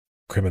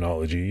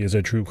Criminology is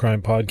a true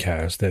crime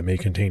podcast that may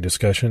contain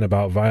discussion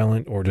about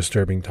violent or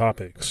disturbing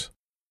topics.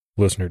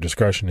 Listener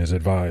discretion is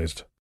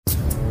advised.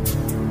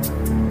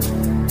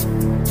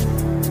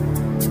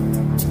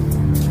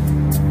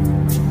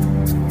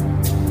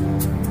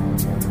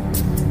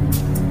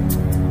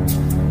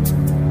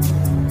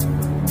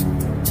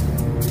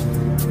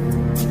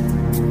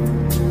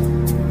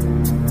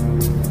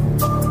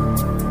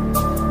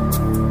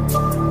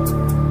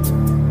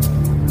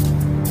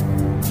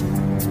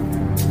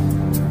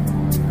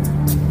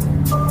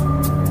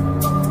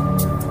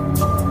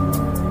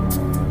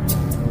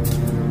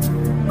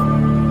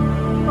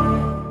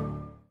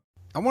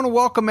 I want to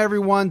welcome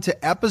everyone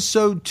to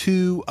episode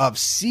 2 of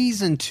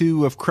season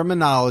 2 of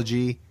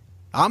Criminology.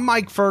 I'm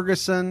Mike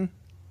Ferguson.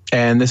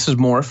 And this is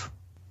Morph.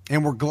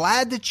 And we're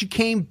glad that you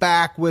came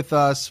back with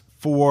us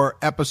for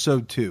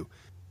episode 2.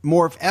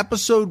 Morph,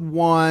 episode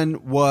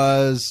 1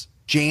 was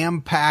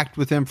jam-packed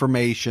with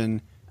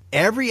information.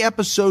 Every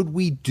episode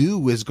we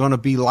do is going to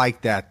be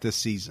like that this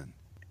season.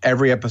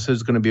 Every episode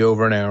is going to be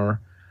over an hour.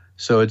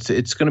 So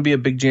it's going to be a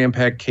big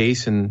jam-packed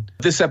case, and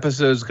this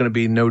episode is going to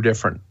be no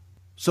different.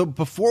 So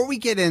before we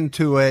get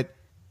into it,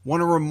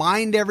 want to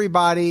remind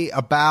everybody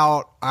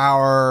about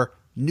our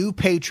new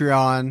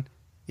Patreon.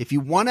 If you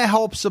want to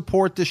help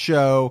support the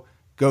show,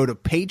 go to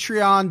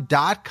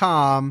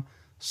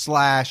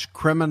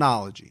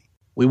patreon.com/criminology.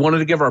 We wanted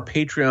to give our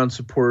Patreon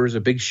supporters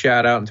a big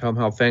shout out and tell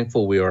them how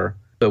thankful we are.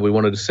 So we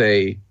wanted to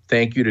say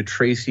thank you to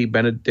Tracy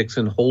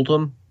Benedictson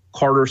Holdham,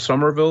 Carter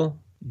Somerville,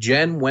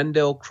 Jen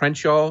Wendell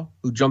Crenshaw,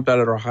 who jumped out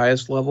at our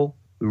highest level.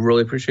 We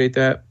really appreciate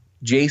that.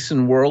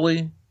 Jason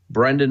Worley,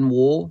 Brendan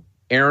Wool,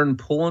 Aaron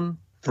Pullen,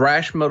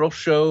 Thrash Metal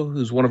Show,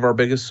 who's one of our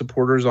biggest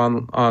supporters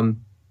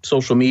on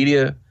social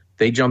media.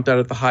 They jumped out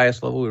at the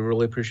highest level. We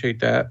really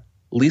appreciate that.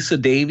 Lisa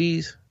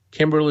Davies,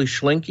 Kimberly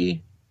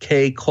Schlinke,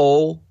 Kay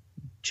Cole,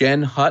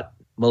 Jen Hutt,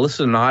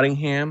 Melissa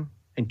Nottingham,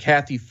 and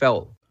Kathy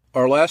Felt.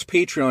 Our last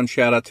Patreon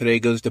shout-out today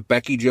goes to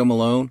Becky Jo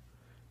Malone.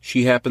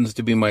 She happens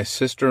to be my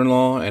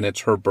sister-in-law, and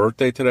it's her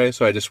birthday today,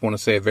 so I just want to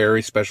say a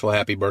very special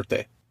happy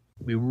birthday.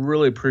 We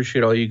really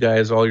appreciate all you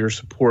guys, all your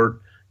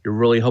support. You're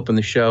really helping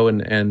the show,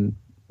 and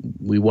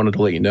we wanted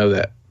to let you know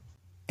that.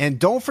 And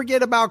don't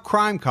forget about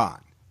CrimeCon.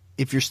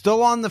 If you're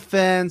still on the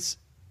fence,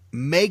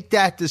 make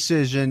that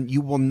decision. You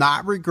will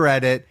not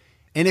regret it.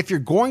 And if you're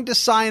going to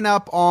sign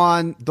up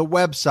on the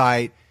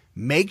website,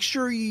 make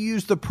sure you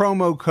use the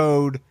promo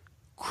code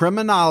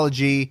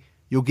Criminology.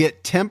 You'll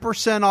get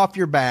 10% off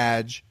your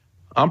badge.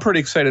 I'm pretty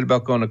excited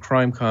about going to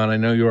CrimeCon. I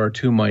know you are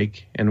too,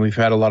 Mike. And we've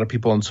had a lot of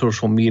people on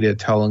social media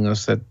telling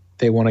us that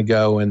they want to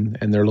go and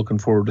they're looking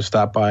forward to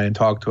stop by and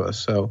talk to us.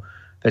 So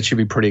that should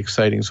be pretty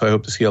exciting. So I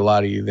hope to see a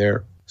lot of you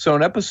there. So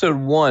in episode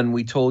 1,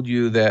 we told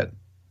you that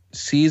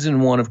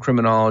season 1 of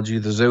Criminology,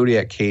 the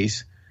Zodiac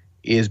case,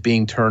 is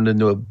being turned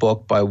into a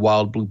book by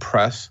Wild Blue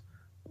Press.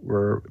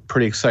 We're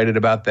pretty excited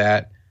about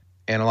that.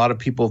 And a lot of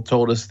people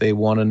told us they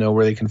want to know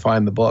where they can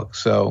find the book.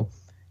 So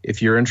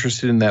if you're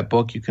interested in that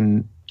book, you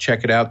can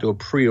check it out, do a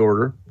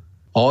pre-order.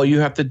 All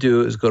you have to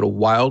do is go to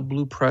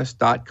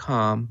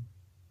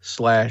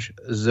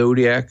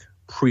wildbluepress.com/Zodiac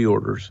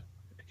pre-orders.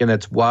 Again,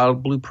 that's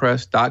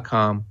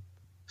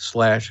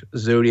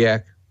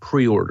wildbluepress.com/Zodiac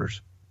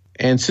pre-orders.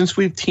 And since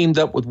we've teamed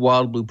up with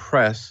Wild Blue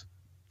Press,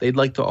 they'd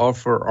like to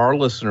offer our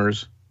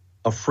listeners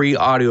a free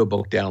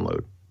audiobook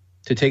download.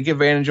 To take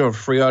advantage of a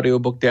free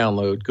audiobook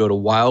download, go to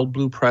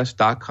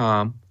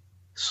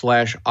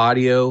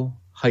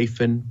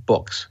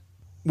wildbluepress.com/audio-books.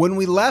 When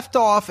we left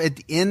off at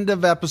the end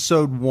of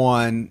episode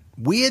 1,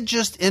 we had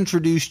just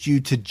introduced you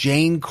to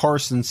Jane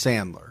Carson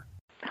Sandler.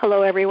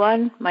 Hello,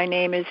 everyone. My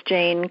name is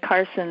Jane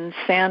Carson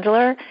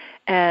Sandler,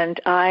 and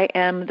I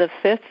am the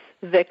 5th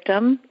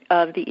victim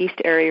of the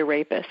East Area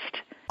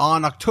Rapist.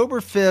 On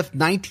October 5th,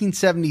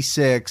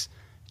 1976,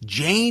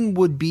 Jane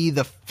would be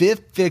the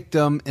 5th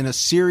victim in a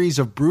series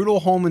of brutal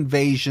home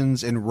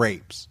invasions and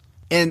rapes.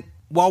 And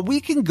while we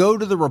can go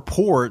to the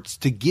reports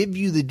to give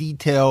you the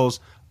details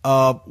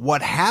of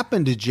what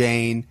happened to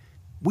Jane,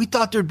 we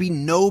thought there'd be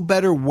no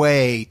better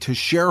way to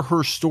share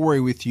her story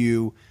with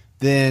you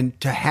than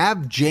to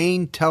have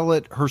Jane tell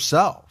it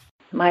herself.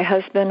 My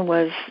husband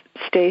was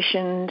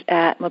stationed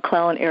at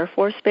McClellan Air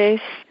Force Base,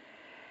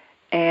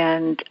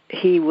 and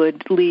he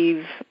would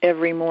leave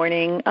every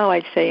morning,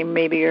 I'd say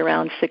maybe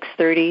around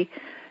 6:30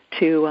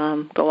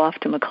 to go off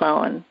to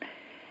McClellan.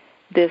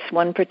 This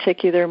one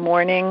particular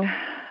morning,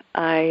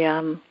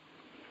 I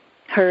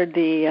heard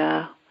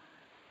the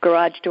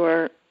garage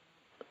door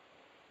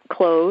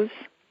close,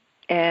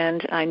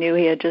 and I knew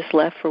he had just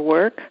left for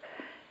work.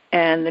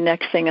 And the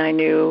next thing I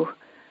knew,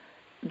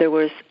 there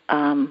was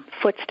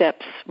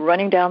footsteps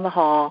running down the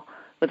hall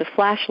with a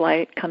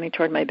flashlight coming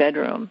toward my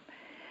bedroom.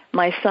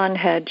 My son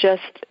had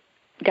just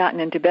gotten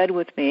into bed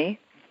with me,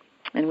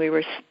 and we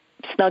were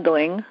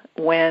snuggling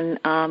when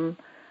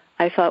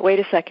I thought, wait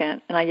a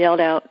second, and I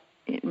yelled out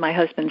my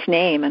husband's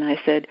name, and I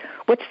said,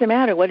 "What's the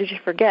matter? What did you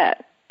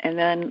forget?" And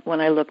then when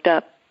I looked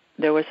up,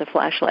 there was a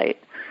flashlight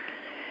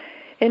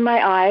in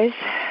my eyes,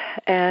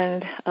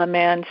 and a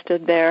man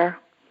stood there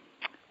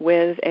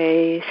with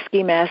a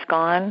ski mask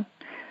on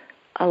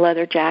a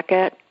leather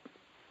jacket,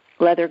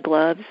 leather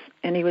gloves,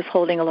 and he was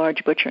holding a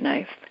large butcher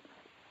knife.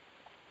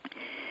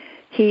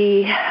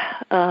 He,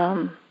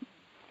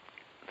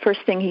 first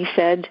thing he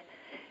said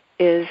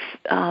is,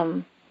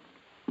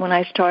 when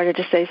I started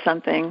to say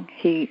something,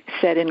 he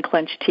said in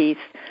clenched teeth,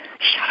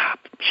 "Shut up,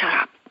 shut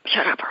up,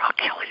 shut up, or I'll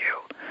kill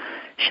you.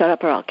 Shut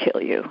up, or I'll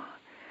kill you."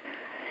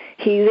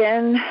 He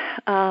then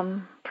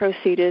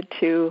proceeded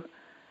to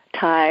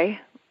tie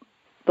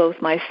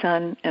both my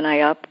son and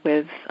I up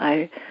with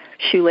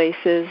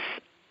shoelaces.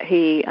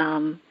 He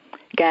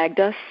gagged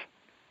us.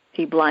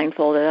 He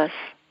blindfolded us.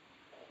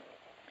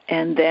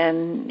 And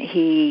then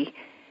he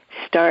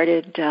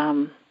started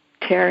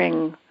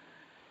tearing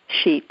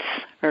sheets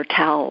or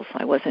towels,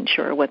 I wasn't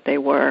sure what they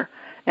were,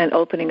 and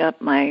opening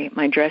up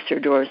my dresser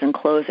drawers and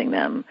closing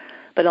them.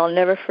 But I'll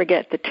never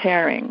forget the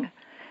tearing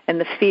and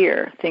the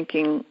fear,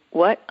 thinking,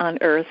 what on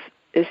earth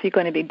is he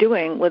going to be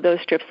doing with those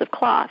strips of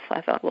cloth?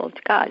 I thought, well,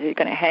 God, is he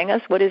going to hang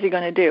us? What is he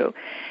going to do?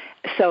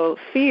 So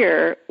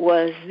fear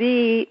was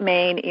the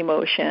main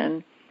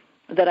emotion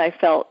that I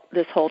felt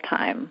this whole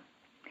time.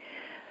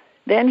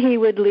 Then he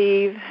would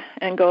leave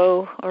and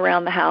go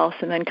around the house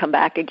and then come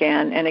back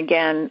again. And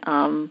again,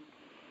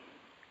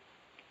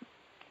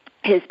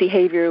 his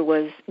behavior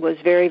was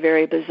very,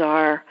 very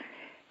bizarre.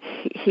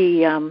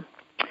 He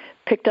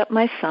picked up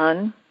my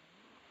son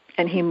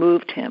and he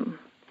moved him.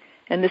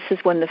 And this is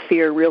when the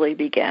fear really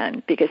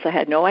began, because I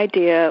had no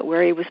idea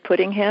where he was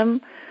putting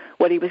him,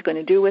 what he was going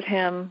to do with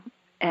him,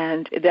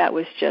 and that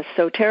was just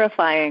so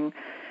terrifying.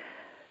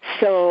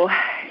 So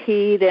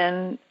he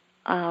then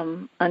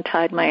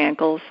untied my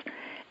ankles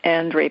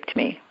and raped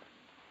me.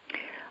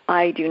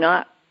 I do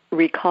not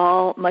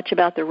recall much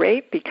about the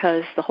rape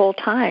because the whole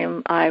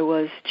time I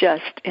was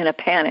just in a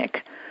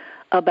panic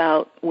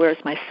about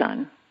where's my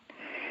son.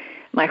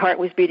 My heart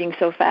was beating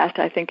so fast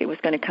I think it was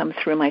going to come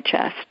through my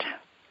chest.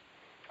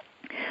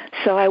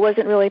 So I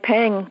wasn't really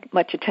paying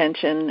much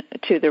attention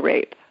to the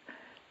rape.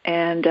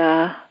 And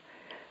the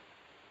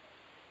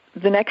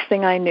next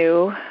thing I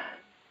knew,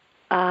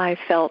 I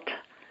felt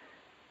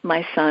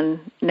my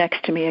son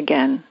next to me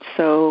again.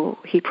 So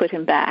he put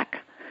him back,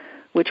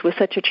 which was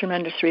such a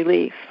tremendous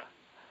relief.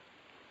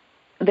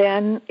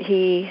 Then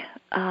he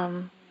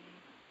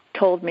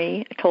told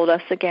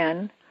us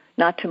again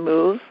not to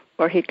move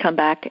or he'd come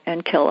back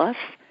and kill us.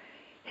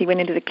 He went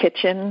into the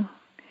kitchen.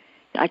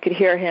 I could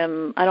hear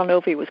him, I don't know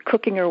if he was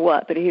cooking or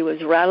what, but he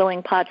was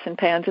rattling pots and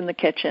pans in the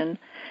kitchen.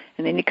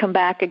 And then he'd come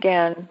back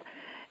again.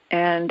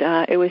 And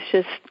it was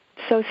just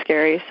so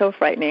scary, so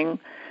frightening.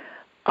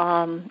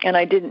 And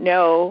I didn't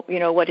know,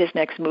 what his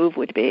next move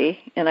would be.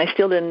 And I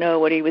still didn't know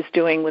what he was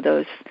doing with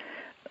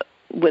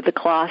the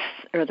cloths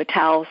or the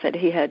towels that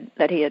he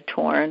had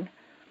torn.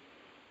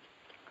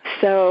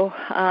 So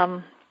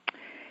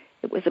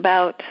it was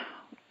about,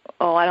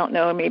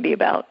 maybe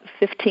about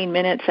 15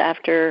 minutes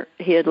after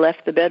he had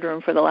left the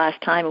bedroom for the last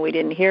time and we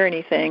didn't hear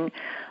anything.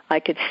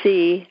 I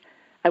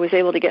was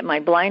able to get my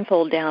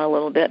blindfold down a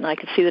little bit and I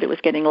could see that it was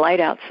getting light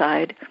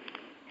outside.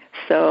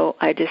 So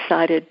I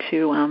decided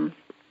to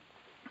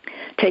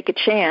take a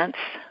chance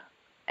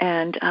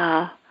and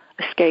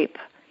escape.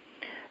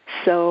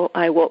 So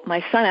I woke,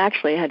 my son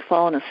actually had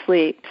fallen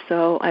asleep,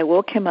 so I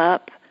woke him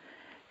up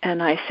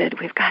and I said,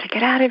 we've got to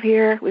get out of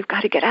here. We've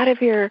got to get out of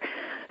here.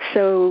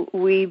 So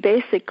we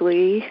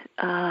basically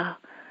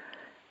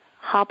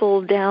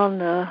hobbled down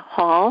the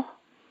hall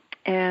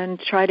and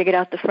tried to get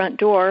out the front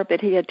door, but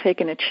he had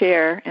taken a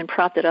chair and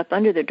propped it up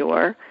under the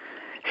door.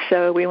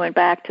 So we went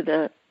back to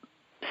the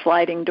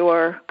sliding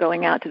door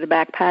going out to the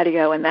back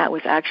patio, and that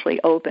was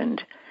actually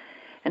opened,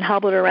 and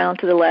hobbled around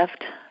to the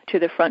left to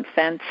the front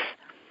fence,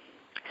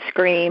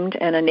 screamed,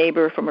 and a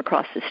neighbor from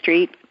across the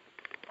street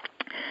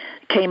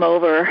came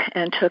over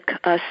and took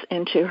us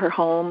into her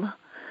home,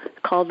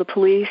 called the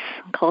police,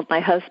 called my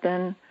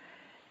husband,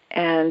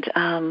 and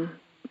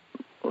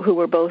who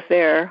were both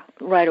there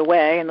right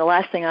away. And the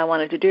last thing I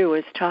wanted to do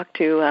was talk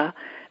to a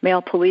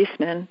male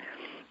policeman.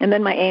 And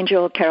then my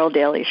angel, Carol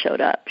Daly, showed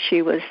up.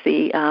 She was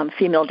the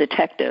female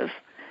detective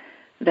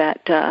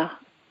that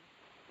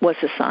was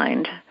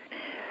assigned.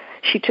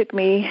 She took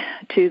me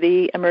to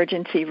the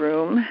emergency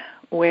room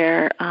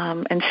where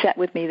and sat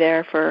with me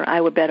there for, I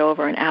would bet,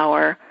 over an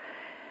hour.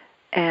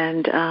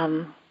 And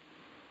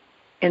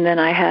then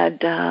I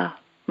had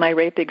my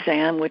rape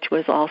exam, which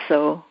was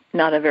also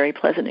not a very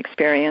pleasant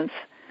experience.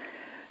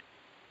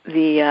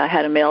 I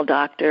had a male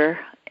doctor,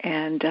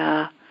 and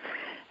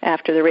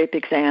after the rape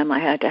exam, I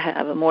had to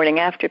have a morning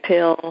after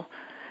pill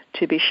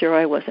to be sure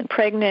I wasn't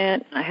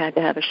pregnant. I had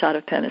to have a shot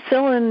of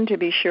penicillin to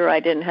be sure I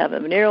didn't have a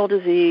venereal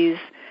disease.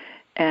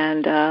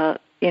 And,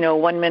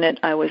 1 minute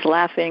I was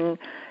laughing,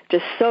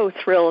 just so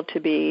thrilled to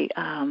be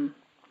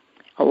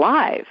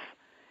alive.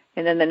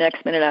 And then the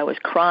next minute I was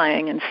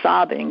crying and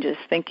sobbing, just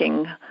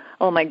thinking,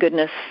 oh, my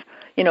goodness,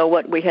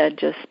 what we had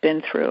just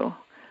been through.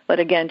 But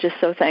again, just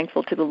so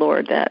thankful to the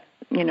Lord that,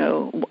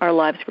 our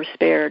lives were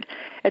spared.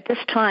 At this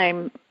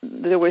time,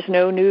 there was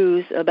no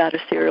news about a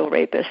serial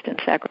rapist in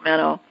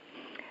Sacramento.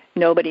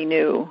 Nobody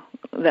knew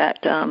that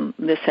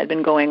this had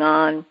been going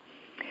on.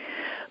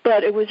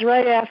 But it was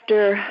right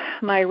after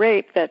my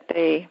rape that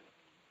they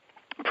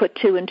put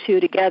two and two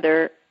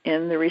together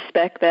in the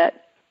respect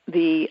that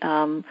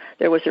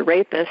there was a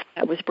rapist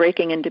that was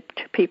breaking into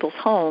people's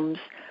homes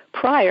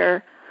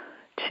prior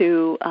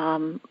to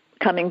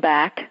coming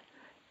back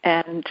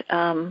and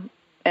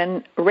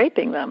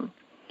raping them.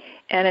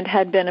 And it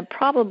had been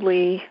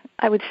probably,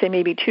 I would say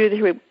maybe 2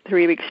 to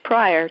 3 weeks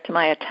prior to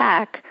my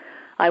attack,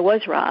 I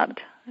was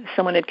robbed.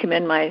 Someone had come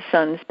in my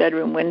son's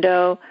bedroom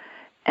window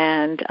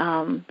and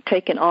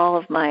taken all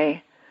of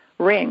my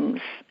rings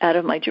out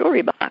of my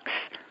jewelry box.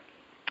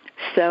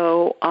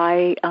 So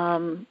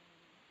that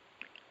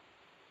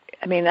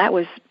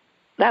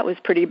was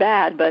pretty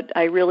bad, but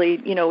I really,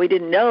 we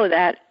didn't know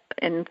that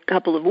in a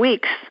couple of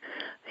weeks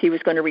he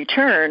was going to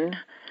return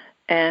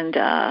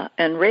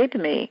and rape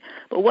me.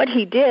 But what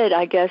he did,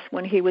 I guess,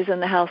 when he was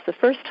in the house the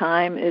first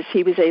time, is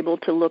he was able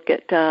to look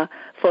at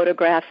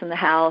photographs in the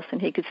house,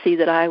 and he could see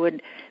that I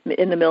would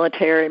in the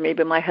military,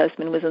 maybe my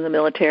husband was in the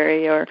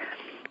military, or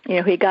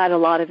he got a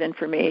lot of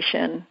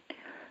information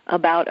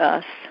about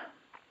us.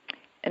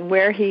 And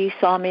where he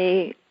saw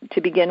me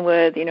to begin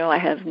with, I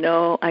have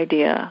no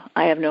idea.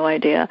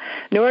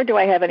 Nor do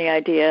I have any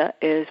idea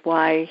is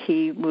why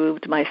he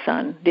moved my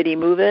son. Did he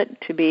move it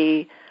to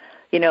be,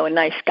 a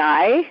nice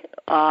guy,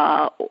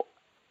 or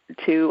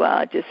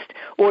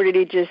did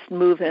he just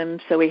move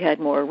him so he had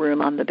more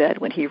room on the bed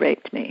when he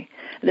raped me?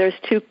 There's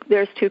two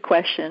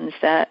questions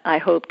that I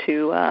hope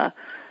to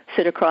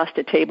sit across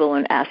the table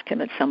and ask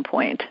him at some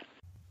point.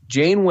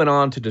 Jane went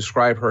on to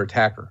describe her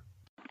attacker.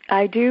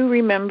 I do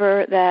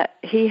remember that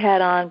he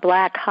had on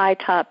black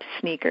high-top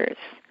sneakers.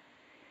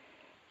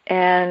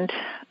 And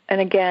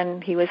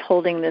again, he was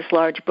holding this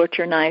large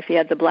butcher knife. He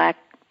had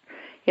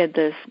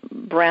this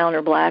brown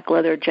or black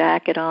leather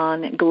jacket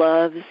on,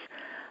 gloves,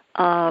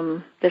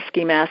 the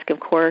ski mask, of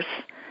course.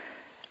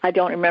 I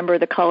don't remember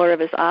the color of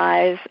his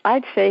eyes.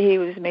 I'd say he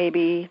was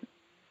maybe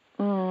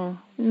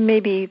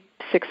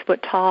 6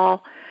 foot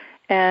tall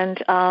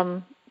and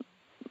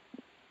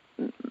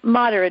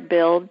moderate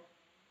build.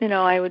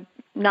 I would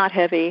not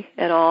heavy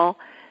at all.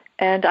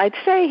 And I'd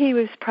say he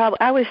was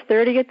I was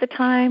 30 at the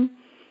time.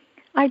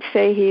 I'd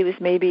say he was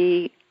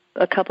maybe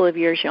a couple of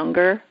years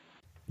younger.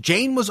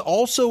 Jane was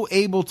also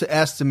able to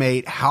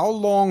estimate how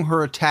long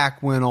her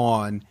attack went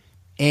on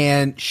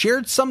and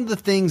shared some of the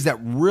things that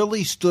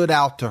really stood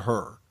out to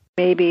her.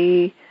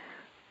 Maybe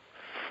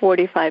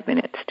 45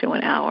 minutes to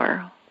an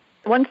hour.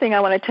 One thing I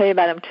want to tell you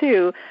about him,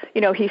 too,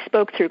 he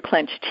spoke through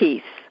clenched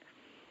teeth.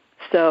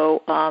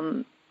 So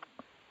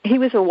he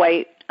was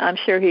I'm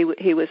sure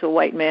he was a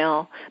white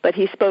male, but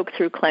he spoke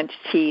through clenched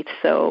teeth,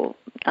 so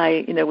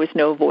there was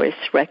no voice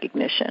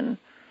recognition.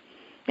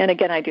 And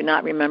again, I do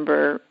not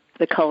remember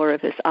the color of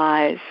his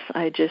eyes.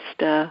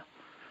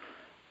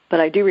 But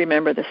I do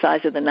remember the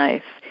size of the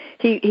knife.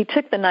 He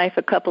took the knife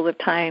a couple of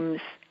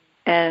times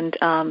and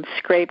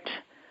scraped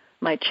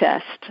my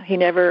chest. He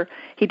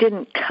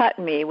didn't cut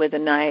me with a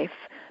knife,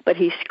 but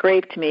he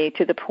scraped me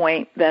to the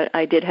point that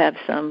I did have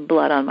some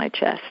blood on my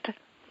chest.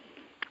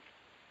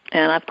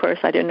 And, of course,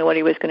 I didn't know what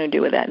he was going to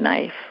do with that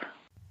knife.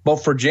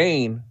 But for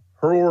Jane,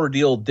 her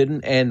ordeal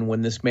didn't end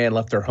when this man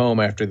left her home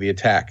after the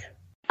attack.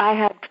 I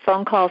had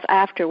phone calls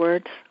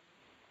afterwards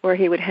where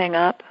he would hang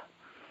up,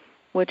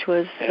 which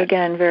was,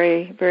 again,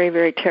 very, very,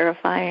 very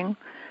terrifying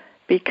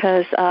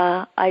because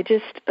I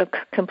just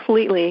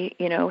completely,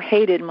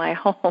 hated my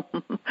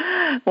home.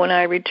 When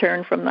I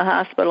returned from the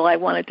hospital, I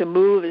wanted to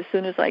move as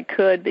soon as I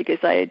could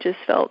because I had just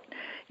felt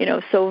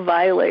so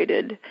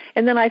violated.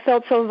 And then I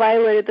felt so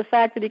violated the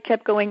fact that he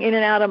kept going in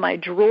and out of my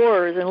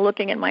drawers and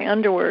looking at my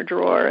underwear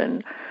drawer.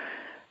 And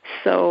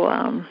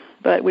so,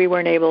 but we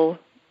weren't able,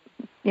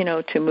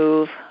 to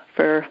move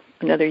for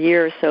another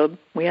year or so.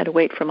 We had to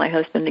wait for my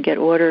husband to get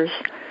orders.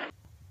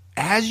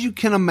 As you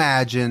can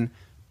imagine,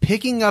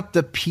 picking up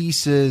the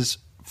pieces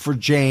for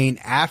Jane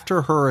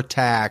after her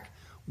attack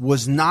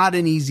was not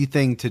an easy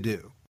thing to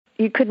do.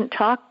 You couldn't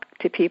talk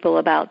to people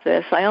about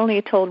this. I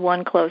only told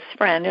one close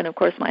friend, and of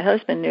course my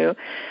husband knew,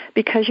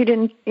 because you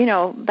didn't,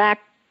 back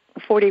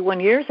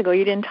 41 years ago,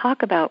 you didn't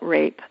talk about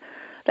rape.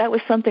 That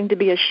was something to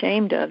be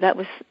ashamed of. That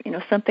was,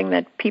 something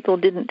that people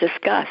didn't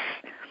discuss.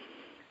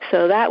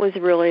 So that was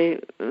really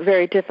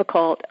very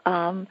difficult.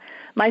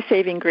 My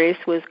saving grace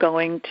was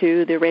going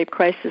to the Rape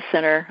Crisis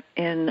Center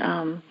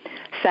in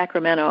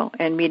Sacramento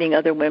and meeting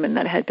other women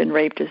that had been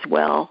raped as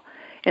well.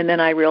 And then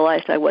I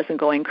realized I wasn't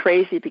going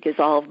crazy because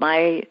all of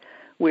my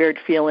weird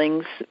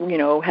feelings,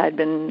 had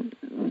been,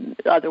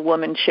 other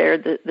women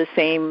shared the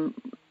same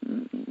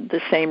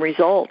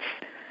results,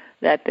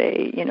 that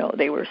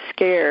they were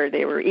scared,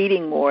 they were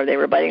eating more, they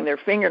were biting their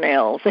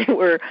fingernails, they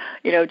were,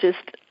 just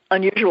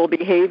unusual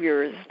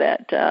behaviors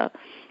that,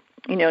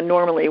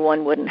 normally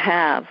one wouldn't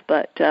have.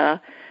 But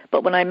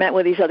when I met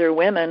with these other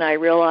women, I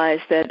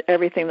realized that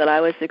everything that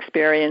I was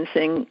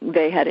experiencing,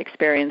 they had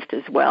experienced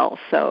as well.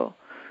 So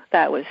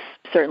that was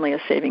certainly a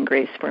saving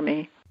grace for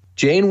me.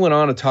 Jane went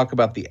on to talk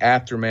about the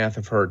aftermath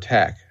of her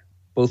attack,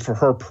 both for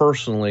her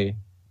personally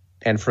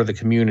and for the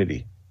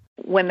community.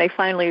 When they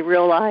finally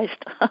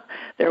realized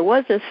there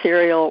was a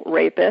serial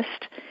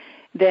rapist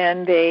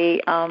then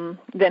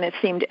then it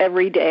seemed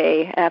every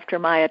day after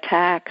my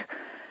attack,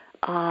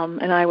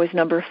 and I was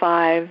number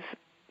 5.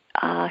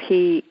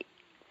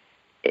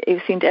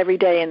 It seemed every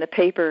day in the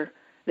paper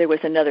there was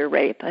another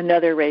rape, and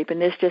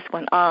this just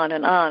went on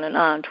and on and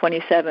on,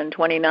 27,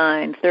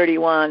 29,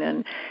 31,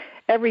 and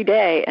every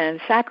day. And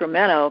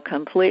Sacramento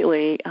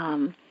completely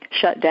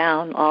shut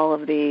down. All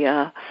of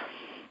the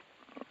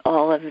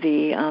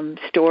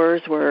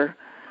stores were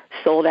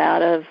sold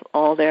out of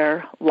all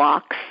their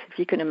locks, if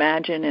you can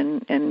imagine,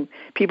 and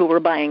people were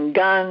buying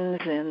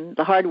guns, and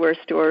the hardware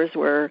stores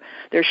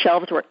their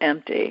shelves were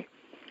empty.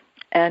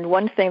 And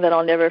one thing that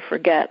I'll never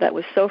forget that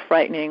was so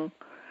frightening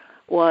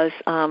was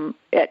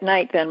at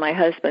night then my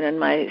husband and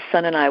my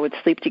son and I would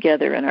sleep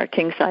together in our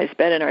king-size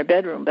bed in our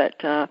bedroom,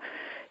 but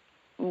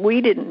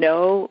we didn't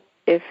know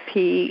if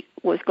he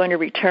was going to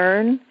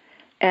return.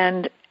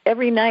 And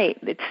every night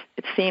it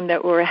seemed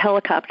that we were a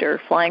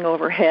helicopter flying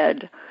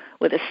overhead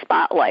with a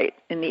spotlight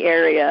in the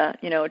area,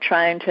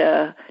 trying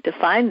to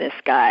find this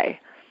guy.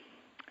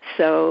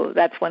 So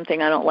that's one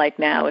thing I don't like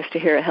now, is to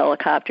hear a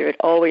helicopter. It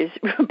always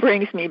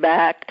brings me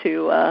back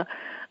to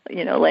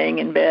laying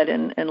in bed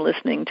and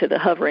listening to the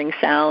hovering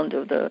sound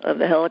of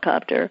the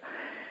helicopter.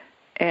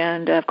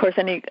 And of course,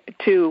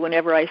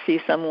 whenever I see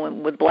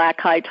someone with black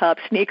high-top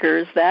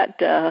sneakers,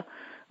 that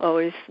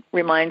always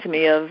reminds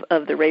me of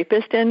the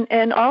rapist.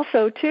 And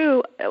also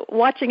too,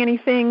 watching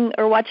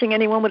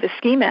anyone with a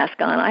ski mask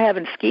on. I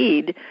haven't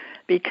skied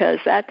because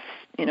that's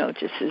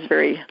just is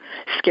very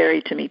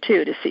scary to me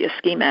too, to see a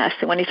ski mask.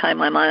 So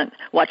anytime I'm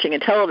watching a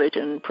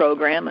television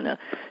program and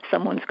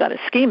someone's got a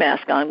ski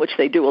mask on, which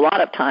they do a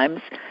lot of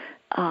times,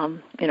 I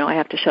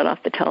have to shut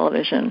off the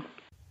television.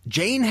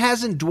 Jane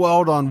hasn't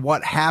dwelled on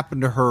what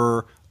happened to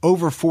her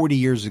over 40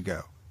 years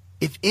ago.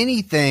 If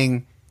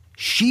anything,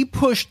 she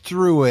pushed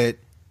through it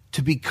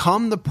to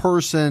become the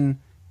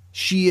person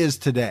she is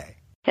today.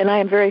 And I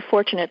am very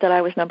fortunate that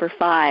I was number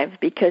 5,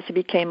 because it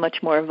became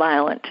much more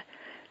violent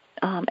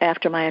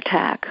after my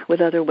attack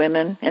with other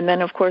women, and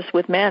then, of course,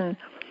 with men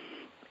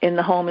in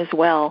the home as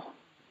well.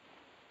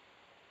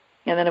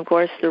 And then, of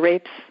course, the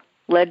rapes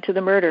led to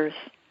the murders.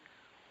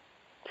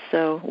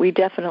 So we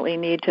definitely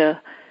need to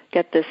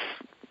get this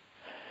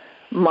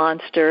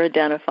monster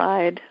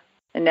identified.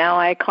 And now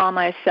I call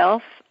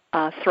myself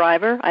a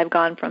thriver. I've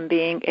gone from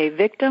being a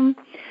victim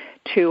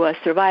to a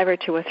survivor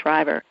to a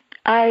thriver.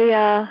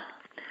 I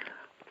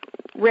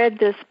read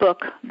this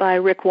book by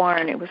Rick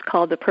Warren. It was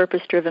called The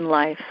Purpose-Driven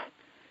Life.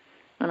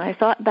 And I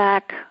thought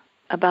back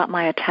about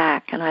my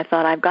attack, and I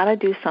thought, I've got to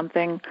do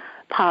something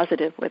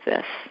positive with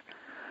this.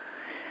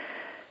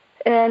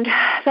 And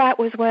that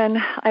was when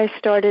I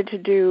started to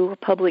do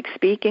public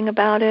speaking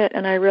about it,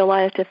 and I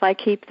realized if I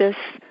keep this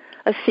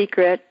a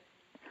secret,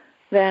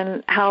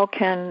 then how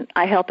can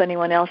I help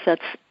anyone else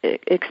that's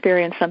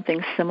experienced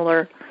something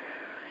similar?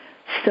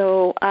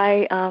 So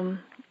I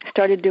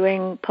started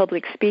doing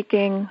public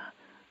speaking.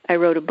 I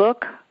wrote a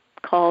book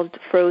called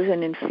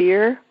Frozen in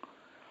Fear.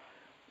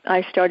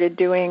 I started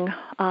doing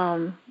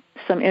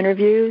some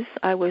interviews.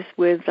 I was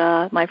with,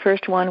 my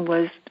first one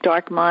was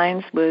Dark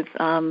Minds with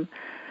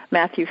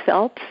Matthew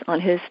Phelps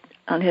on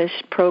his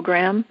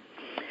program.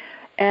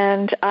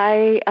 And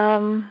I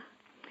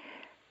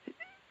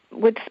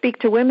would speak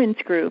to women's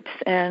groups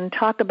and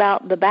talk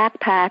about the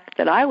backpack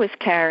that I was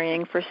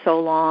carrying for so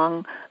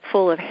long,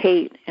 full of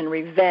hate and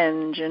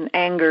revenge and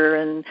anger,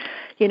 and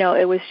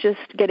it was just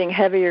getting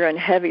heavier and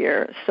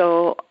heavier.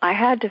 So I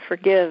had to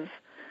forgive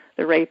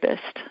the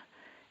rapist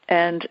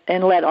and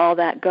let all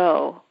that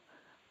go,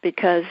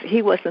 because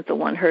he wasn't the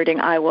one hurting,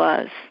 I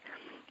was.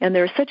 And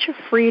there's such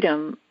a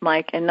freedom,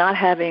 Mike, in not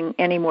having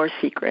any more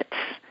secrets.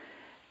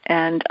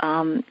 And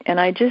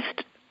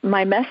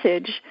my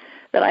message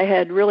that I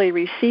had really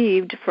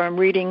received from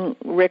reading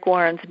Rick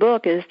Warren's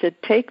book is to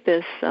take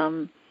this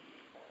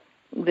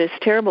this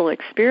terrible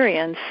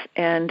experience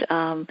and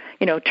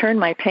turn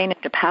my pain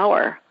into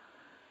power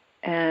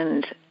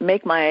and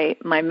make my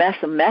mess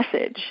a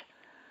message,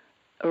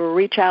 or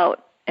reach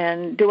out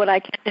and do what I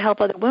can to help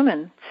other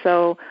women.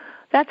 So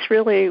that's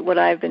really what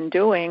I've been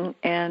doing,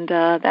 and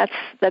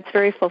that's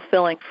very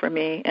fulfilling for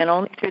me, and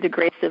only through the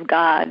grace of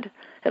God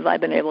have I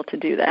been able to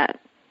do that.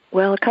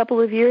 Well, a couple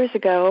of years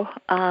ago,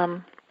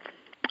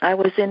 I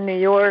was in New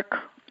York,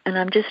 and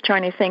I'm just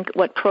trying to think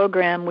what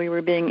program we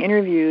were being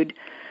interviewed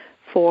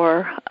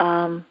for,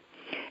 and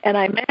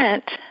I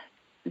met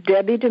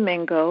Debbie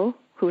Domingo,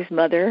 whose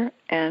mother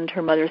and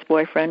her mother's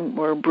boyfriend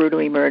were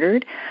brutally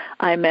murdered.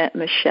 I met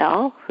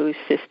Michelle, whose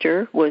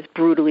sister was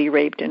brutally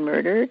raped and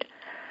murdered.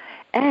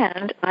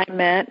 And I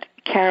met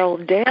Carol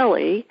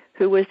Daly,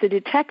 who was the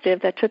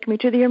detective that took me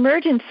to the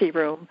emergency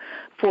room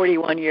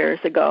 41 years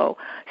ago.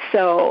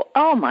 So,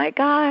 oh my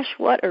gosh,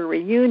 what a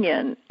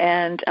reunion.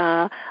 And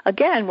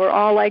again, we're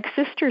all like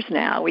sisters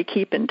now. We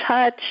keep in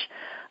touch.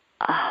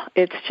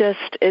 It's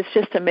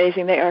just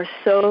amazing. They are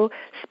so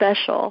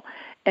special.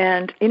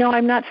 And,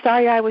 I'm not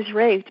sorry I was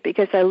raped,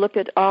 because I looked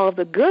at all of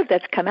the good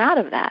that's come out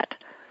of that.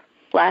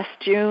 Last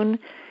June,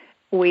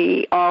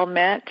 we all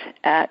met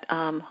at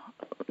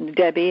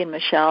Debbie and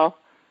Michelle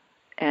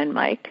and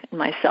Mike and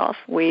myself,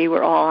 we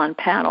were all on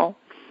panel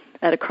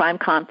at a crime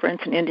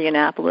conference in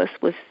Indianapolis,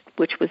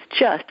 which was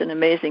just an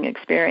amazing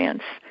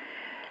experience.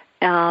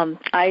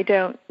 I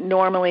don't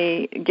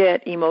normally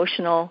get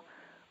emotional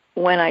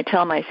when I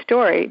tell my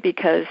story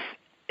because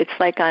it's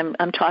like I'm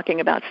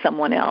talking about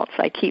someone else.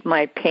 I keep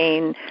my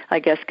pain, I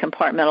guess,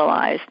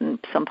 compartmentalized in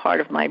some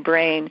part of my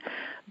brain.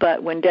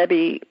 But when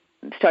Debbie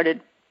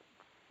started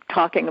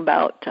talking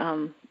about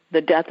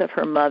the death of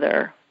her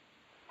mother,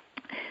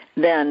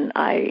 then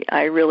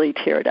I really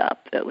teared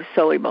up. It was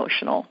so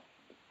emotional.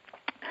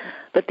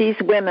 But these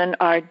women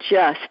are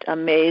just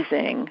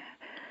amazing,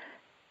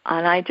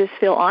 and I just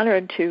feel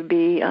honored to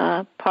be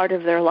part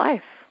of their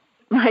life.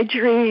 My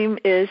dream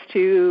is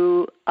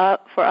to,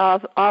 for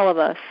all of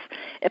us,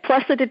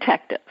 plus the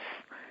detectives,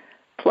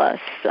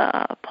 plus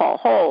Paul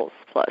Holes,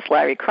 plus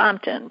Larry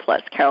Crompton,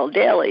 plus Carol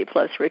Daly,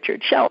 plus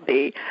Richard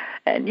Shelby,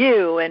 and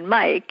you and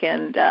Mike,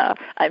 and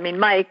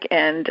Mike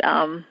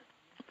and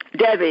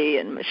Debbie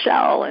and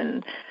Michelle,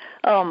 and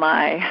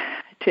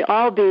to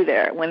all be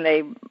there when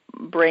they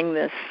bring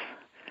this.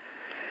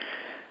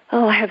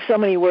 Oh, I have so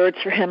many words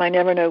for him. I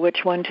never know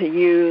which one to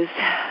use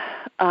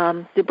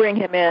to bring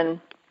him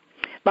in.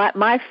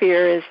 My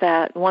fear is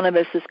that one of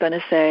us is going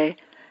to say,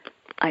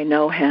 I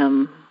know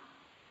him.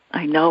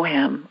 And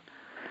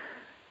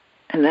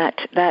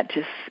that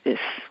just is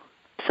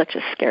such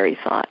a scary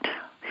thought.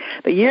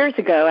 But years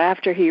ago,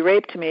 after he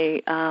raped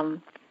me,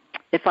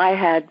 if I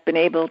had been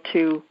able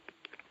to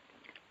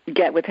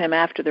get with him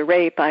after the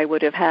rape, I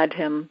would have had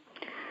him,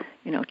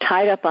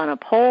 tied up on a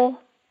pole.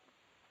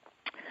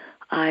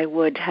 I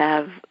would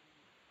have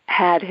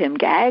had him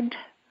gagged,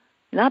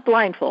 not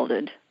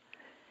blindfolded.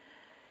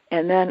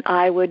 And then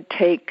I would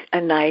take a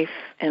knife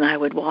and I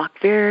would walk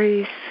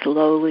very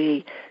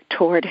slowly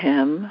toward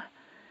him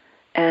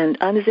and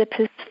unzip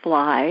his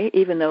fly,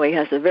 even though he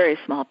has a very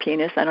small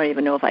penis. I don't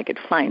even know if I could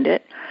find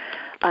it.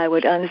 I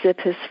would unzip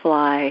his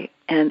fly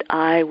and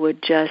I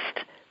would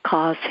just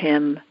cause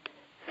him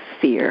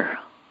fear,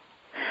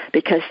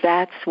 because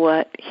that's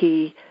what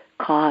he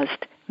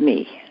caused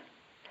me,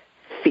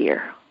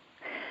 fear.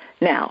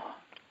 Now,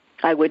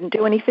 I wouldn't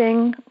do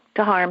anything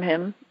to harm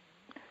him,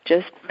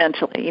 just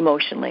mentally,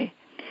 emotionally.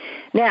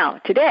 Now,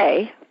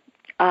 today,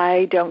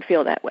 I don't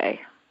feel that way.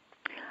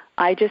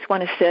 I just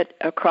want to sit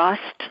across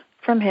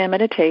from him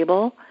at a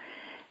table,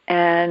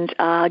 and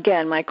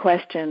again, my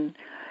question,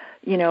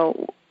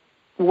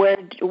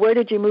 where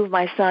did you move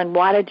my son?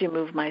 Why did you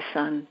move my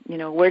son?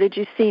 Where did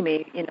you see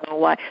me?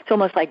 Why? It's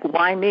almost like,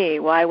 why me?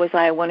 Why was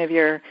I one of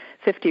your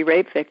 50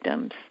 rape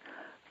victims?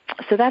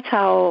 So that's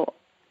how.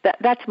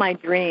 That's my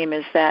dream,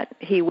 is that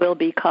he will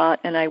be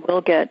caught and I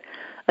will get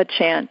a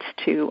chance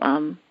to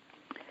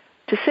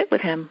sit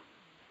with him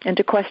and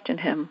to question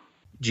him.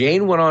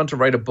 Jane went on to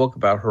write a book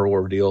about her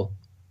ordeal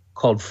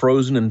called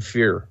Frozen in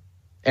Fear.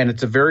 And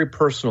it's a very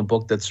personal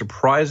book that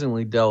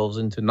surprisingly delves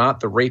into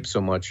not the rape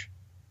so much,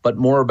 but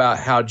more about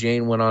how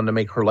Jane went on to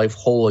make her life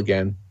whole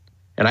again.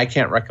 And I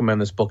can't recommend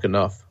this book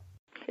enough.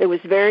 It was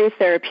very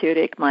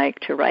therapeutic, Mike,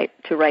 to write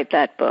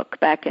that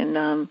book back in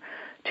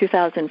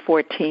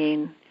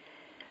 2014.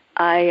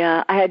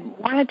 I had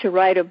wanted to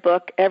write a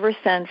book ever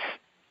since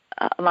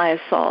my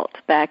assault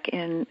back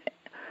in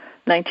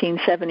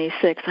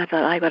 1976. I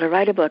thought, I got to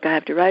write a book. I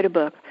have to write a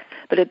book.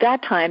 But at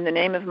that time, the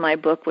name of my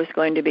book was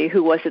going to be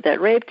Who Was It That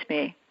Raped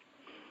Me?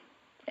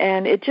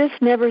 And it just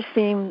never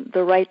seemed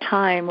the right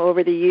time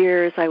over the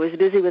years. I was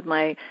busy with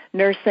my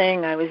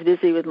nursing. I was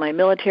busy with my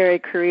military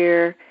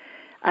career.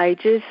 I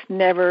just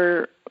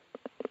never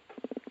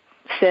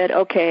said,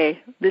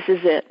 okay, this is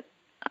it.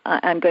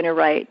 I'm going to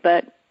write.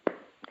 But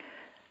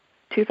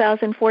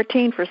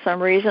 2014, for some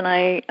reason,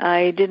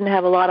 I didn't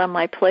have a lot on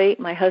my plate.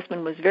 My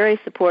husband was very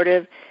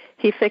supportive.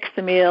 He fixed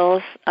the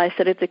meals. I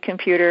sat at the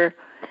computer,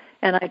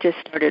 and I just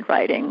started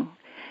writing.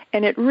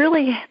 And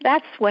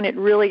that's when it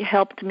really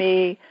helped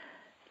me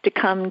to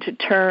come to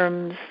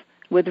terms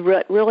with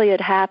what really had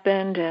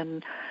happened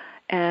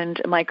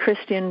and my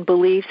Christian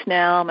beliefs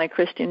now, my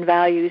Christian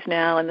values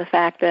now, and the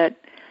fact that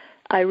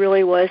I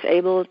really was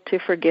able to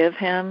forgive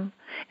him.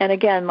 And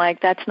again, Mike,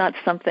 that's not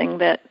something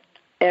that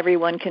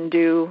everyone can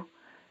do.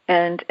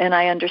 And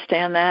I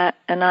understand that,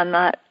 and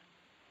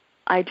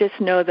I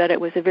just know that it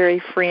was a very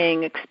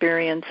freeing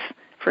experience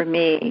for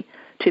me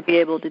to be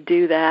able to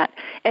do that.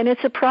 And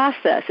it's a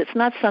process. It's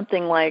not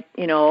something like,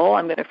 I'm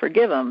going to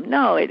forgive him.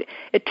 No, it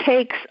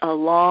takes a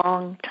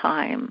long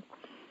time.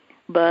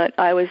 But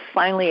I was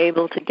finally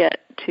able to get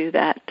to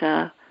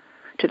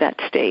that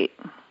state.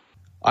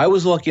 I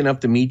was lucky enough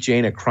to meet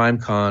Jane at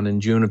CrimeCon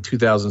in June of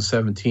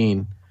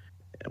 2017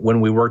 when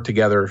we worked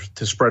together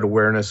to spread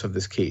awareness of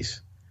this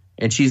case.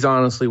 And she's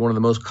honestly one of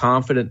the most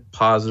confident,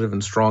 positive,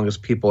 and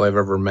strongest people I've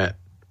ever met.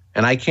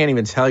 And I can't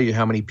even tell you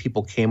how many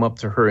people came up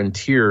to her in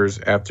tears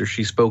after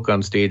she spoke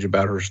on stage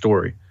about her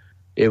story.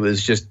 It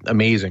was just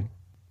amazing.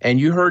 And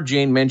you heard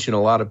Jane mention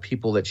a lot of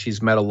people that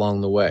she's met along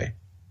the way.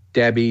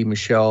 Debbie,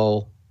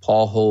 Michelle,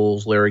 Paul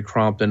Holes, Larry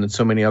Crompton, and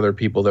so many other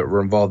people that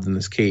were involved in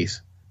this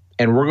case.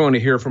 And we're going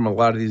to hear from a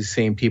lot of these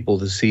same people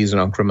this season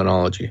on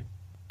Criminology.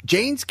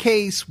 Jane's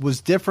case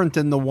was different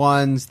than the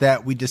ones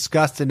that we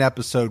discussed in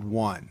episode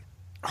 1.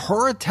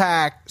 Her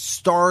attack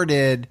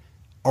started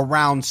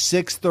around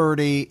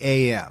 6:30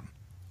 a.m.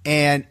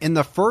 And in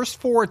the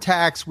first 4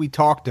 attacks we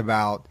talked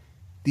about,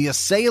 the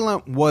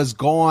assailant was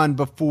gone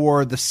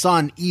before the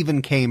sun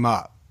even came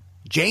up.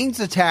 Jane's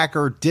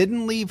attacker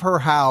didn't leave her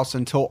house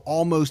until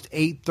almost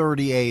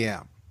 8:30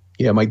 a.m.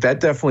 Yeah, Mike, that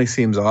definitely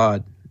seems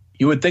odd.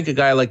 You would think a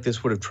guy like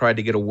this would have tried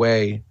to get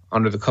away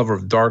under the cover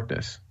of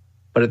darkness.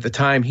 But at the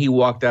time he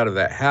walked out of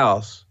that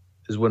house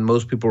is when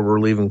most people were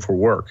leaving for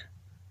work.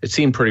 It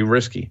seemed pretty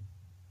risky.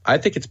 I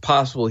think it's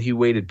possible he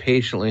waited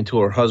patiently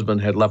until her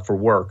husband had left for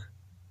work.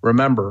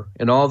 Remember,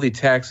 in all the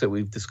attacks that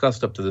we've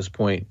discussed up to this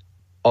point,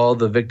 all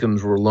the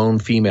victims were lone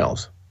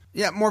females.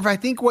 Yeah, Morph, I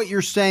think what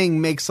you're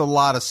saying makes a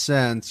lot of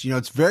sense.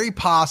 It's very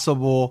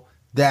possible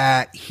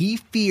that he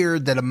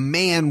feared that a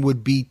man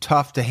would be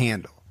tough to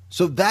handle.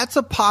 So that's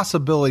a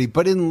possibility.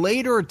 But in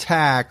later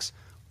attacks,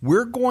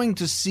 we're going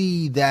to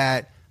see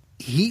that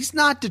he's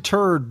not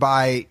deterred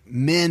by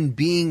men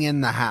being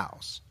in the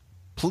house.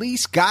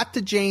 Police got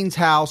to Jane's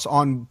house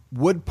on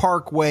Wood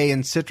Park Way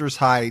in Citrus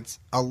Heights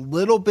a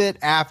little bit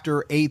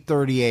after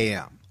 8:30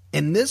 a.m.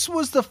 And this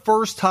was the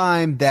first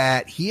time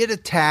that he had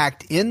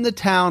attacked in the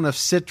town of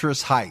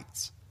Citrus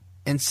Heights.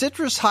 And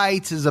Citrus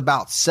Heights is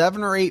about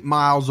 7 or 8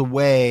 miles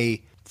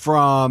away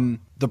from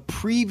the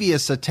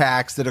previous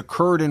attacks that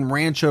occurred in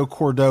Rancho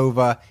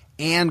Cordova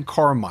and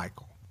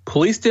Carmichael.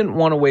 Police didn't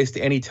want to waste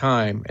any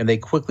time, and they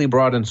quickly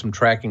brought in some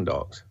tracking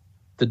dogs.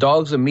 The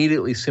dogs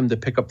immediately seemed to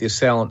pick up the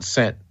assailant's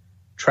scent,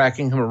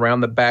 tracking him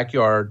around the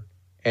backyard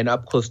and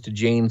up close to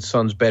Jane's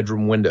son's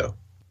bedroom window.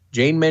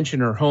 Jane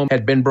mentioned her home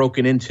had been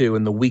broken into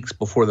in the weeks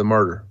before the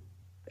murder.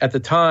 At the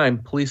time,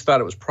 police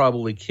thought it was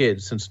probably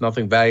kids since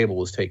nothing valuable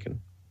was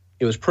taken.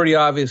 It was pretty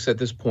obvious at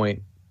this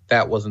point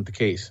that wasn't the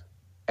case.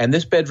 And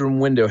this bedroom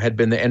window had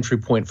been the entry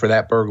point for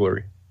that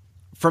burglary.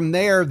 From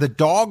there, the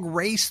dog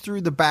raced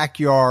through the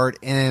backyard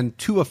and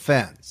to a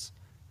fence.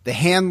 The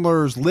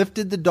handlers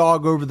lifted the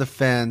dog over the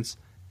fence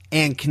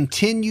and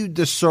continued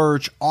the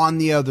search on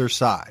the other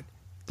side.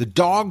 The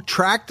dog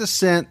tracked the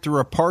scent through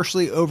a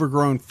partially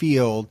overgrown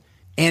field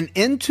and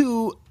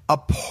into a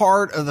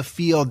part of the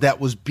field that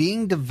was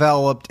being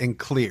developed and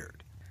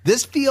cleared.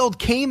 This field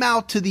came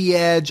out to the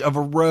edge of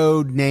a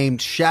road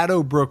named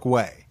Shadowbrook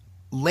Way.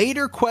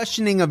 Later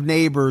questioning of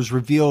neighbors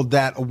revealed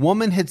that a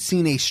woman had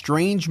seen a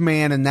strange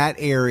man in that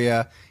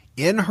area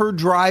in her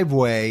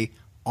driveway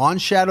on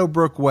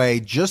Shadowbrook Way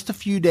just a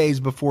few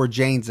days before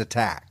Jane's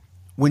attack.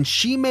 When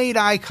she made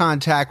eye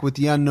contact with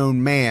the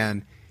unknown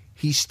man,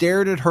 he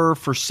stared at her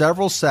for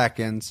several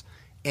seconds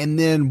and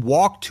then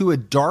walked to a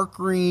dark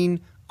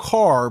green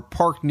car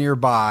parked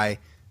nearby,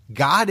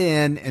 got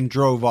in, and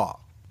drove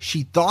off.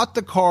 She thought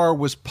the car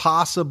was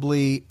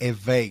possibly a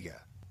Vega.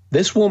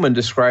 This woman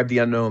described the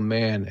unknown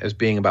man as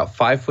being about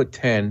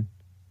 5'10",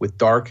 with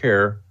dark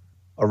hair,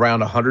 around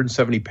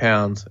 170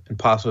 pounds, and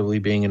possibly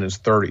being in his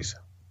 30s.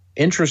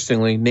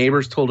 Interestingly,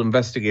 neighbors told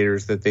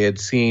investigators that they had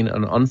seen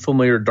an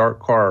unfamiliar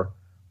dark car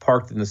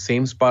parked in the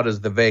same spot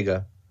as the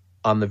Vega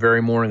on the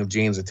very morning of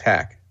Jane's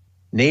attack.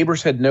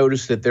 Neighbors had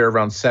noticed it there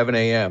around 7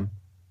 a.m.,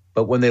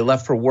 but when they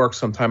left for work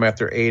sometime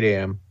after 8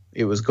 a.m.,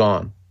 it was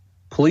gone.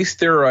 Police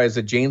theorized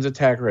that Jane's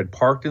attacker had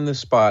parked in this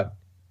spot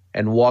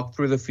and walked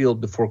through the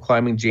field before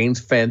climbing Jane's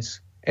fence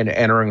and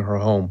entering her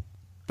home.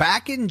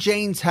 Back in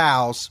Jane's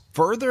house,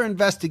 further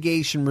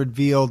investigation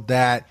revealed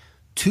that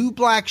 2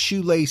 black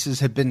shoelaces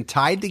had been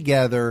tied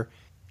together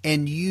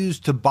and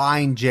used to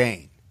bind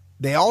Jane.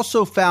 They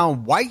also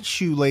found white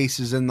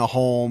shoelaces in the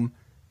home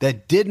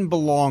that didn't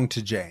belong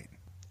to Jane.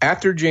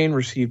 After Jane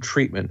received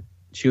treatment,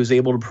 she was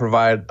able to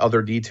provide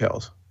other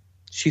details.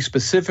 She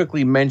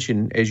specifically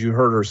mentioned, as you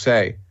heard her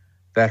say,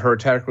 that her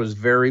attacker was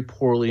very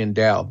poorly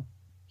endowed.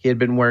 He had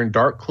been wearing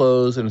dark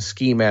clothes and a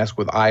ski mask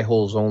with eye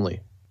holes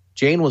only.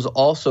 Jane was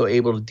also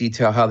able to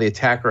detail how the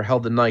attacker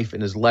held the knife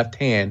in his left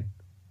hand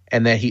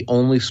and that he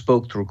only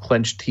spoke through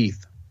clenched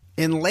teeth.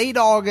 In late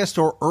August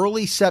or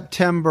early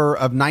September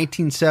of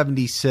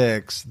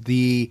 1976,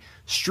 the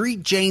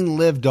street Jane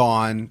lived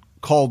on,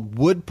 called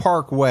Wood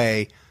Park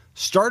Way,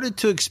 started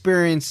to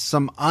experience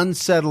some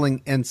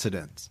unsettling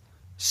incidents.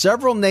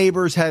 Several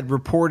neighbors had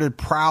reported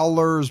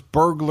prowlers,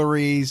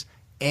 burglaries,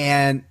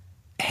 and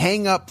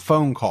hang-up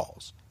phone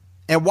calls.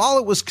 And while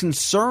it was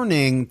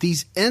concerning,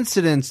 these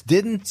incidents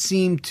didn't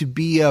seem to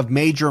be of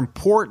major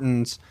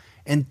importance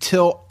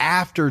until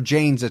after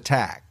Jane's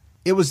attack.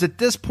 It was at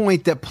this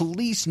point that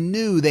police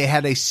knew they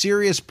had a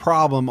serious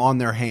problem on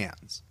their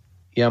hands.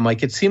 Yeah,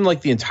 Mike, it seemed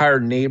like the entire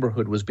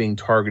neighborhood was being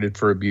targeted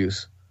for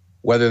abuse,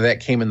 whether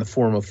that came in the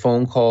form of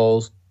phone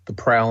calls, the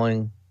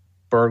prowling,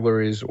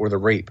 burglaries, or the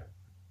rape.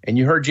 And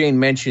you heard Jane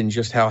mention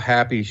just how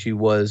happy she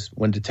was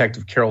when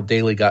Detective Carol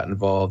Daly got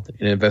involved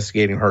in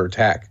investigating her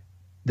attack.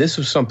 This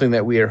was something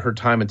that we had heard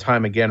time and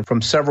time again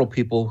from several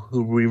people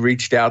who we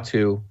reached out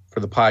to for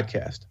the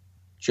podcast,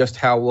 just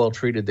how well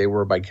treated they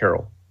were by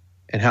Carol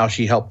and how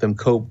she helped them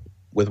cope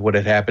with what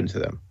had happened to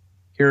them.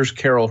 Here's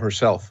Carol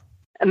herself.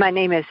 My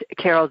name is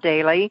Carol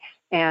Daly,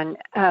 And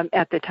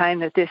at the time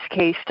that this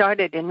case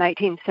started in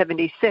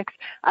 1976,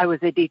 I was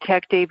a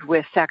detective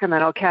with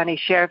Sacramento County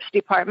Sheriff's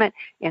Department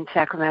in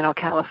Sacramento,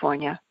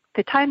 California.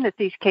 The time that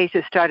these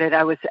cases started,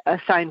 I was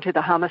assigned to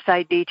the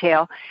homicide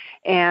detail,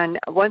 and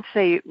once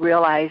they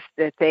realized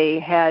that they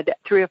had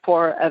 3 or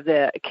 4 of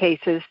the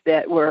cases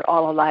that were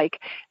all alike,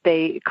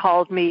 they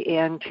called me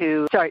in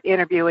to start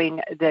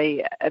interviewing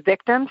the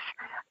victims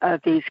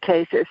of these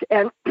cases.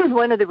 And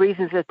one of the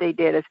reasons that they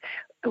did is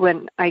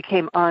when I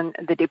came on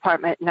the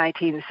department in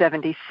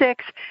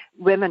 1976,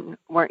 women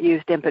weren't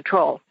used in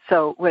patrol.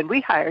 So when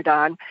we hired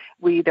on,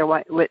 we either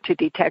went to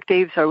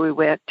detectives or we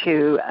went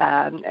to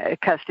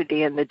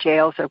custody in the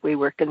jails or we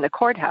worked in the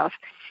courthouse.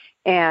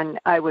 And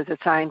I was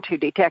assigned to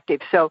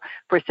detectives. So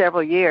for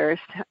several years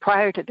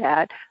prior to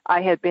that,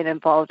 I had been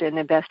involved in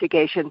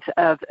investigations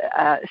of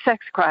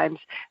sex crimes,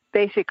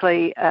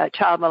 basically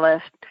child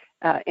molest,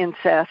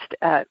 incest,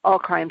 all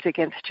crimes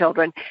against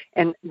children,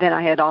 and then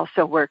I had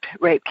also worked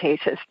rape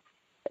cases.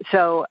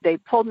 So they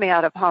pulled me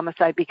out of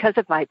homicide because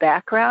of my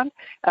background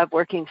of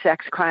working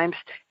sex crimes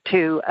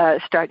to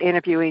start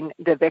interviewing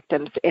the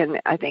victims.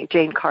 And I think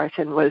Jane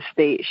Carson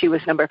she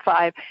was number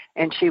 5,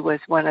 and she was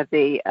one of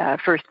the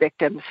first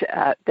victims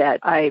that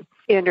I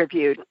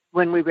interviewed.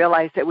 When we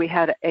realized that we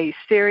had a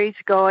series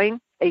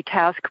going, a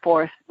task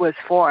force was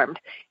formed.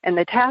 And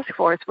the task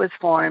force was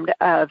formed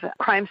of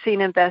crime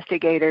scene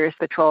investigators,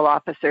 patrol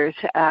officers,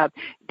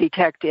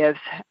 detectives,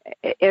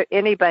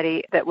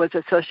 anybody that was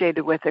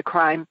associated with a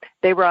crime.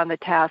 They were on the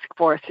task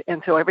force.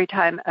 And so every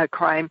time a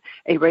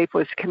rape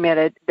was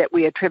committed that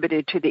we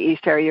attributed to the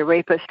East Area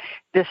Rapist,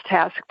 this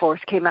task force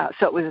came out.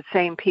 So it was the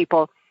same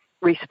people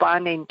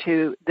responding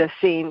to the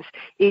scenes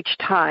each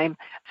time,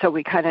 so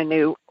we kind of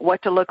knew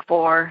what to look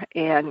for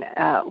and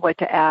what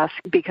to ask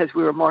because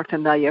we were more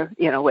familiar,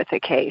 with the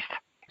case.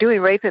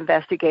 Doing rape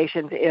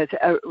investigations is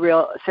a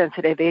real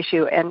sensitive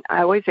issue, and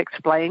I always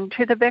explain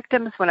to the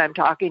victims when I'm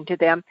talking to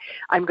them,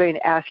 I'm going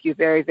to ask you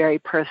very, very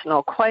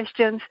personal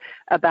questions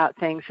about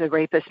things the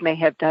rapist may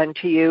have done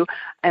to you,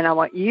 and I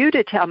want you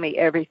to tell me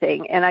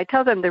everything. And I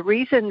tell them the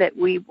reason that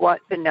we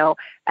want to know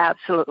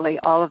absolutely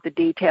all of the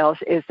details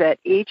is that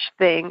each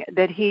thing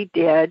that he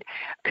did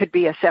could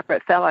be a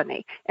separate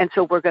felony, and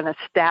so we're going to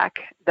stack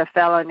the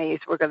felonies,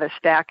 we're going to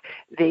stack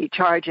the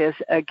charges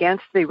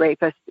against the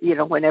rapist,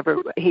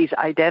 whenever he's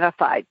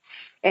identified.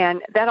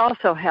 And that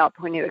also helped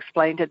when you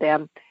explain to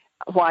them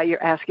why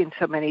you're asking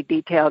so many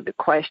detailed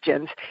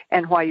questions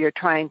and why you're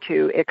trying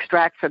to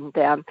extract from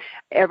them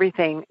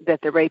everything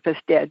that the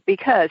rapist did,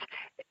 because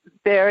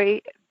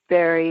very,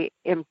 very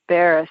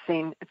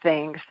embarrassing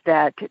things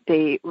that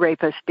the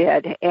rapist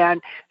did.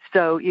 And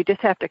so you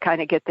just have to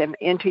kind of get them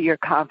into your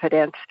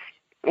confidence.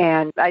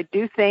 And I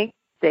do think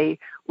they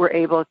were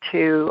able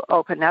to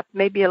open up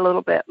maybe a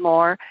little bit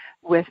more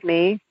with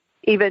me.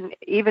 Even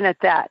at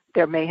that,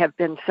 there may have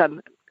been some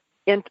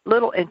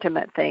little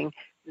intimate thing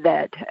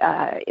that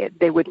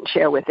they wouldn't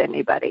share with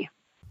anybody.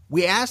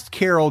 We asked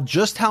Carol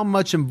just how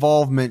much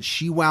involvement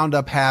she wound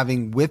up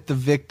having with the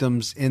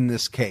victims in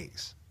this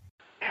case.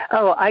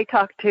 Oh, I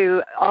talked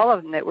to all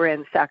of them that were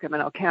in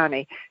Sacramento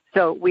County.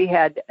 So we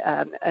had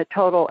a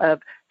total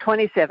of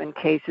 27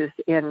 cases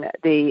in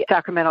the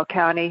Sacramento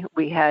County.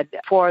 We had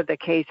 4 of the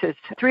cases,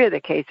 3 of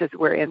the cases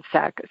were in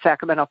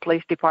Sacramento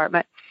Police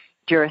Department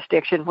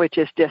jurisdiction, which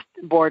is just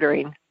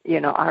bordering,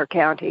 our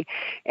county.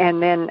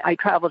 And then I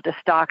traveled to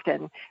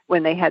Stockton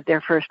when they had their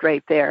first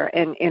rape there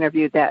and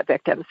interviewed that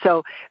victim.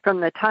 So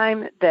from the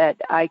time that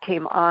I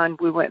came on,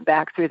 we went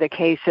back through the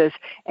cases,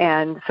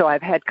 and so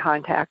I've had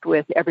contact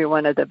with every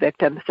one of the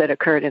victims that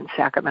occurred in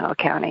Sacramento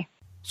County.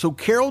 So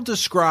Carol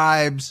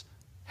describes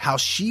how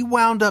she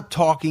wound up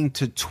talking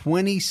to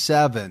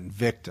 27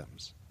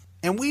 victims.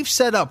 And we've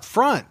said up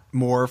front,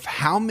 Morph,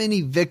 how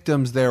many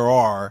victims there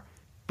are,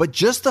 but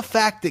just the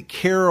fact that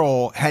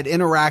Carol had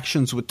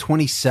interactions with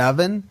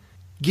 27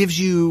 gives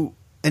you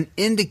an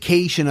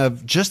indication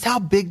of just how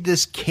big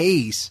this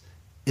case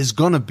is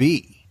going to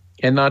be.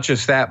 And not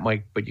just that,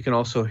 Mike, but you can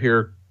also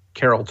hear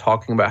Carol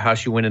talking about how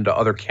she went into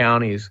other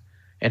counties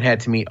and had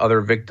to meet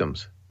other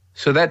victims.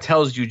 So that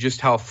tells you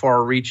just how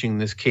far-reaching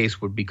this case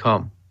would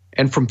become.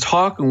 And from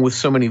talking with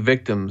so many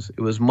victims,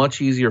 it was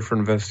much easier for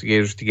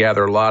investigators to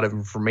gather a lot of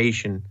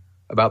information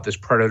about this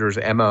predator's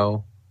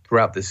MO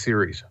throughout this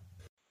series.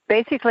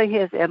 Basically,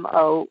 his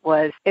MO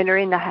was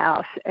entering the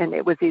house, and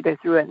it was either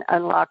through an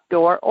unlocked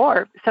door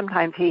or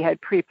sometimes he had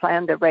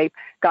pre-planned the rape,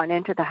 gone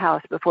into the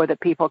house before the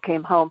people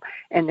came home,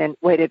 and then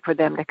waited for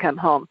them to come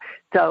home.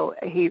 So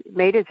he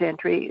made his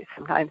entry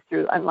sometimes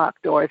through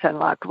unlocked doors,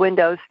 unlocked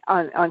windows.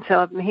 On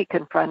some of them, he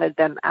confronted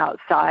them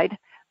outside.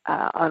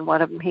 On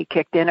one of them, he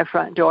kicked in a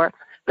front door.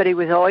 But he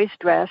was always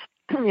dressed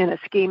in a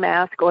ski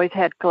mask, always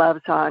had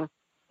gloves on,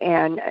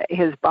 and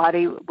his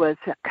body was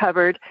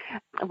covered.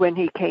 When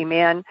he came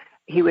in,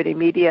 he would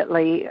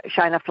immediately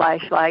shine a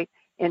flashlight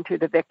into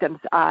the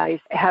victim's eyes,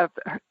 have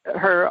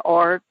her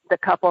or the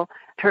couple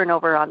turn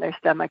over on their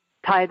stomach,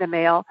 tie the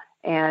male,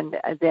 and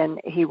then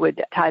he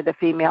would tie the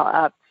female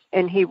up.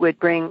 And he would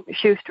bring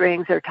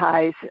shoestrings or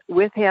ties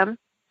with him,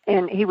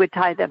 and he would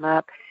tie them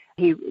up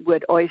He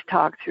would always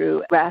talk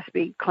through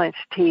raspy,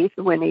 clenched teeth.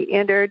 When he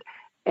entered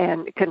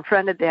and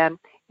confronted them,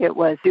 it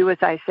was, do as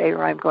I say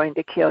or I'm going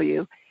to kill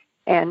you.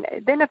 And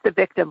then if the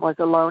victim was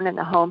alone in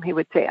the home, he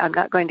would say, I'm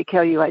not going to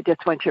kill you, I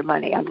just want your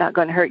money. I'm not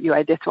going to hurt you,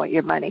 I just want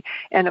your money.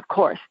 And of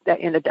course, that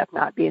ended up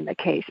not being the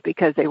case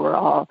because they were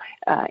all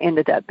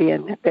ended up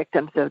being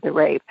victims of the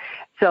rape.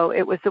 So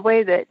it was the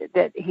way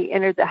that he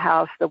entered the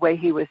house, the way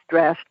he was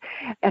dressed,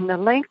 and the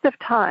length of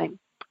time.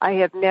 I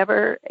have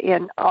never,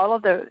 in all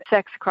of the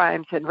sex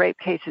crimes and rape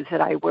cases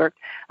that I worked,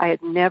 I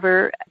had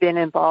never been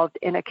involved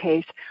in a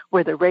case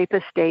where the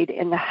rapist stayed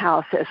in the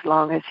house as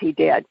long as he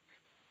did.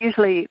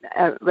 Usually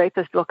a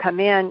rapist will come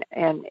in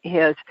and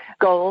his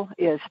goal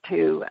is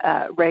to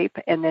rape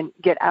and then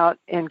get out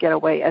and get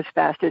away as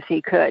fast as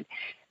he could.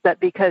 But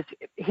because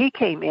he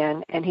came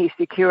in and he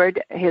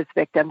secured his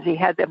victims, he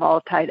had them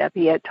all tied up.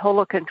 He had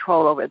total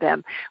control over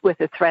them with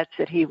the threats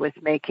that he was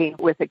making,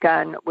 with a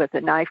gun, with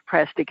a knife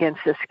pressed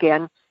against the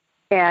skin.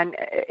 And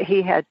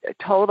he had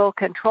total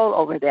control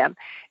over them.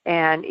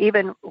 And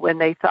even when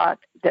they thought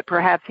that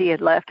perhaps he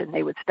had left and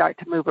they would start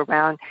to move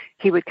around,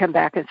 he would come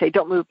back and say,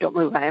 don't move,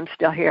 I am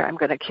still here, I'm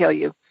going to kill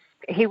you.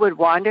 He would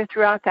wander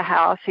throughout the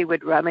house. He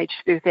would rummage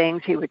through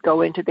things. He would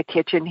go into the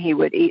kitchen. He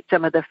would eat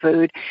some of the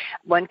food.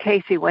 One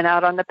case, he went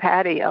out on the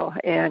patio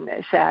and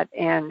sat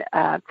and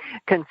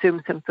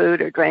consumed some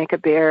food or drank a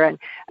beer. And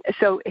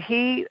so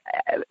he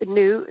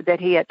knew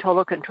that he had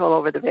total control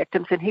over the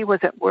victims, and he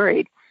wasn't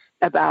worried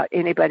about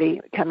anybody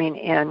coming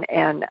in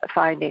and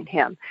finding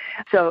him.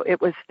 So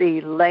it was the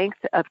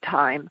length of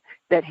time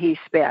that he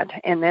spent.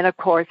 And then, of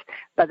course,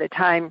 by the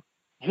time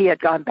he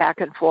had gone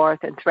back and forth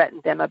and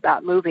threatened them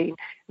about moving,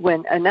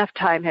 when enough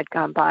time had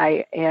gone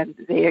by and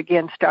they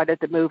again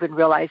started to move and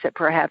realized that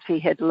perhaps he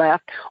had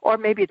left, or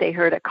maybe they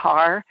heard a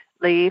car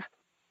leave,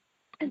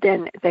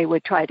 then they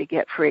would try to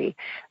get free.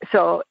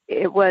 So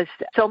it was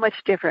so much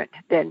different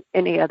than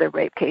any other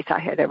rape case I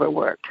had ever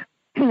worked.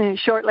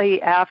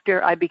 Shortly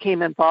after I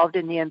became involved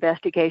in the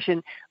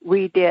investigation,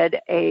 we did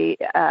a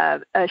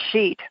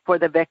sheet for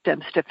the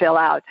victims to fill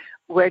out.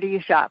 Where do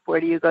you shop? Where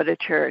do you go to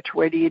church?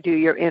 Where do you do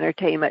your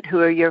entertainment? Who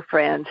are your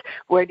friends?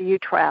 Where do you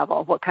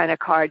travel? What kind of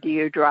car do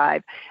you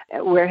drive?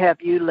 Where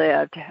have you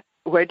lived?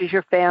 Where does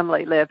your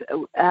family live?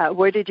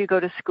 Where did you go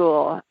to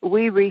school?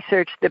 We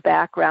researched the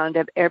background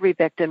of every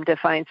victim to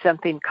find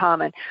something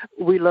common.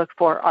 We looked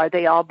for, are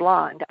they all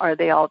blonde? Are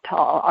they all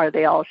tall? Are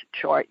they all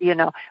short? You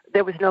know,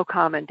 there was no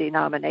common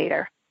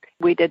denominator.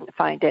 We didn't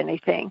find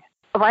anything.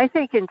 Well, I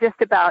think in just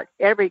about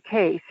every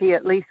case, he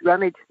at least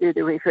rummaged through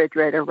the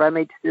refrigerator,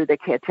 rummaged through the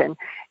kitchen.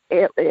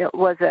 It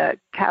was a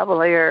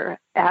cavalier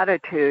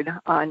attitude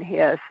on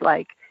his,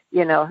 like,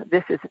 you know,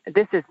 this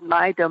is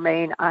my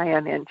domain. I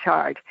am in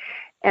charge.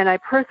 And I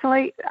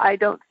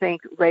don't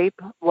think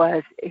rape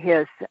was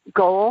his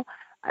goal.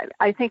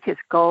 I think his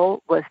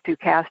goal was to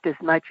cast as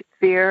much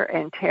fear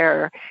and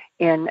terror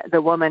in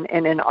the woman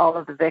and in all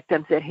of the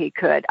victims that he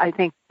could. I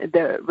think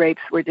the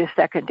rapes were just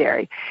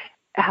secondary.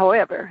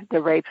 However,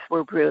 the rapes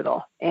were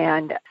brutal,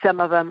 and some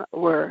of them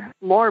were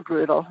more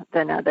brutal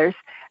than others.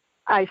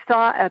 I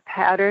saw a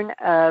pattern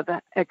of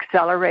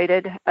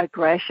accelerated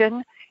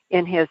aggression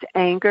in his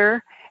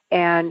anger,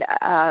 and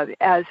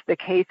as the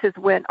cases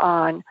went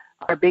on,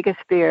 our biggest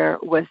fear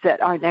was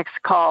that our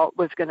next call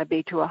was going to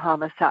be to a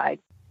homicide.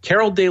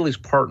 Carol Daly's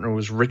partner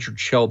was Richard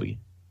Shelby.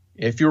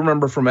 If you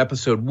remember from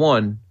episode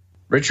 1,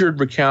 Richard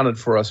recounted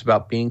for us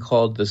about being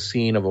called to the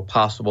scene of a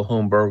possible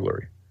home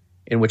burglary,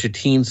 in which a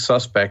teen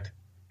suspect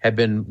had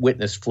been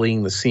witnessed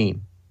fleeing the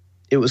scene.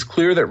 It was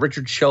clear that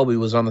Richard Shelby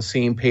was on the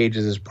same page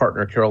as his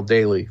partner Carol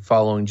Daly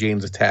following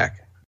Jane's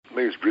attack.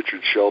 My name is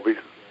Richard Shelby,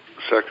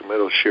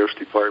 Sacramento Sheriff's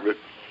Department.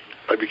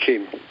 I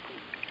became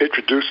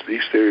introduced to the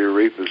East Area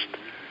Rapist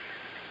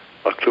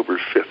October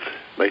 5th,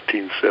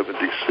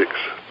 1976.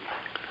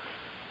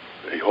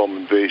 A home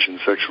invasion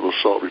sexual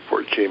assault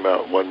report came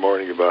out one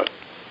morning about,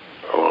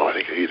 I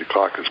think 8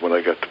 o'clock is when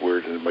I got the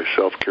word, and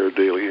myself, Carol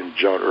Daly, and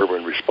John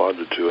Irwin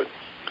responded to it.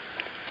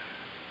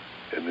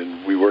 And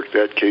then we worked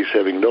that case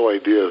having no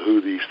idea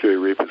who the East Area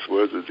Rapist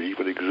was, that he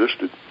even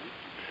existed.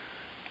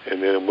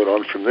 And then it went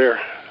on from there.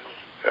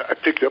 I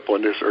picked up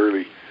on this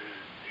early.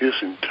 His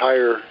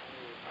entire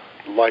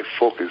life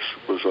focus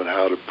was on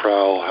how to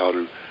prowl, how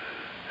to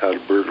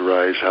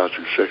burglarize, how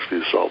to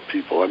sexually assault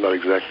people. I'm not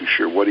exactly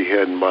sure what he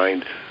had in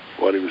mind,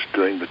 what he was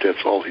doing, but that's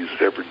all he's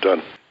ever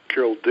done.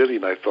 Carol Daly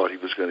and I thought he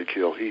was going to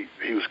kill. He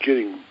was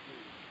getting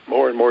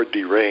more and more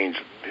deranged.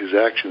 His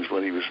actions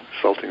when he was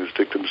assaulting his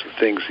victims, the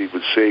things he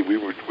would say, we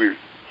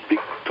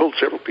told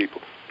several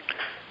people,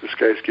 this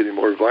guy's getting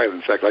more violent.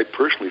 In fact, I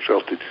personally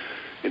felt it,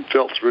 and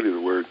felt's really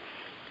the word,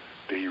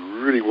 that he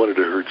really wanted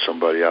to hurt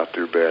somebody out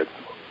there bad.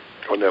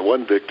 On that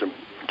one victim,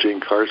 Jane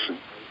Carson,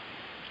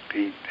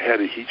 she had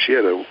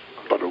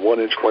about a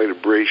 1-inch white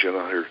abrasion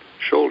on her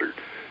shoulder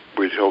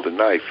where he held a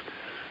knife.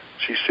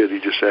 She said he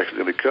just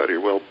accidentally cut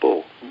her. Well,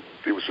 bull.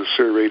 It was a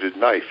serrated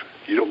knife.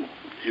 You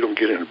don't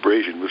get an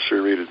abrasion with a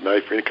serrated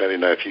knife or any kind of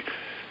knife.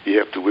 You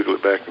have to wiggle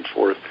it back and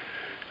forth.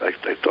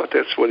 I thought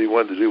that's what he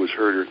wanted to do, was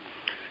hurt her.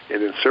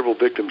 And then several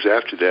victims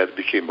after that, it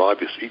became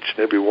obvious each and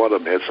every one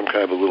of them had some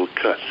kind of a little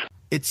cut.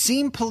 It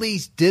seemed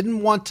police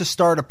didn't want to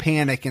start a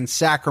panic in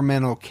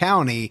Sacramento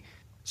County,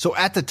 so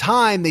at the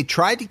time they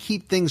tried to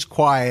keep things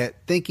quiet,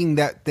 thinking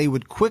that they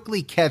would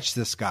quickly catch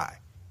this guy.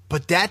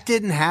 But that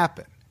didn't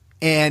happen,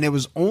 and it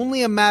was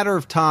only a matter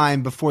of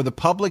time before the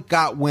public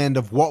got wind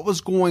of what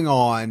was going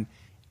on,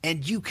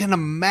 and you can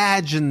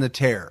imagine the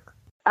terror.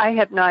 I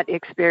have not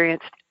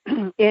experienced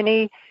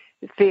any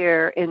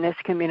fear in this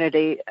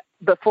community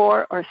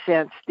before or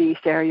since the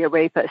East Area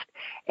Rapist.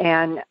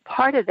 And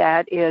part of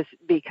that is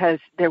because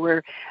there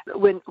were,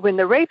 when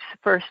the rapes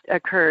first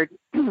occurred,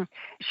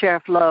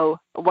 Sheriff Lowe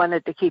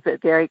wanted to keep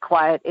it very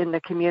quiet in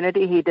the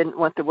community. He didn't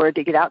want the word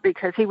to get out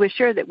because he was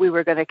sure that we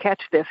were going to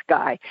catch this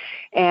guy.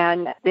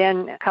 And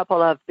then a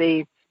couple of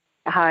the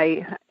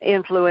high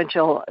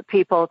influential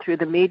people through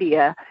the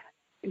media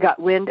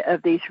got wind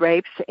of these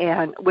rapes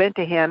and went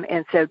to him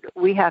and said,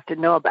 we have to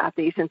know about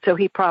these. And so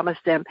he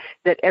promised them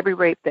that every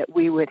rape that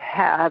we would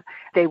have,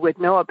 they would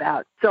know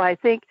about. So I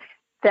think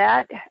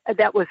that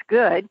was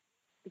good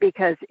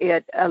because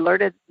it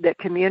alerted the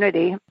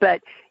community,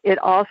 but it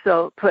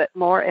also put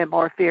more and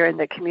more fear in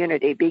the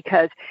community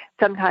because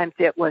sometimes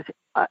it was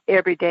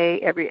every day,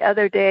 every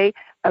other day,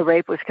 a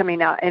rape was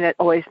coming out, and it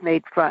always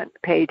made front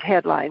page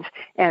headlines.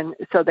 And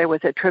so there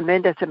was a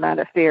tremendous amount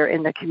of fear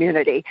in the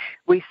community.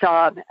 We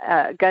saw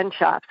gun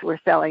shops were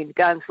selling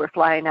guns, were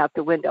flying out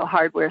the window.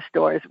 Hardware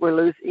stores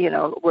were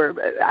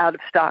out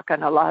of stock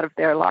on a lot of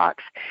their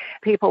locks.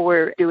 People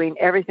were doing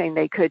everything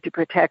they could to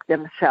protect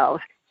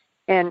themselves.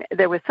 And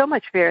there was so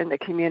much fear in the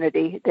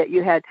community that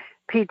you had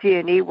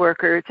PG&E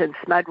workers and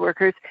SMUD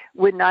workers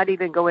would not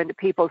even go into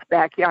people's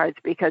backyards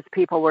because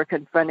people were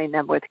confronting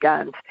them with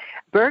guns.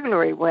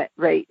 Burglary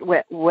rate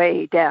went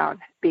way down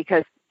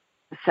because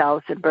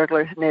cells and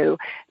burglars knew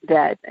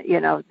that,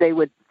 they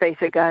would face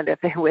a gun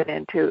if they went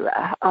into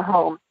a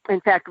home.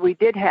 In fact, we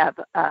did have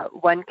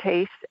one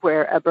case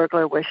where a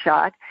burglar was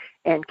shot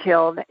and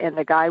killed, and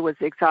the guy was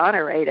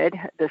exonerated.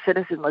 The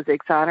citizen was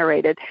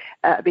exonerated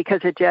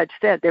because the judge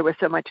said there was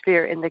so much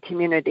fear in the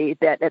community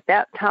that at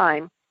that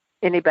time,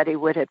 anybody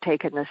would have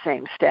taken the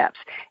same steps.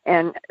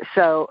 And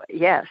so,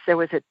 yes, there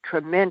was a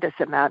tremendous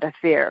amount of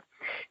fear.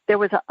 There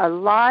was a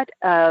lot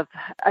of,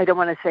 I don't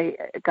want to say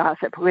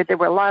gossip, but there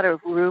were a lot of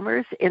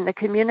rumors in the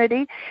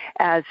community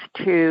as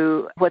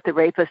to what the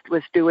rapist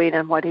was doing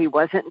and what he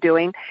wasn't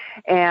doing.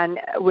 And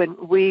when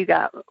we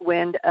got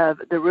wind of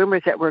the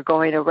rumors that were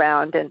going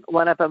around, and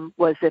one of them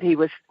was that he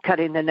was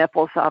cutting the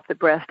nipples off the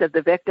breast of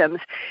the victims,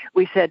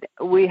 we said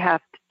we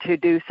have to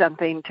do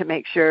something to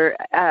make sure,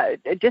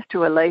 just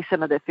to allay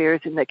some of the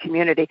fears in the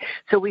community.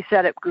 So we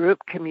set up group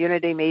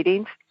community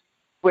meetings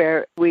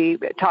where we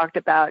talked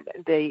about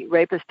the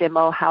rapist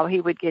demo, how he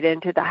would get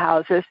into the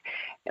houses.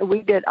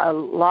 We did a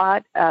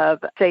lot of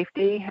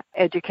safety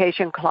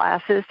education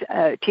classes,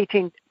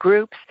 teaching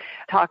groups,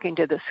 talking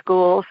to the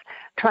schools,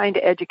 trying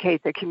to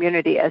educate the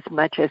community as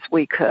much as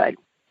we could.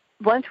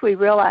 Once we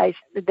realized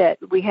that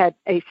we had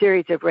a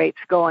series of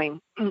rapes going,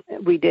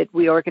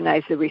 we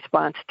organized the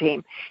response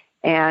team.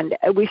 And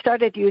we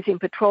started using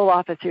patrol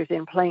officers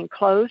in plain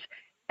clothes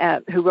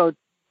who rode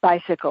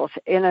bicycles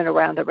in and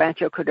around the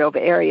Rancho Cordova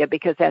area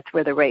because that's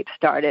where the rape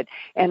started,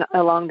 and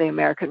along the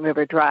American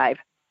River Drive.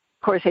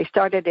 Of course, they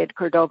started at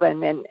Cordova,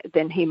 and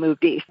then he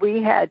moved east.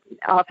 We had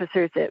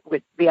officers that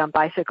would be on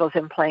bicycles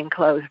in plain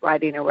clothes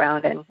riding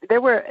around, and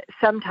there were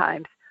some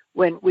times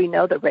when we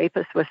know the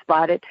rapist was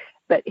spotted,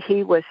 but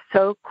he was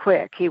so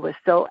quick, he was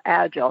so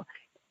agile,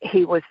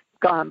 he was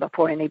gone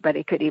before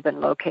anybody could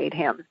even locate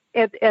him.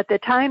 At the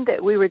time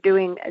that we were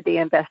doing the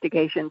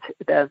investigations,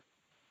 the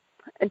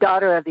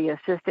daughter of the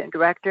assistant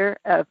director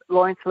of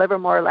Lawrence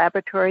Livermore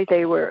Laboratory,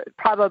 they were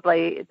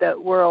probably the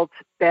world's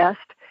best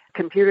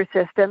computer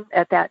system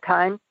at that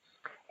time.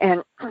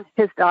 And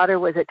his daughter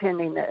was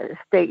attending the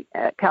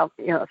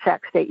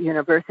Sac State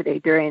University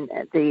during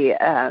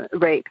the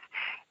rapes.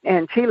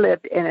 And she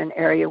lived in an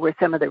area where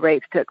some of the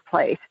rapes took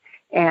place.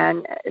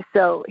 And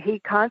so he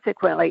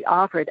consequently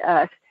offered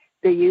us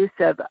the use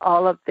of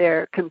all of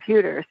their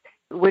computers,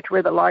 which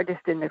were the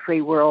largest in the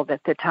free world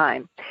at the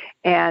time.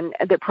 And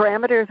the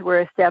parameters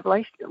were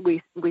established.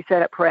 We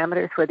set up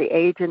parameters for the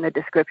age and the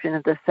description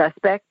of the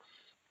suspect.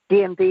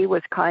 DMV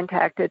was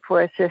contacted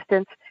for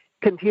assistance.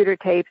 Computer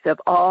tapes of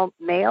all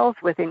males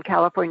within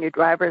California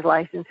driver's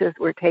licenses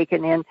were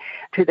taken in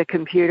to the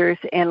computers,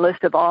 and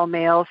list of all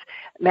males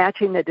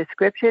matching the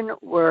description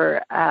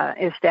were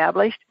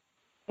established.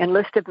 And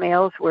list of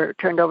males were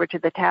turned over to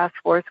the task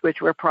force,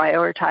 which were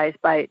prioritized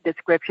by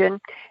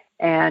description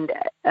and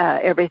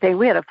everything.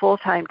 We had a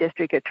full-time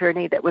district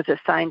attorney that was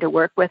assigned to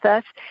work with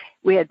us.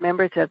 We had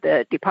members of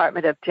the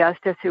Department of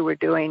Justice who were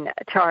doing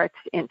charts,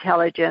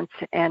 intelligence,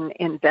 and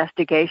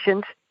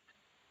investigations.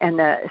 And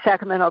the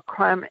Sacramento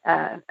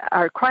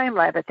our crime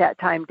lab at that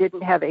time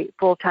didn't have a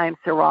full-time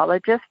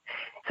serologist,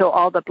 so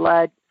all the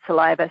blood,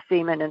 saliva,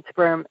 semen, and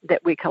sperm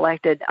that we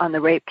collected on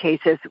the rape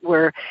cases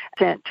were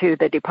sent to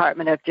the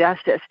Department of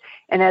Justice.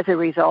 And as a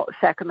result,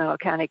 Sacramento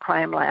County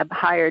Crime Lab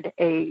hired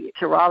a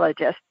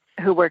serologist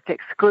who worked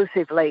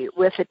exclusively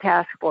with the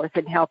task force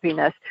in helping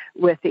us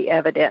with the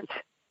evidence.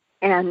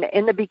 And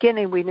in the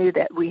beginning, we knew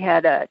that we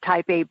had a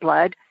type A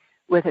blood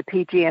with a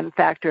PGM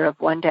factor of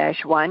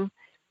 1-1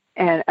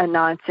 and a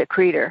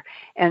non-secretor.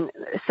 And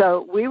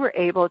so we were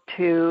able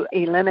to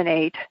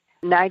eliminate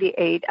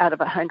 98 out of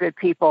 100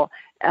 people,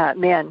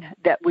 men,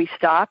 that we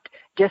stopped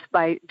just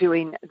by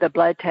doing the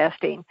blood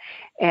testing.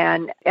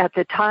 And at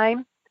the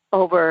time,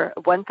 over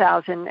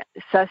 1,000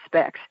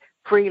 suspects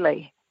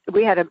freely.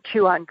 We had them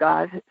chew on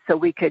gauze so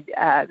we could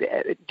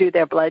do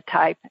their blood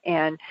type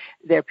and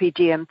their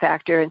PGM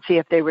factor and see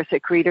if they were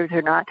secretors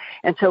or not.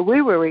 And so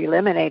we were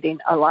eliminating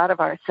a lot of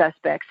our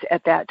suspects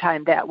at that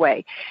time that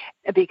way,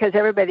 because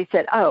everybody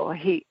said, oh,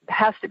 he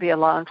has to be a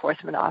law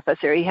enforcement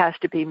officer. He has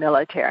to be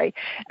military,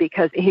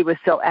 because he was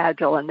so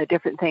agile in the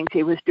different things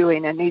he was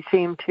doing, and he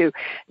seemed to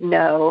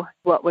know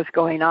what was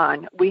going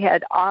on. We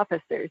had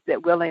officers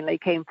that willingly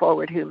came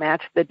forward who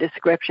matched the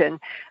description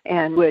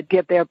and would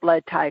give their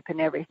blood type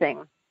and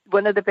everything.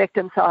 One of the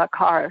victims saw a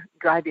car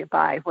driving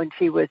by when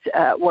she was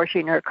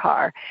washing her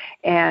car,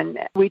 and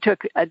we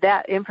took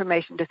that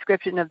information,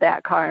 description of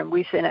that car, and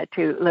we sent it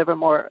to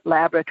Livermore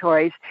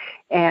Laboratories,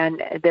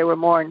 and there were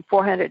more than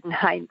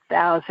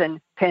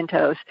 409,000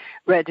 Pintos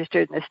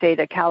registered in the state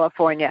of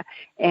California,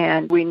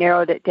 and we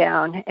narrowed it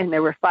down, and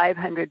there were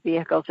 500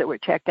 vehicles that were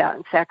checked out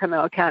in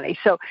Sacramento County.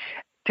 So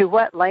to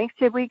what lengths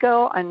did we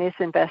go on this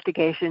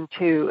investigation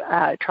to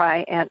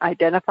try and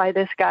identify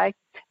this guy?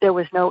 There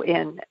was no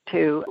end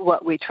to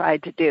what we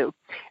tried to do.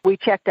 We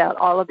checked out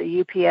all of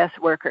the UPS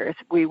workers.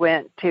 We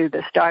went to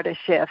the start of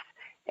shifts,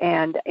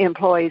 and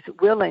employees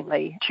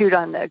willingly chewed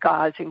on the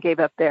gauze and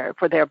gave up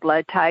for their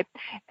blood type.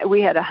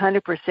 We had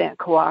 100%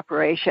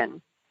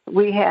 cooperation.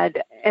 We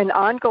had an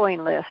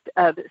ongoing list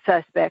of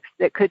suspects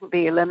that couldn't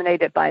be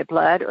eliminated by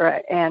blood,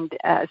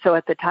 so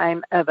at the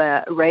time of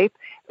a rape,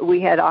 we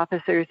had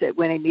officers that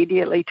went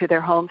immediately to their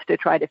homes to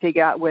try to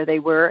figure out where they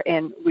were,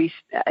 and we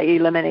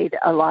eliminated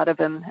a lot of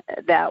them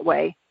that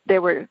way.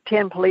 There were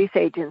 10 police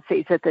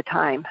agencies at the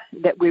time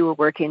that we were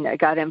working that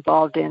got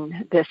involved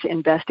in this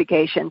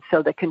investigation,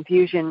 so the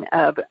confusion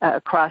of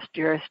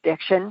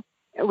cross-jurisdiction.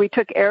 We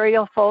took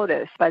aerial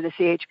photos by the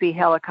CHP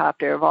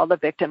helicopter of all the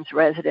victims'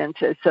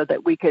 residences so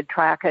that we could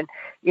track and,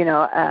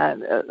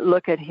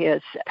 look at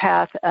his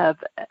path of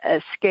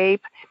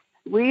escape.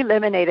 We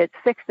eliminated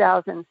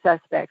 6,000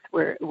 suspects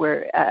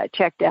were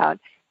checked out.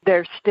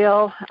 There's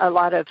still a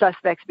lot of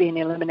suspects being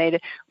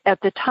eliminated.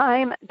 At the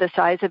time, the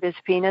size of his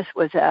penis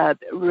was a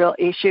real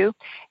issue,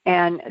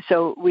 and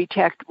so we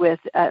checked with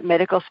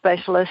medical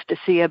specialists to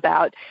see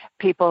about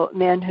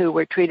men who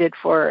were treated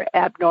for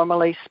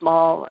abnormally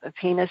small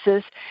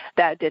penises.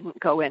 That didn't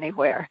go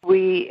anywhere.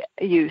 We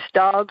used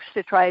dogs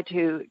to try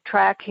to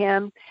track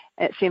him.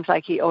 It seems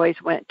like he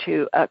always went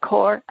to a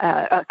car.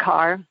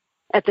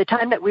 At the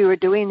time that we were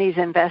doing these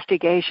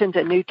investigations,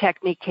 a new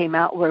technique came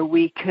out where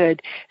we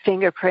could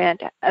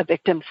fingerprint a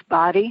victim's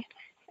body.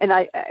 And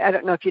I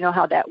don't know if you know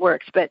how that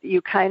works, but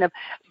you kind of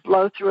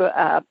blow through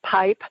a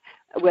pipe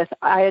with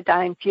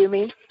iodine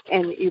fuming,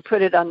 and you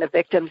put it on the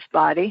victim's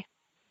body,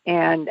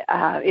 and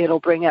it'll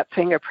bring up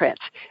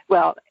fingerprints.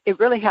 Well, it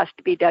really has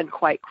to be done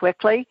quite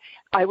quickly.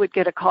 I would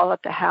get a call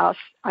at the house.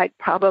 I'd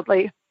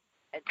probably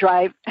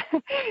drive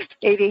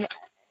 80,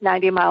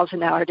 90 miles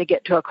an hour to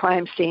get to a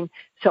crime scene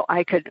so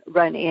I could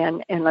run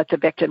in and let the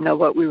victim know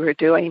what we were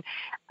doing.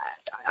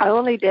 I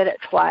only did it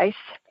twice,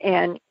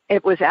 and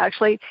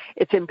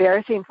it's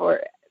embarrassing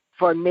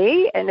for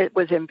me, and it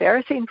was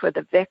embarrassing for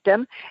the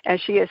victim, as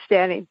she is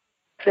standing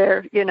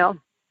there,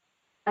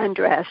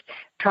 undressed,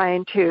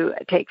 trying to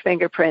take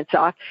fingerprints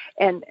off.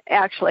 And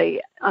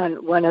actually,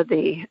 on one of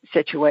the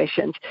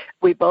situations,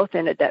 we both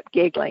ended up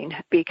giggling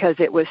because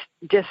it was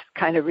just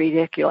kind of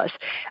ridiculous.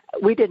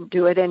 We didn't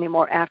do it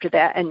anymore after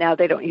that, and now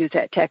they don't use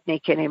that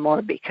technique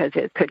anymore because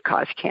it could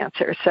cause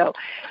cancer. So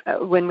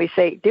when we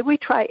say, did we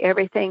try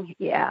everything?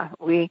 Yeah,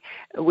 we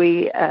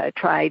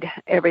tried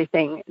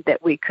everything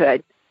that we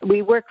could.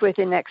 We worked with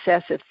in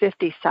excess of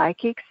 50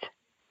 psychics.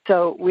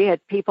 So we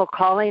had people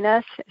calling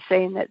us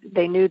saying that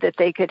they knew that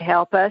they could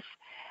help us.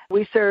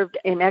 We served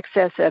in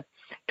excess of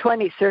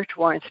 20 search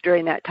warrants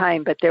during that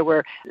time, but there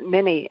were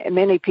many,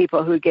 many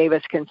people who gave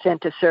us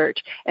consent to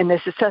search. And the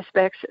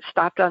suspects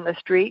stopped on the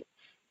street,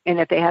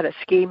 and if they had a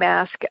ski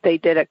mask, they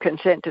did a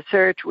consent to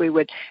search. We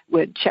would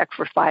check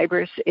for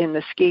fibers in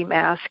the ski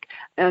mask,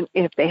 and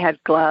if they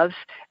had gloves,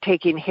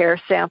 taking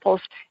hair samples.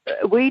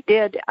 We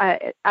did.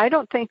 I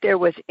don't think there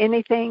was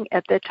anything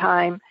at the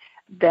time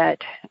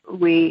that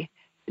we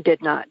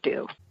did not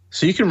do.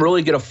 So you can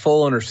really get a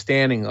full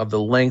understanding of the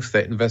lengths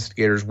that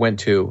investigators went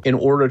to in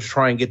order to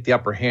try and get the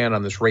upper hand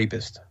on this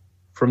rapist.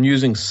 From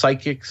using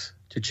psychics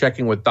to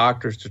checking with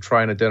doctors to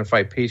try and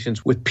identify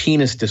patients with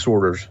penis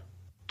disorders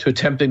to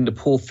attempting to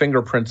pull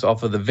fingerprints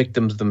off of the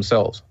victims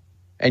themselves.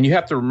 And you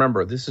have to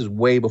remember, this is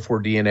way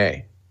before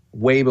DNA,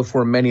 way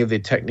before many of the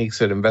techniques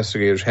that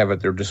investigators have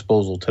at their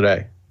disposal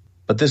today.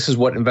 But this is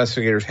what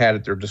investigators had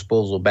at their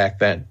disposal back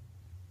then.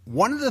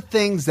 One of the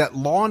things that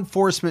law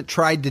enforcement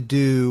tried to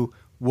do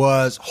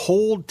was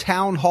hold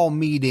town hall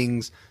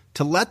meetings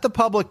to let the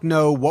public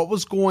know what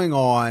was going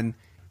on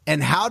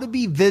and how to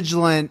be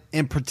vigilant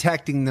in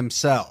protecting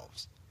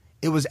themselves.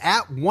 It was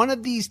at one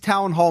of these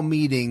town hall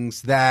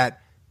meetings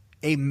that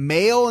a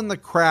male in the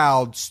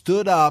crowd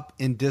stood up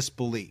in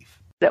disbelief.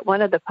 At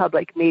one of the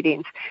public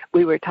meetings,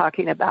 we were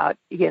talking about,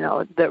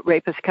 the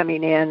rapist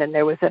coming in, and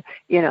there was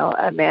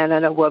a man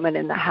and a woman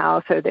in the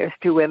house, or there's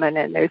two women,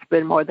 and there's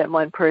been more than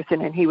one person,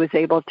 and he was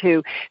able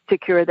to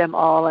secure them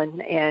all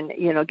and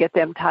get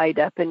them tied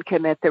up and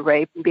commit the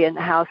rape and be in the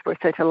house for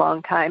such a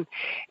long time.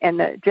 And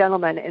the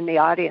gentleman in the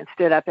audience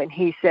stood up and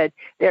he said,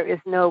 there is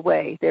no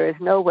way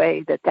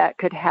that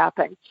could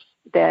happen,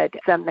 that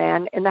some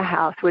man in the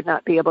house would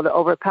not be able to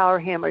overpower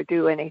him or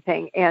do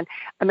anything. And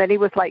he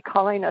was like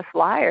calling us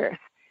liars.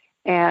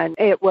 And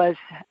it was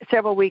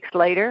several weeks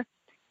later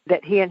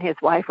that he and his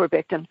wife were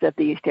victims of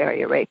the East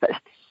Area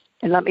Rapists.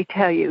 And let me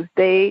tell you,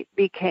 they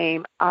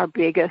became our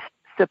biggest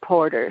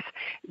supporters.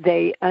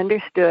 They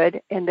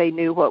understood and they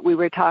knew what we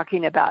were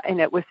talking about,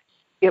 and it was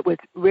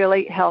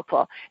really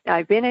helpful. Now,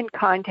 I've been in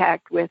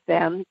contact with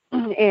them,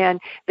 and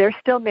they're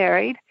still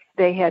married.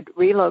 They had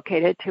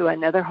relocated to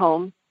another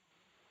home,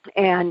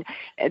 and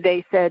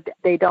they said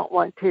they don't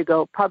want to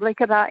go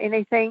public about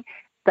anything,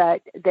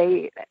 but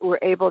they were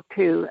able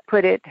to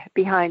put it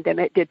behind them.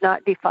 It did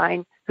not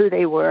define who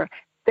they were.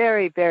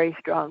 Very, very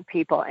strong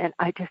people, and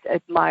I just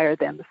admire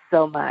them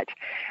so much.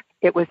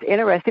 It was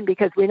interesting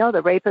because we know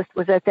the rapist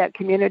was at that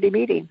community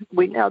meeting.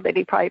 We know that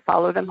he probably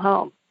followed him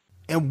home.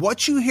 And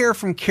what you hear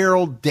from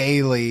Carol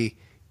Daly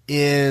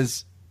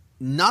is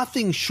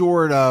nothing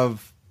short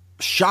of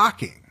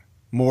shocking,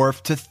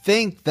 Morph, to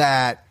think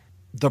that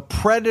the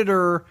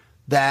predator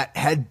that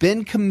had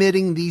been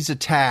committing these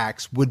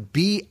attacks would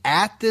be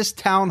at this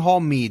town hall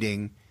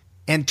meeting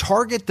and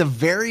target the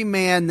very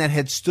man that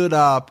had stood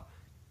up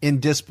in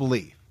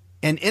disbelief.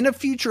 And in a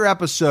future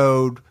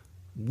episode,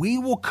 we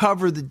will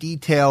cover the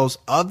details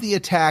of the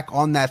attack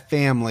on that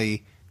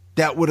family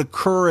that would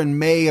occur in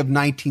May of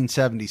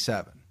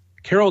 1977.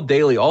 Carol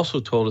Daly also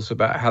told us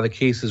about how the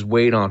case has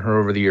weighed on her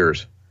over the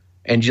years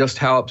and just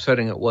how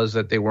upsetting it was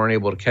that they weren't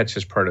able to catch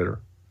this predator.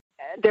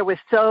 There was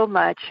so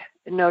much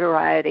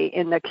notoriety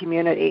in the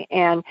community,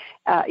 and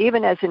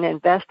even as an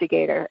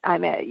investigator,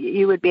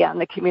 you would be out in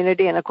the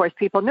community, and of course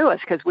people knew us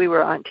because we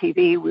were on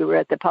TV, we were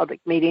at the public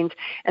meetings,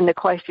 and the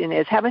question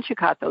is, haven't you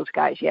caught those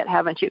guys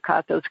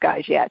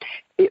yet?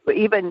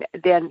 Even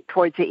then,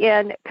 towards the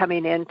end,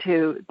 coming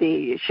into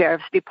the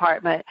sheriff's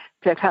department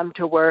to come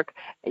to work,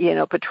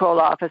 patrol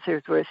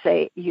officers were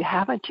saying,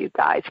 haven't you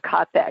guys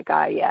caught that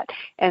guy yet?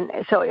 And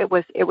so it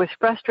was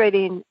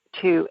frustrating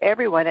to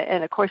everyone.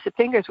 And of course, the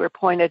fingers were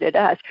pointed at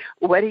us.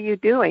 What are you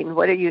doing?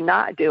 What are you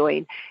not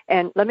doing?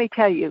 And let me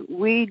tell you,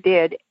 we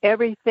did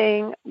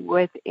everything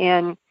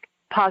within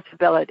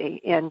possibility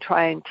in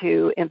trying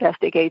to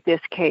investigate this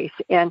case.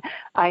 And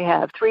I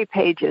have 3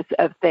 pages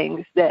of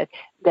things that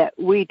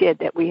we did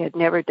that we had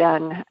never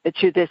done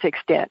to this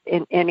extent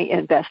in any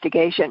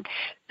investigation.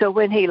 So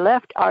when he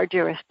left our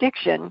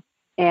jurisdiction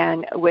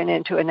and went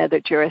into another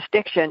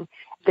jurisdiction,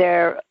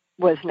 there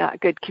was not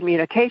good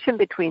communication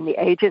between the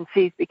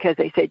agencies because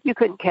they said, you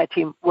couldn't catch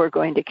him, we're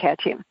going to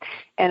catch him.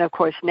 And of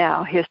course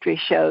now history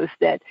shows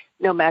that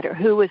no matter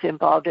who was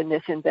involved in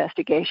this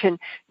investigation,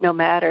 no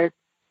matter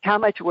how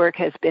much work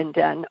has been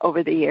done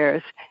over the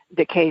years,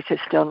 the case has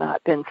still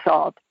not been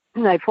solved.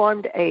 And I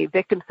formed a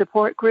victim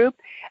support group.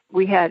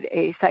 We had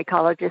a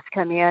psychologist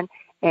come in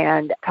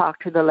and talk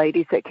to the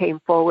ladies that came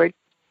forward.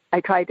 I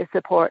tried to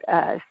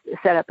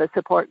set up a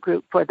support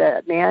group for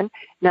the men.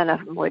 None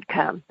of them would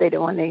come. They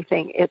don't want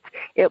anything.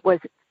 It was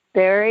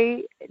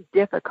very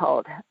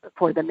difficult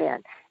for the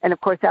men. And of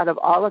course, out of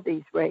all of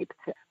these rapes,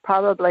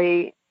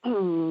 probably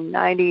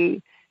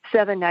 97%,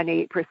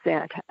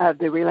 98% of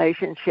the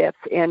relationships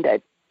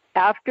ended.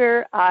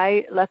 After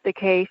I left the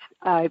case,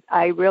 I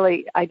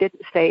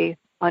didn't stay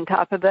on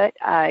top of it.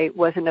 I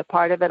wasn't a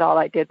part of it. All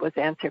I did was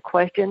answer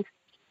questions.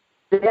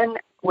 Then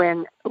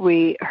when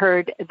we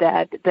heard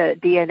that the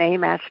DNA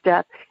matched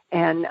up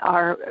and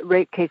our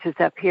rape cases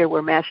up here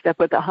were matched up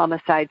with the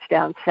homicides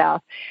down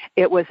south,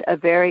 it was a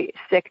very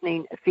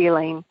sickening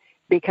feeling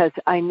because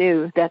I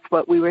knew that's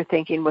what we were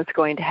thinking was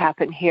going to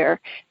happen here,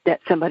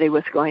 that somebody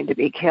was going to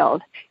be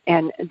killed.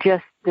 And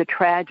just the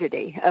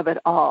tragedy of it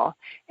all,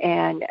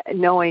 and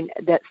knowing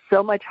that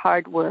so much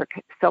hard work,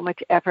 so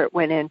much effort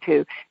went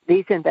into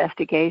these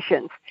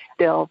investigations,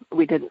 still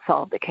we didn't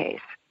solve the case.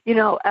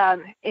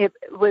 It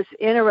was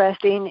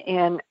interesting,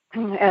 and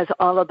as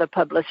all of the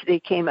publicity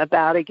came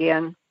about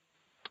again,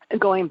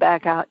 going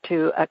back out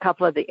to a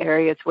couple of the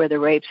areas where the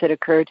rapes had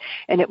occurred,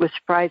 and it was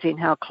surprising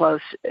how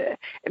close,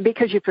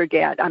 because you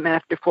forget,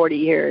 after 40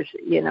 years,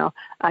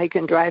 I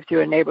can drive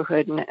through a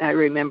neighborhood and I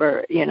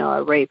remember,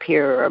 a rape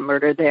here or a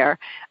murder there.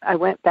 I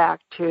went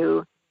back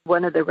to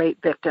one of the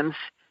rape victims'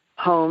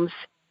 homes,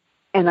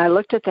 and I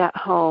looked at that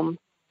home,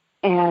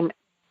 and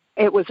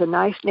it was a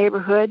nice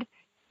neighborhood,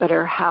 but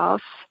her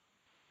house,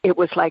 it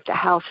was like the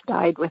house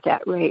died with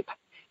that rape.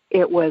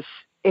 It was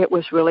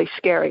really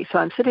scary. So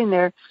I'm sitting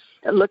there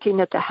looking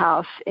at the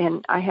house,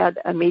 and I had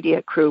a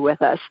media crew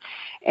with us,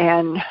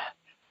 and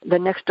the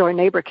next door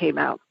neighbor came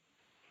out.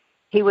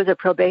 He was a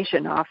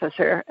probation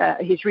officer.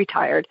 He's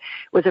retired,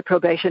 was a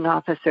probation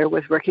officer,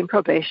 was working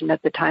probation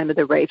at the time of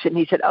the rapes. And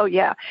he said, oh,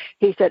 yeah.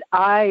 He said,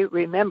 I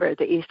remember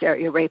the East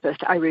Area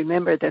Rapist. I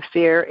remember the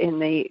fear in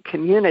the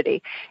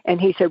community. And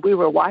he said, we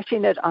were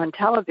watching it on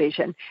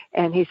television.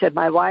 And he said,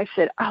 my wife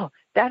said, oh,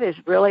 that is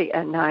really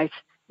a nice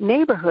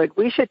neighborhood.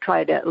 We should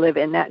try to live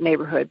in that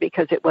neighborhood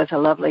because it was a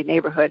lovely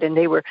neighborhood. And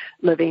they were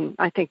living,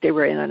 I think they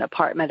were in an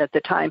apartment at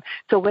the time.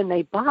 So when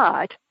they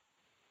bought,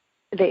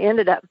 they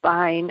ended up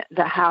buying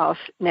the house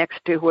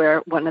next to where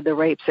one of the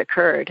rapes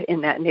occurred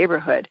in that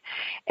neighborhood.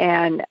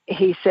 And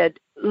he said,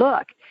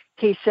 look,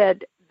 he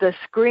said, the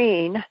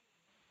screen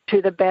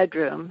to the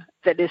bedroom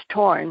that is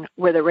torn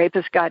where the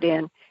rapist got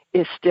in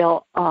is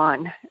still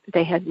on.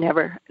 They had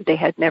never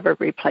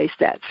replaced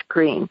that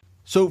screen.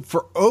 So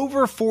for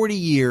over 40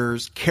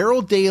 years,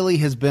 Carol Daly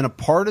has been a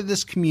part of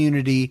this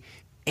community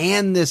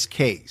and this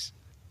case.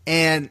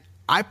 And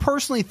I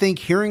personally think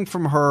hearing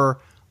from her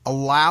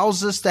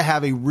allows us to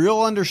have a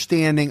real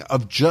understanding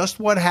of just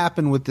what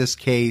happened with this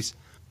case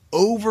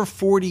over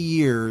 40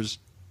 years,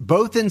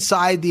 both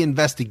inside the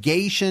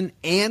investigation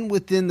and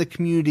within the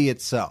community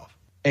itself.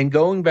 And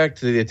going back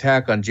to the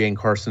attack on Jane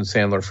Carson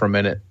Sandler for a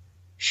minute,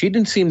 she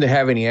didn't seem to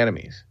have any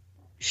enemies.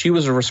 She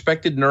was a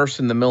respected nurse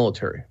in the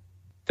military.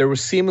 There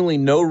was seemingly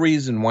no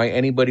reason why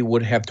anybody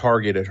would have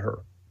targeted her.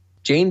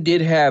 Jane did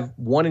have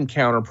one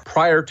encounter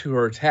prior to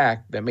her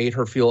attack that made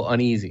her feel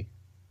uneasy.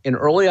 In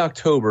early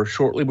October,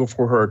 shortly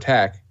before her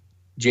attack,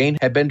 Jane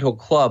had been to a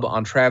club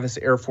on Travis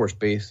Air Force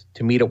Base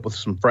to meet up with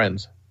some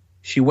friends.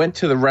 She went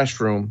to the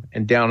restroom,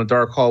 and down a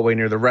dark hallway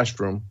near the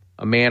restroom,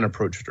 a man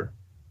approached her.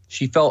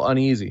 She felt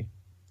uneasy.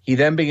 He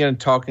then began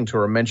talking to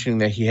her, mentioning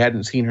that he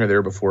hadn't seen her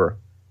there before,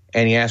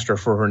 and he asked her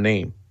for her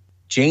name.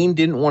 Jane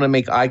didn't want to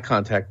make eye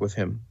contact with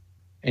him,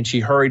 and she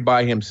hurried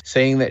by him,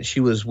 saying that she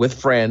was with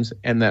friends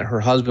and that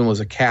her husband was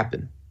a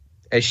captain.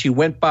 As she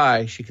went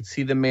by, she could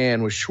see the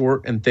man was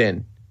short and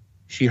thin.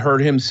 She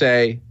heard him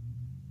say,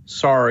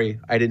 "Sorry,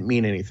 I didn't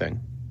mean anything."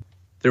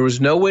 There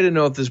was no way to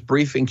know if this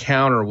brief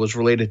encounter was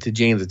related to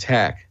Jane's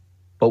attack,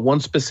 but one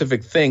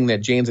specific thing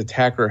that Jane's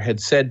attacker had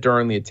said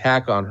during the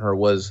attack on her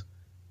was,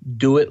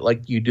 "Do it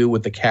like you do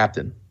with the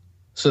captain."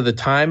 So the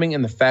timing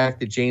and the fact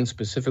that Jane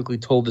specifically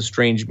told the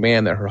strange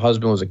man that her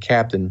husband was a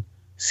captain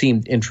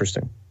seemed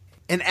interesting.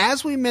 And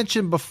as we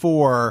mentioned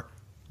before,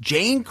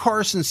 Jane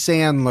Carson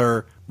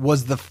Sandler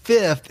was the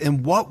fifth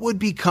in what would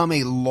become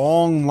a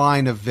long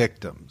line of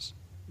victims.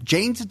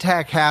 Jane's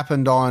attack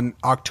happened on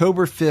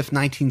October 5th,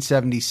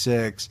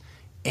 1976,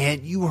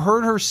 and you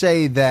heard her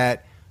say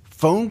that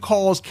phone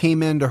calls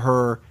came into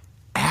her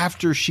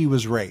after she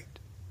was raped.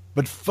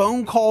 But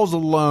phone calls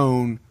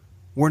alone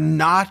were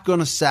not going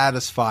to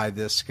satisfy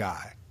this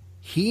guy.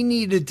 He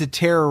needed to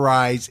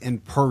terrorize in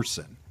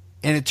person.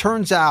 And it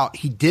turns out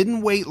he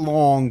didn't wait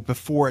long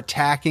before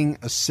attacking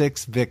a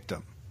sixth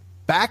victim.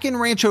 Back in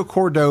Rancho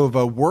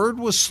Cordova, word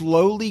was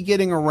slowly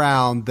getting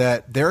around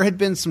that there had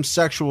been some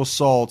sexual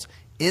assaults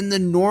in the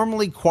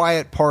normally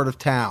quiet part of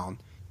town.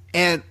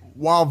 And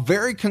while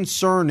very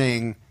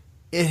concerning,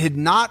 it had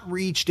not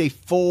reached a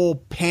full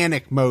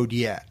panic mode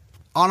yet.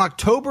 On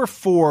October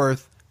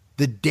 4th,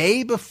 the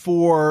day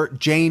before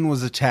Jane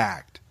was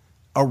attacked,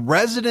 a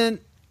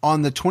resident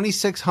on the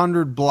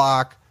 2600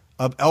 block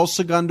of El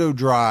Segundo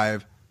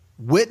Drive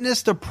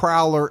witnessed a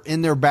prowler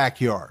in their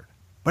backyard.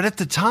 But at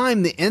the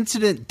time, the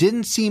incident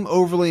didn't seem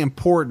overly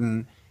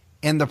important,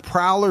 and the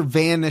prowler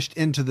vanished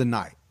into the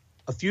night.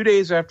 A few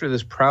days after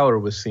this prowler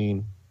was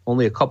seen,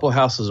 only a couple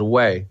houses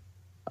away,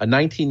 a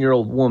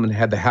 19-year-old woman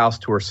had the house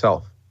to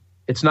herself.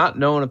 It's not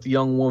known if the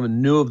young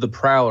woman knew of the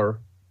prowler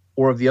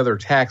or of the other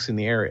attacks in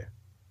the area,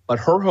 but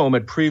her home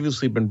had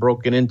previously been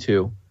broken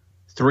into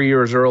 3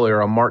 years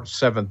earlier on March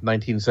 7th,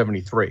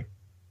 1973.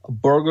 A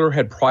burglar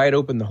had pried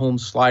open the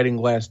home's sliding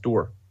glass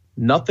door.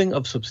 Nothing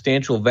of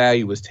substantial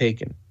value was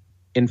taken.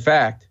 In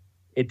fact,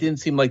 it didn't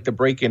seem like the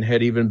break-in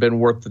had even been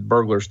worth the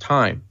burglar's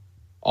time.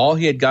 All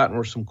he had gotten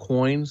were some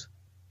coins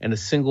and a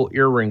single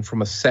earring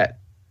from a set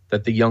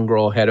that the young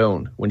girl had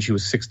owned when she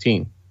was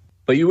 16.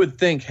 But you would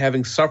think,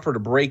 having suffered a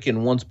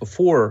break-in once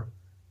before,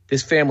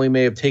 this family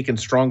may have taken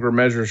stronger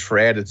measures for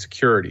added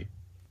security.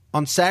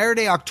 On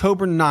Saturday,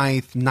 October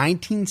 9th,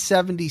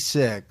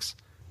 1976,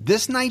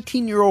 this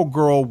 19-year-old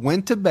girl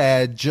went to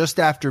bed just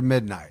after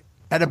midnight.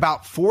 At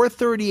about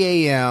 4:30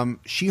 a.m.,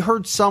 she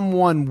heard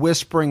someone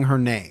whispering her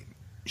name.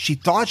 She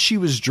thought she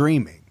was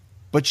dreaming,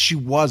 but she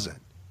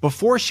wasn't.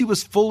 Before she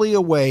was fully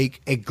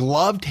awake, a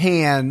gloved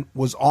hand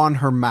was on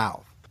her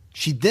mouth.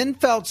 She then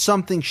felt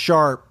something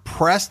sharp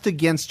pressed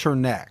against her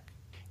neck,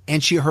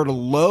 and she heard a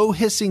low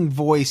hissing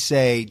voice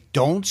say,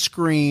 "Don't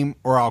scream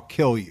or I'll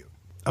kill you."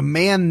 A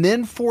man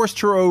then forced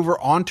her over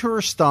onto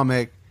her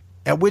stomach,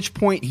 at which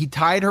point he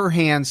tied her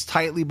hands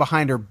tightly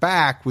behind her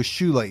back with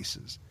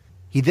shoelaces.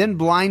 He then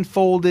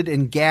blindfolded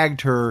and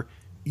gagged her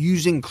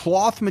using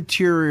cloth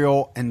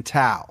material and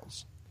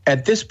towels.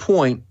 At this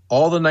point,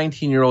 all the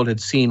 19-year-old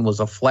had seen was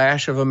a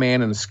flash of a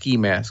man in a ski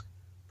mask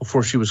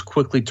before she was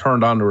quickly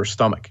turned onto her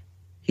stomach.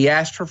 He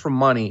asked her for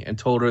money and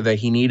told her that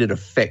he needed a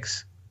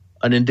fix.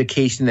 an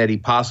indication that he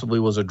possibly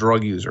was a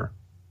drug user.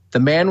 The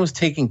man was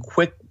taking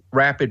quick,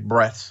 rapid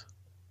breaths,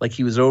 like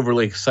he was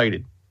overly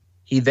excited.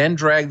 He then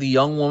dragged the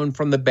young woman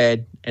from the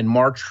bed and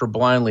marched her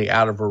blindly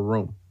out of her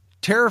room.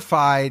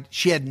 Terrified,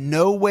 she had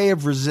no way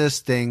of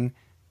resisting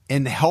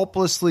and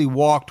helplessly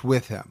walked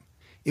with him.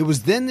 It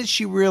was then that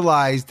she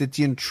realized that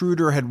the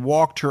intruder had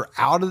walked her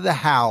out of the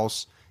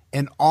house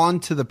and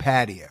onto the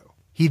patio.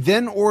 He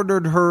then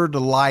ordered her to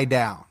lie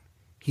down.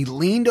 He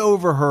leaned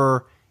over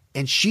her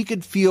and she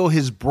could feel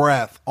his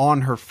breath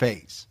on her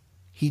face.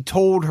 He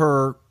told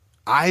her,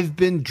 "I've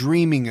been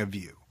dreaming of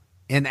you,"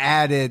 and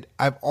added,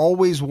 "I've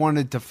always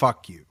wanted to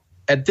fuck you."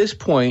 At this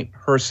point,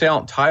 her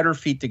assailant tied her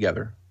feet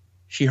together.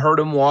 She heard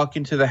him walk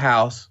into the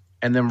house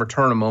and then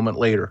return a moment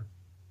later.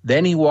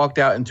 Then he walked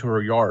out into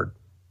her yard.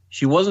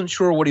 She wasn't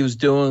sure what he was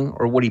doing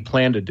or what he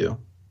planned to do.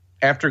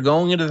 After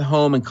going into the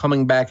home and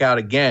coming back out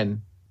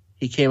again,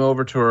 he came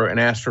over to her and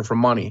asked her for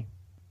money.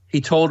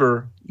 He told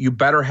her, "You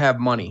better have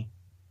money."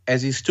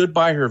 As he stood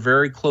by her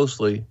very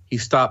closely, he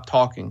stopped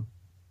talking.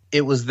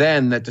 It was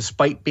then that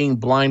despite being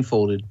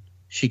blindfolded,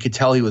 she could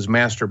tell he was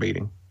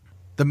masturbating.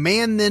 The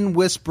man then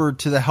whispered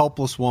to the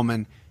helpless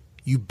woman,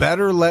 "You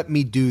better let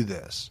me do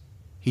this."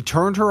 He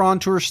turned her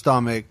onto her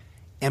stomach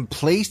and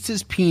placed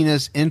his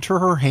penis into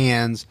her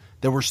hands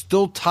that were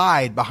still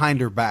tied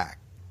behind her back.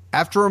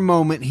 After a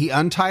moment, he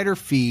untied her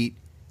feet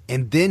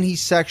and then he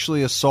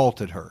sexually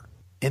assaulted her.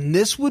 And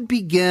this would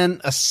begin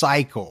a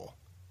cycle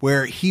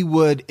where he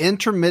would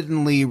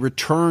intermittently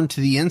return to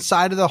the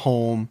inside of the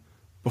home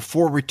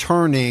before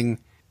returning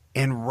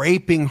and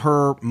raping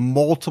her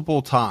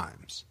multiple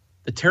times.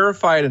 The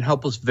terrified and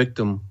helpless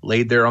victim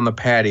laid there on the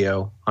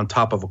patio on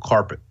top of a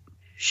carpet.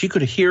 She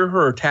could hear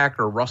her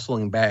attacker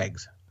rustling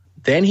bags.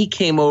 Then he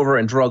came over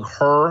and drug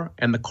her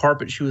and the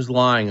carpet she was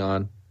lying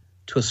on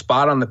to a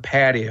spot on the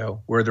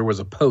patio where there was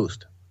a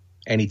post,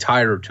 and he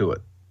tied her to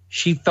it.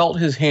 She felt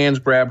his hands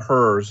grab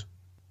hers,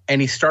 and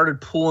he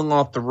started pulling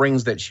off the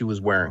rings that she was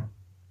wearing.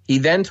 He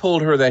then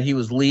told her that he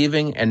was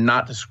leaving and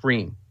not to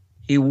scream.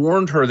 He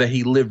warned her that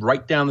he lived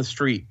right down the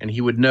street and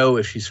he would know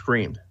if she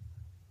screamed.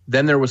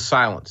 Then there was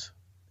silence.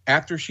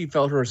 After she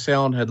felt her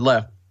assailant had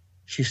left,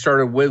 she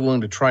started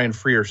wiggling to try and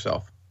free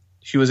herself.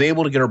 She was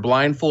able to get her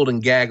blindfold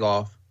and gag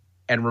off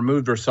and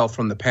removed herself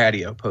from the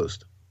patio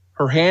post.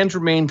 Her hands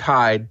remained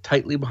tied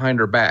tightly behind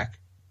her back,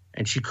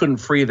 and she couldn't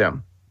free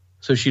them,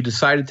 so she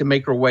decided to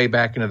make her way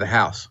back into the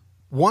house.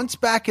 Once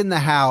back in the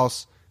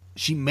house,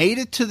 she made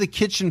it to the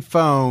kitchen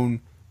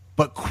phone,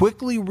 but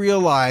quickly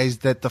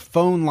realized that the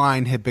phone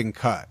line had been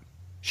cut.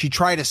 She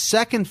tried a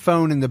second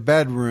phone in the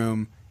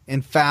bedroom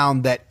and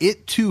found that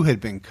it too had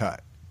been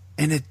cut.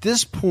 And at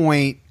this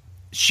point,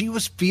 she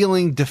was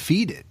feeling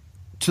defeated,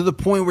 to the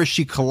point where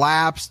she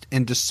collapsed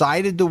and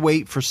decided to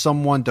wait for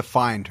someone to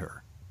find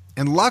her.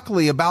 And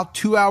luckily, about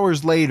 2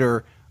 hours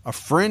later, a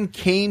friend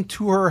came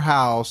to her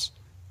house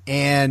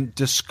and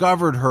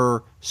discovered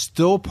her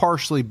still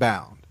partially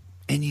bound.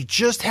 And you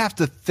just have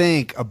to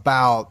think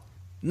about,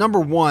 number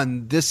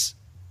one, this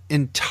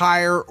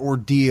entire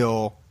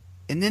ordeal,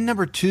 and then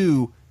number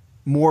two,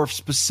 more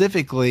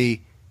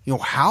specifically,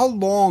 how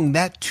long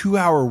that 2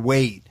 hour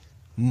wait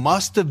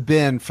must have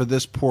been for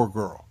this poor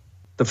girl.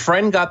 The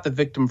friend got the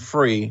victim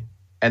free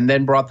and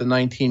then brought the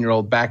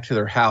 19-year-old back to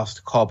their house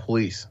to call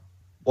police.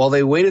 While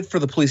they waited for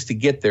the police to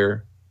get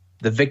there,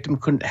 the victim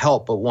couldn't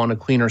help but want to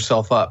clean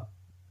herself up,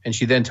 and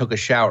she then took a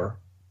shower.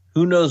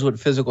 Who knows what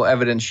physical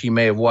evidence she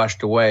may have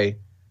washed away,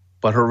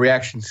 but her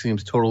reaction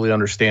seems totally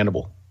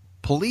understandable.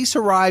 Police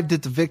arrived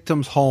at the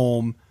victim's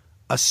home,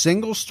 a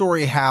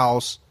single-story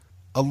house,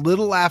 a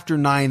little after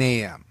 9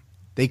 a.m.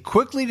 They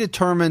quickly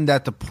determined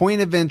that the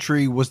point of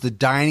entry was the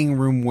dining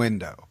room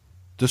window.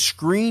 The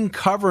screen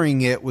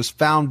covering it was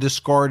found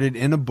discarded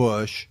in a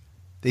bush.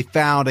 They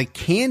found a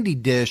candy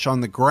dish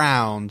on the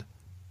ground,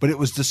 but it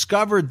was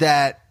discovered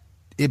that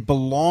it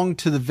belonged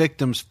to the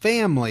victim's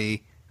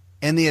family,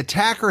 and the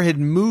attacker had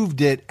moved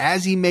it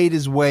as he made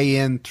his way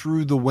in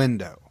through the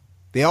window.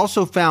 They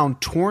also found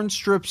torn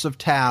strips of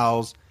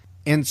towels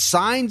and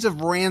signs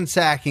of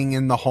ransacking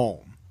in the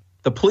home.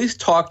 The police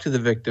talked to the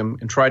victim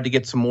and tried to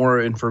get some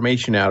more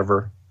information out of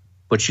her,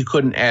 but she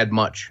couldn't add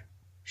much.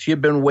 She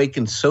had been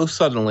awakened so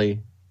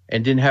suddenly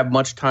and didn't have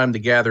much time to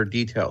gather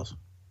details.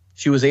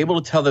 She was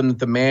able to tell them that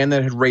the man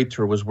that had raped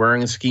her was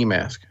wearing a ski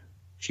mask.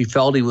 She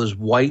felt he was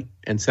white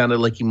and sounded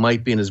like he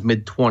might be in his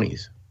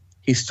mid-20s.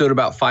 He stood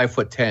about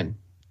 5'10".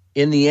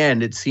 In the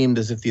end, it seemed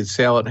as if the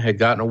assailant had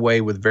gotten away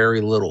with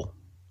very little.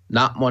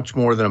 Not much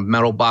more than a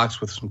metal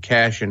box with some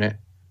cash in it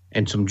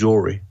and some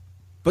jewelry.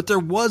 But there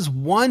was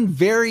one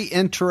very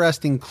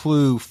interesting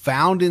clue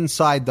found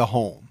inside the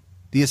home.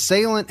 The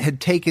assailant had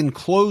taken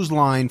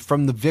clothesline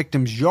from the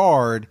victim's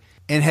yard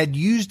and had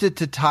used it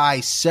to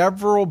tie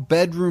several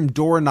bedroom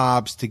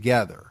doorknobs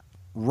together,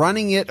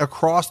 running it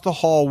across the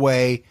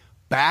hallway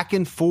back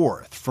and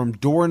forth from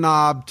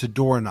doorknob to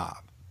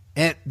doorknob.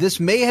 And this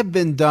may have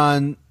been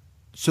done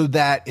so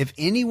that if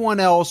anyone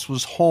else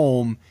was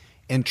home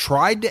and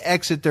tried to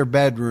exit their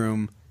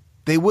bedroom,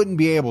 they wouldn't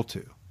be able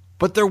to.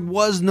 But there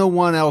was no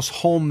one else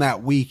home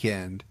that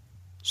weekend,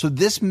 So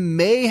this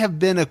may have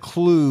been a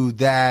clue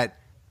that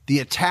the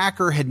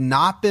attacker had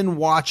not been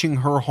watching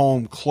her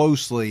home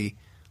closely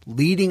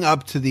leading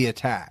up to the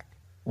attack.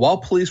 While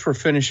police were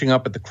finishing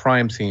up at the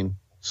crime scene,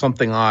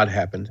 something odd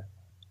happened.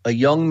 A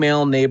young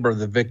male neighbor of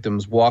the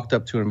victims walked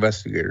up to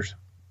investigators.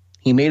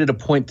 He made it a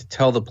point to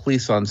tell the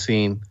police on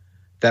scene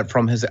that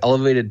from his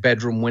elevated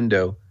bedroom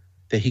window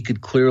that he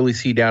could clearly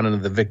see down into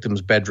the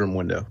victim's bedroom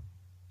window.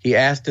 He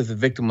asked if the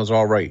victim was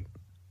all right.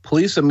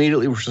 Police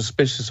immediately were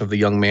suspicious of the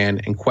young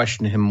man and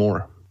questioned him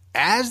more.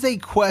 As they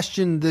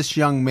questioned this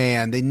young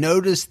man, they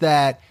noticed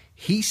that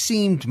he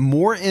seemed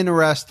more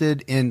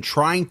interested in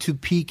trying to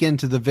peek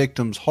into the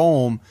victim's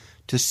home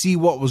to see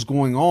what was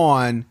going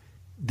on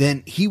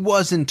than he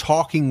was in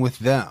talking with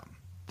them.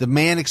 The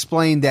man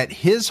explained that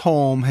his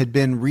home had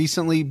been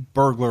recently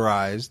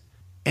burglarized,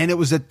 and it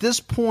was at this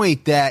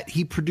point that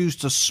he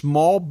produced a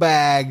small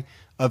bag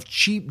of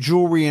cheap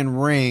jewelry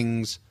and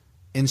rings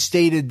and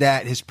stated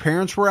that his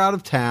parents were out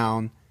of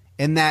town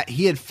and that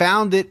he had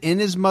found it in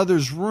his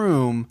mother's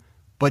room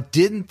but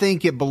didn't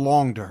think it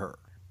belonged to her.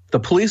 The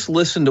police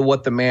listened to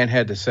what the man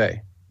had to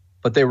say,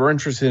 but they were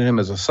interested in him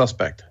as a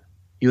suspect.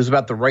 He was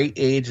about the right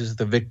age as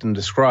the victim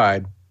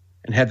described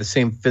and had the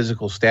same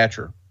physical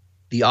stature.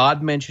 The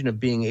odd mention of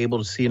being able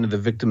to see into the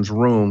victim's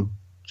room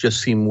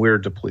just seemed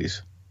weird to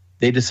police.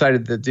 They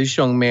decided that this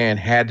young man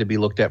had to be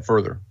looked at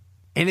further.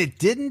 And it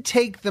didn't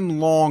take them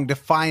long to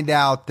find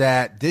out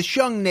that this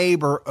young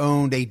neighbor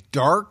owned a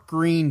dark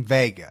green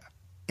Vega.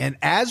 And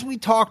as we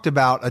talked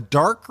about, a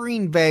dark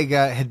green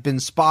Vega had been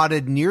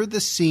spotted near the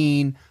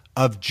scene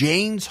of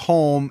Jane's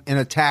home in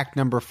attack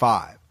number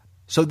 5.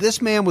 So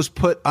this man was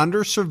put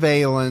under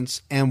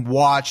surveillance and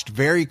watched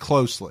very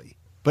closely.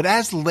 But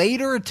as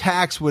later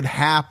attacks would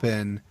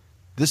happen,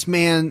 this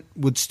man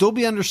would still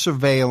be under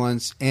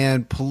surveillance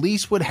and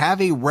police would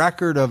have a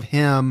record of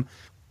him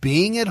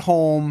being at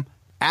home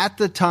at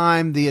the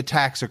time the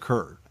attacks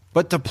occurred.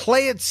 But to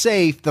play it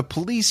safe, the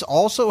police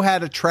also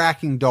had a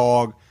tracking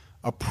dog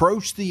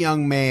approach the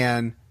young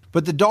man,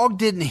 but the dog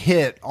didn't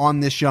hit on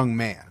this young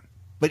man.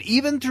 But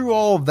even through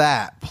all of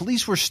that,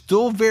 police were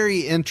still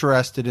very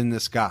interested in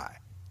this guy.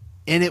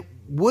 And it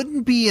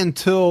wouldn't be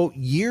until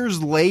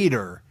years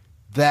later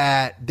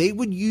that they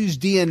would use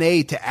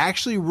DNA to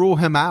actually rule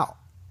him out.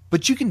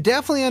 But you can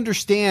definitely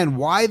understand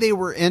why they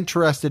were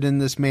interested in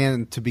this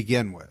man to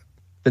begin with.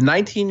 The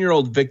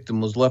 19-year-old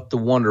victim was left to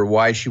wonder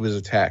why she was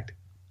attacked.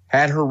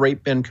 Had her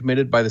rape been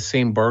committed by the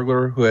same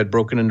burglar who had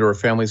broken into her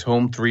family's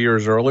home 3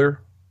 years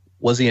earlier?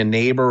 Was he a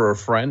neighbor or a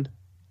friend?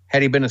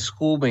 Had he been a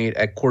schoolmate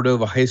at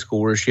Cordova High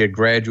School where she had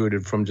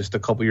graduated from just a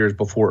couple years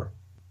before?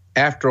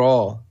 After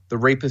all, the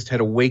rapist had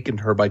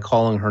awakened her by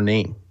calling her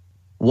name.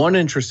 One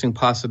interesting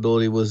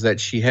possibility was that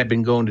she had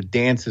been going to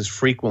dances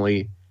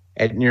frequently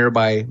at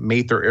nearby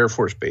Mather Air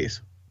Force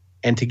Base.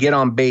 And to get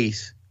on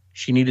base,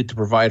 she needed to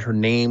provide her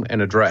name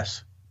and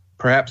address.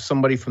 Perhaps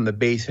somebody from the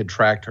base had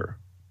tracked her.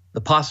 The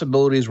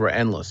possibilities were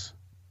endless,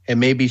 and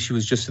maybe she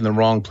was just in the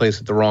wrong place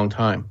at the wrong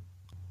time.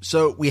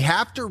 So we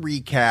have to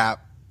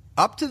recap.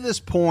 Up to this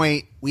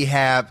point, we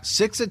have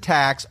 6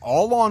 attacks,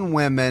 all on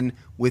women,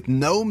 with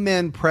no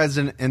men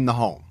present in the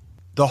home.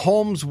 The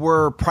homes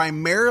were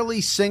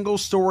primarily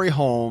single-story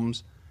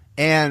homes,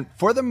 and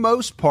for the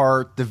most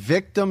part, the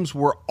victims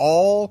were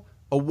all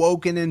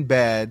awoken in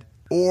bed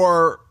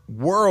or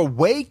were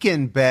awake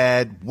in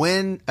bed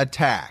when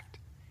attacked.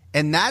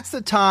 And that's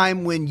the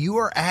time when you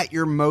are at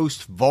your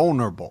most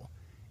vulnerable.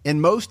 In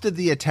most of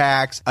the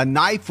attacks, a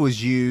knife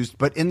was used,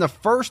 but in the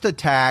first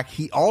attack,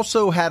 he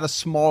also had a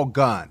small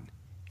gun.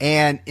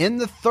 And in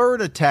the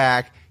third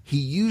attack, he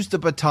used a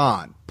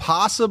baton,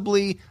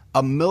 possibly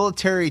a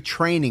military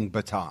training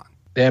baton.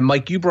 And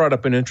Mike, you brought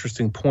up an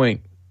interesting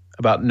point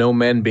about no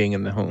men being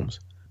in the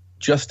homes.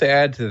 Just to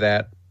add to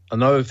that,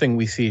 another thing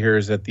we see here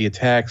is that the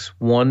attacks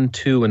 1,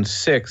 2, and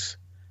 6,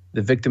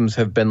 the victims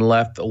have been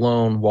left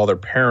alone while their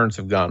parents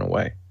have gone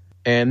away.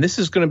 And this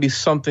is going to be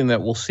something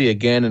that we'll see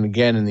again and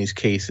again in these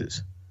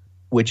cases,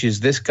 which is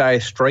this guy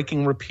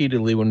striking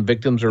repeatedly when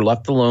victims are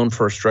left alone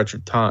for a stretch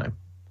of time.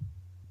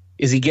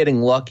 Is he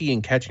getting lucky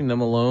and catching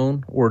them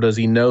alone, or does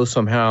he know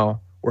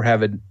somehow or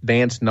have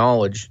advanced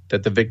knowledge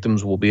that the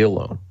victims will be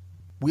alone?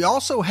 We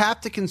also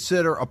have to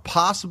consider a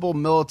possible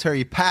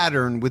military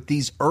pattern with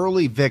these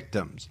early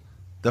victims.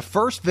 The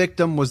first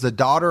victim was the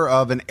daughter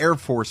of an Air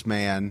Force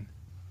man.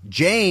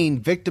 Jane,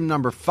 victim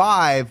number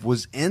 5,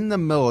 was in the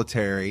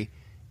military,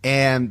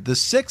 and the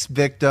 6th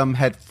victim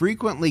had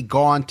frequently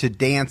gone to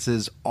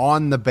dances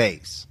on the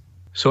base.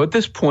 So at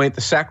this point,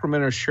 the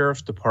Sacramento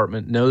Sheriff's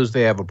Department knows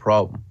they have a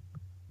problem.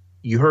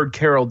 You heard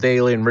Carol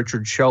Daly and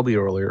Richard Shelby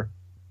earlier,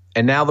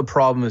 and now the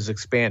problem is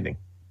expanding.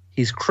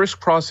 He's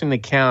crisscrossing the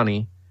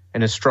county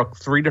and has struck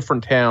 3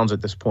 different towns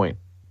at this point.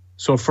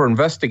 So for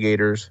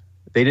investigators,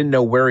 they didn't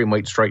know where he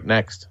might strike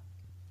next.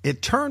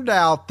 It turned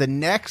out the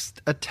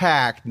next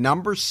attack,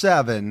 number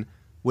 7,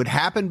 would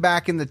happen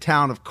back in the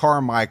town of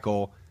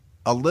Carmichael,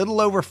 a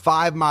little over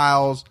 5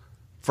 miles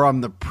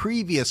from the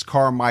previous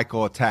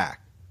Carmichael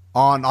attack.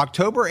 On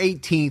October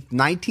 18th,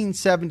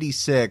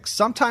 1976,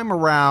 sometime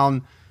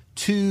around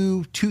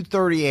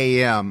 2:30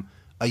 a.m.,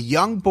 a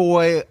young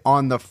boy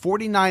on the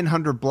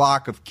 4900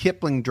 block of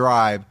Kipling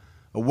Drive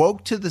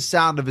awoke to the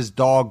sound of his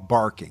dog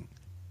barking.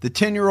 The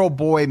 10-year-old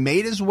boy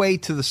made his way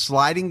to the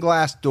sliding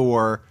glass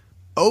door,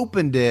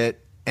 opened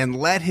it, and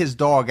let his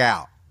dog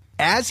out.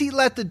 As he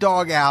let the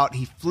dog out,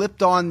 he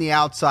flipped on the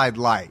outside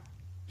light.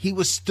 He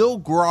was still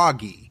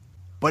groggy,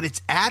 but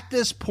it's at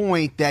this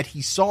point that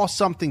he saw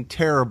something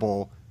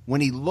terrible when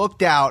he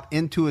looked out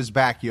into his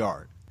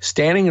backyard.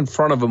 Standing in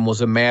front of him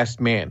was a masked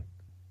man.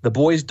 The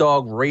boy's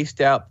dog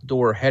raced out the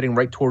door, heading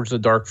right towards the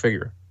dark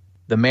figure.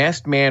 The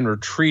masked man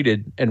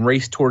retreated and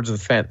raced towards the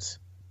fence,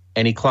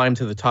 and he climbed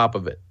to the top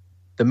of it.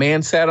 The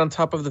man sat on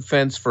top of the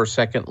fence for a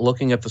second,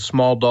 looking at the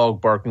small dog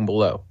barking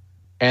below,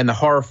 and the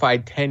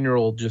horrified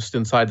 10-year-old just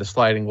inside the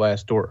sliding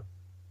glass door.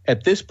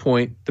 At this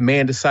point, the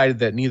man decided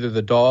that neither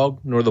the dog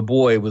nor the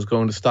boy was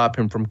going to stop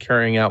him from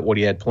carrying out what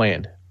he had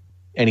planned,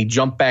 and he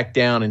jumped back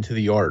down into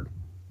the yard.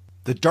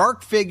 The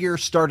dark figure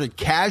started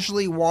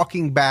casually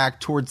walking back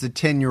towards the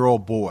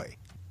 10-year-old boy.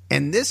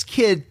 And this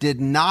kid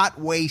did not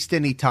waste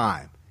any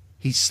time.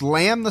 He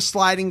slammed the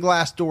sliding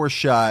glass door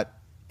shut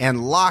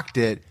and locked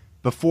it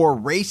before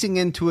racing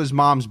into his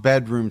mom's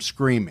bedroom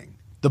screaming.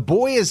 The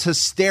boy is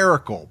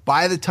hysterical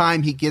by the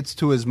time he gets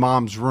to his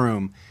mom's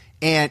room,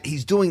 and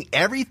he's doing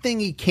everything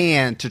he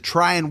can to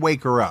try and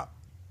wake her up.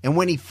 And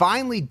when he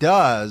finally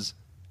does,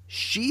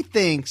 she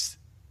thinks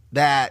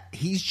that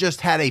he's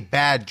just had a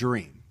bad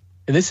dream.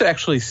 And this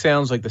actually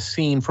sounds like the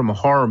scene from a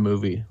horror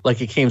movie, like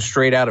it came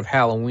straight out of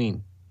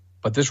Halloween.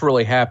 But this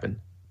really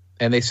happened.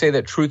 And they say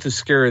that truth is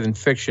scarier than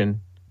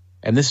fiction,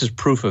 and this is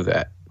proof of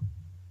that.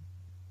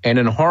 And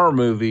in a horror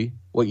movie,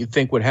 what you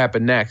think would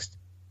happen next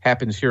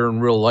happens here in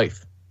real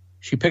life.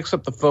 She picks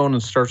up the phone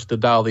and starts to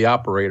dial the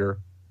operator,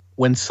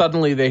 when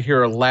suddenly they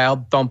hear a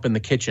loud thump in the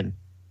kitchen.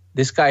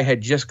 This guy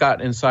had just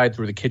gotten inside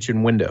through the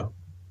kitchen window.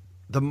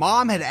 The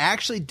mom had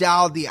actually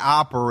dialed the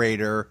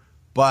operator,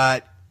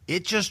 but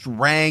it just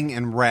rang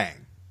and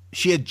rang.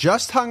 She had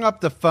just hung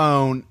up the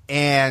phone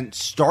and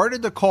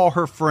started to call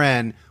her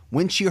friend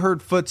when she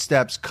heard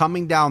footsteps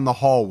coming down the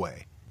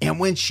hallway. And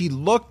when she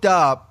looked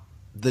up,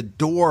 the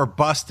door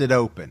busted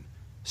open.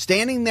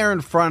 Standing there in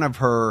front of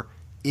her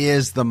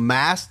is the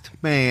masked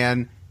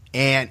man,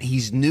 and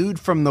he's nude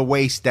from the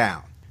waist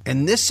down.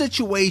 And this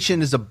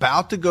situation is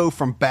about to go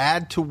from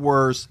bad to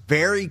worse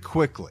very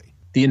quickly.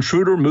 The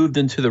intruder moved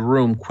into the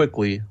room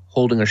quickly,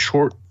 holding a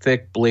short,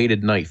 thick,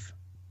 bladed knife.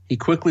 He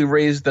quickly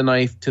raised the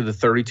knife to the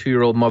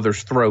 32-year-old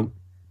mother's throat,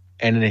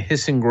 and in a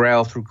hissing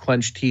growl through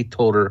clenched teeth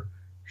told her,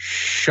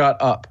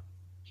 "Shut up."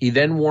 He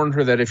then warned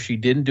her that if she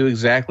didn't do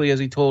exactly as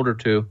he told her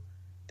to,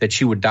 that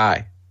she would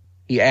die.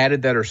 He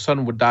added that her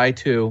son would die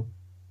too,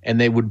 and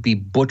they would be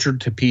butchered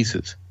to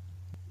pieces.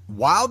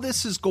 While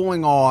this is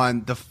going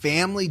on, the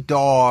family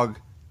dog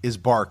is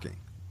barking.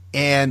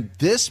 And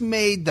this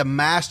made the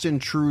masked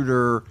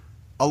intruder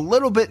a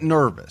little bit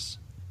nervous.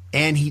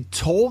 And he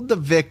told the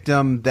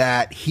victim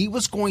that he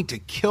was going to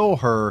kill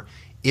her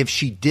if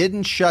she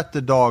didn't shut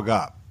the dog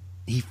up.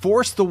 He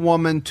forced the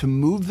woman to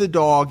move the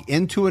dog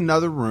into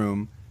another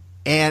room.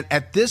 And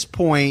at this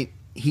point,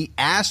 he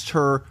asked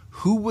her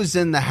who was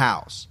in the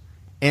house.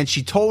 And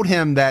she told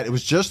him that it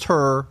was just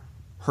her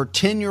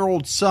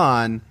 10-year-old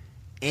son,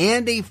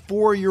 and a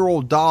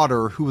 4-year-old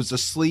daughter who was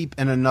asleep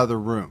in another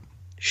room.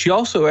 She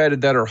also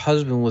added that her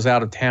husband was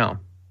out of town.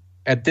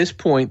 At this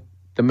point,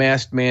 the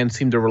masked man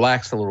seemed to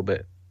relax a little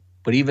bit.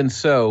 But even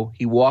so,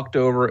 he walked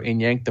over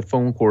and yanked the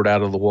phone cord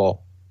out of the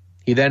wall.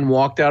 He then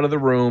walked out of the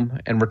room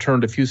and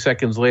returned a few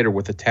seconds later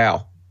with a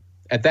towel.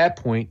 At that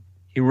point,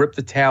 he ripped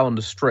the towel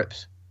into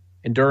strips.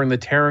 And during the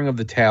tearing of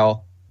the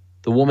towel,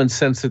 the woman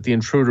sensed that the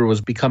intruder was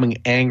becoming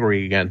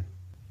angry again.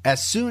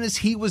 As soon as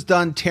he was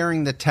done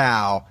tearing the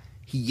towel,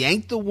 he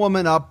yanked the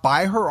woman up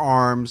by her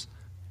arms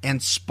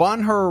and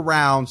spun her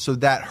around so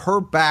that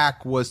her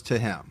back was to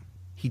him.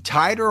 He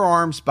tied her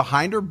arms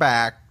behind her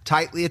back,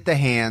 tightly at the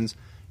hands,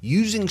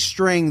 using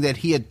string that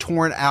he had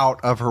torn out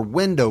of her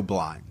window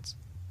blinds.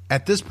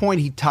 At this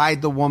point, he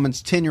tied the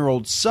woman's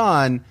 10-year-old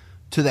son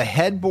to the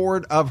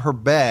headboard of her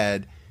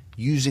bed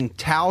using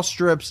towel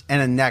strips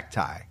and a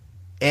necktie.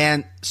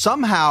 And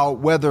somehow,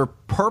 whether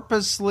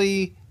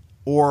purposely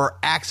or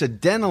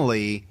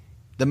accidentally,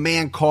 the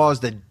man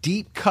caused a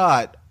deep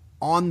cut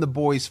on the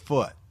boy's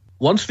foot.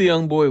 Once the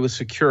young boy was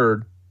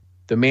secured,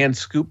 the man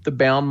scooped the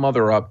bound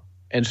mother up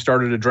and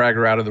started to drag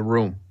her out of the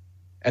room.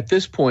 At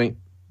this point,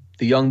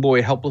 the young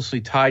boy, helplessly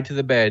tied to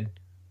the bed,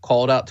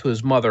 called out to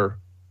his mother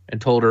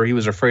and told her he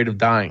was afraid of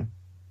dying.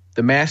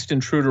 The masked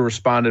intruder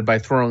responded by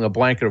throwing a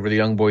blanket over the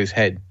young boy's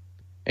head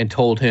and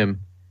told him,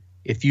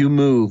 "If you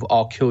move,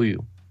 I'll kill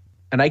you."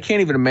 And I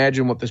can't even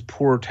imagine what this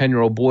poor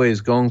 10-year-old boy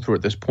is going through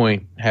at this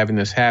point, having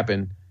this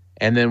happen,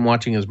 and then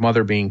watching his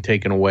mother being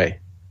taken away.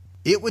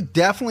 It would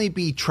definitely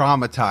be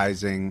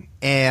traumatizing,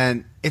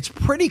 and it's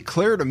pretty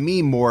clear to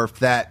me, Morph,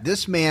 that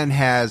this man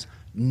has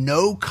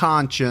no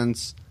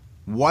conscience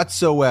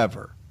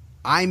whatsoever.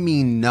 I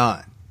mean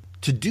none.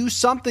 To do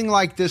something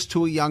like this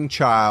to a young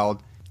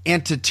child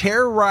and to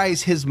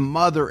terrorize his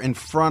mother in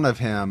front of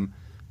him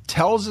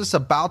tells us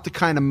about the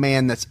kind of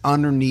man that's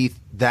underneath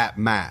that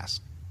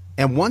mask.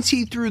 And once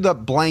he threw the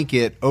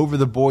blanket over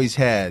the boy's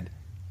head,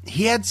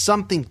 he had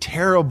something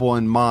terrible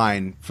in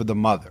mind for the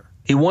mother.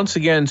 He once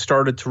again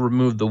started to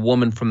remove the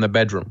woman from the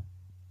bedroom.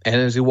 And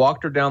as he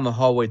walked her down the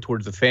hallway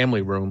towards the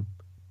family room,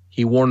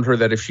 he warned her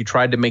that if she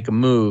tried to make a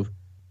move,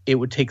 it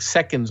would take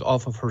seconds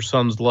off of her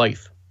son's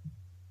life.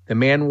 The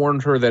man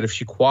warned her that if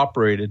she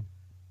cooperated,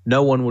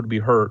 no one would be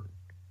hurt,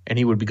 and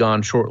he would be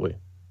gone shortly.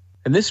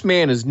 And this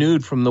man is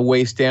nude from the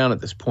waist down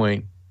at this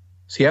point,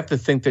 so you have to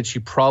think that she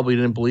probably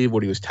didn't believe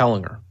what he was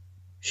telling her.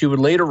 She would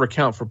later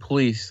recount for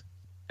police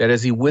that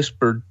as he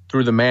whispered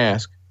through the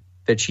mask,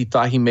 that she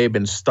thought he may have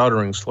been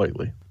stuttering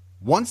slightly.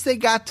 Once they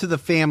got to the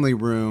family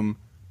room,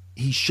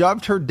 he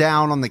shoved her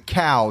down on the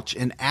couch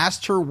and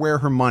asked her where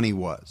her money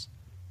was.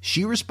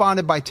 She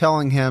responded by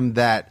telling him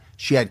that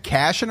she had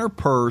cash in her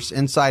purse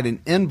inside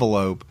an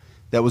envelope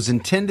that was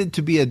intended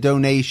to be a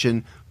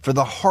donation for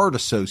the Heart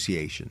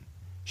Association.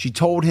 She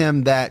told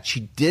him that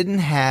she didn't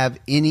have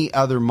any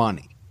other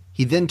money.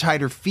 He then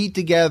tied her feet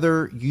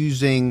together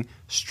using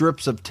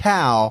strips of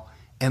towel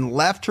and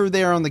left her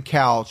there on the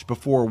couch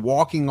before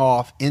walking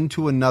off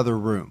into another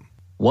room.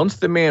 Once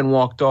the man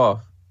walked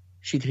off,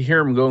 she could hear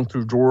him going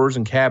through drawers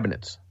and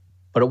cabinets,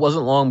 but it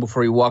wasn't long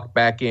before he walked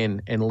back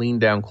in and leaned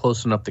down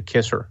close enough to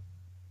kiss her.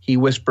 He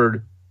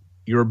whispered,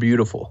 "You're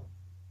beautiful."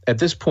 At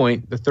this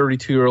point, the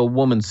 32-year-old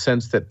woman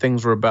sensed that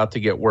things were about to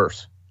get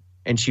worse,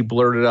 and she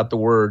blurted out the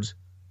words,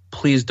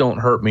 "Please don't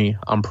hurt me,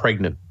 I'm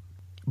pregnant."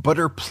 But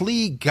her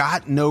plea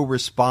got no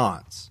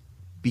response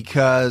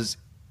because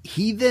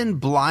he then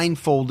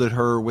blindfolded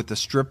her with a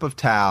strip of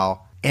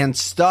towel and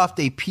stuffed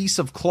a piece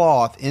of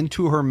cloth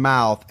into her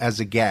mouth as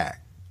a gag.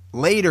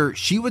 Later,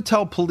 she would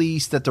tell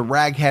police that the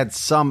rag had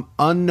some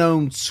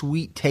unknown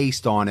sweet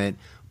taste on it,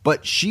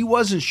 but she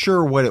wasn't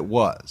sure what it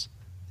was.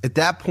 At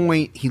that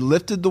point, he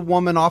lifted the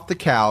woman off the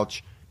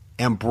couch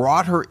and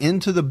brought her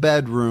into the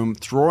bedroom,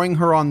 throwing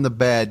her on the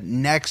bed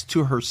next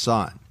to her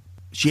son.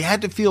 She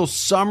had to feel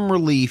some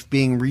relief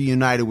being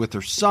reunited with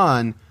her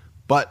son,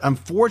 but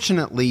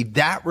unfortunately,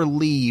 that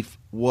relief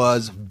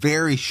was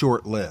very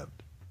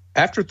short-lived.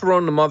 After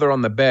throwing the mother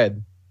on the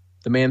bed,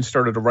 the man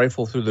started to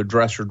rifle through the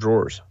dresser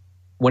drawers.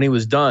 When he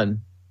was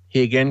done,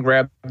 he again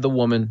grabbed the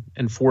woman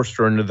and forced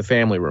her into the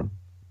family room.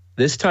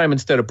 This time,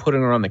 instead of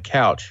putting her on the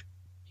couch,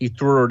 he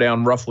threw her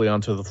down roughly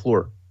onto the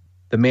floor.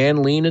 The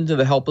man leaned into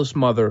the helpless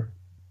mother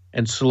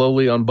and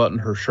slowly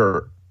unbuttoned her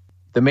shirt.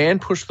 The man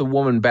pushed the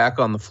woman back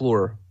on the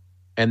floor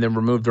and then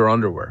removed her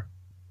underwear.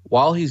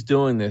 While he's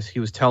doing this, he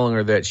was telling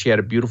her that she had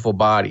a beautiful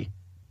body,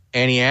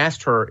 and he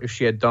asked her if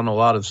she had done a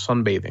lot of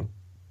sunbathing.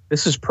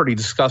 This is pretty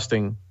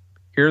disgusting.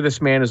 Here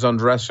this man is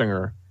undressing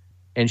her,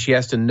 and she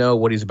has to know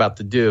what he's about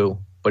to do,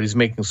 but he's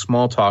making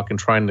small talk and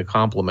trying to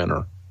compliment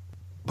her.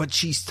 But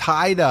she's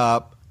tied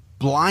up,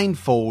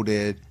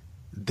 blindfolded.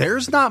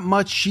 There's not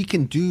much she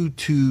can do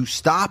to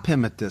stop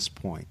him at this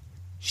point.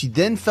 She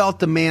then felt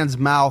the man's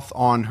mouth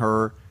on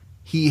her.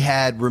 He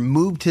had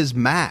removed his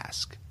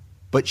mask,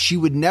 but she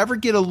would never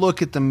get a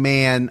look at the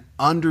man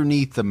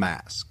underneath the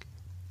mask.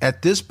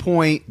 At this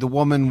point, the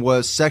woman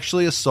was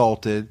sexually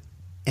assaulted,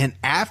 and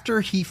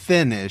after he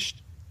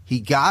finished, he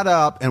got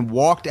up and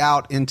walked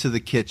out into the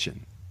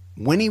kitchen.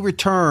 When he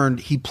returned,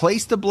 he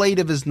placed the blade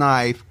of his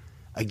knife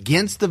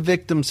against the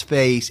victim's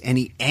face, and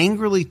he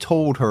angrily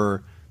told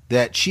her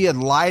that she had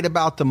lied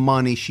about the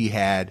money she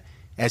had,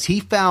 as he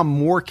found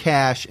more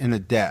cash in a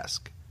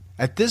desk.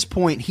 At this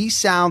point, he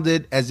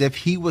sounded as if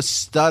he was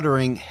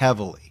stuttering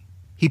heavily.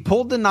 He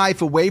pulled the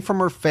knife away from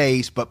her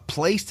face but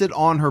placed it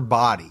on her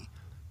body,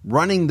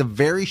 running the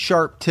very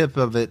sharp tip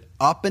of it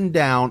up and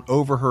down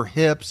over her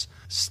hips,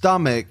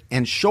 stomach,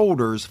 and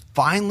shoulders,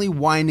 finally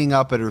winding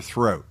up at her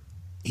throat.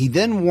 He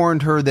then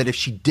warned her that if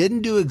she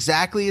didn't do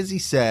exactly as he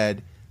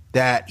said,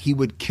 that he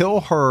would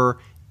kill her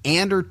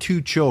and her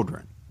 2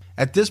 children.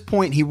 At this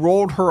point, he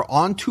rolled her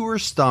onto her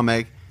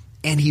stomach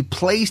and he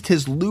placed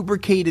his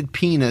lubricated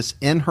penis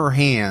in her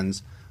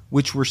hands,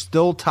 which were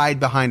still tied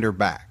behind her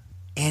back,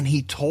 and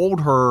he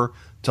told her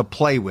to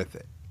play with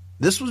it.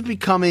 This was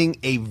becoming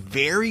a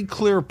very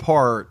clear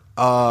part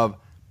of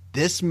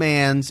this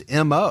man's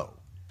MO.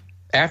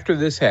 After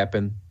this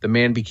happened, the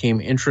man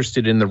became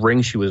interested in the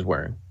ring she was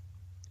wearing.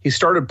 He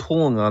started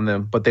pulling on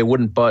them, but they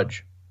wouldn't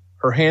budge.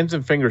 Her hands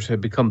and fingers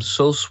had become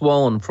so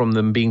swollen from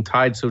them being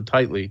tied so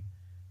tightly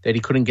that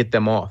he couldn't get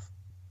them off.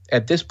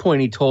 At this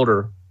point, he told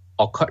her,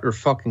 "I'll cut your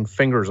fucking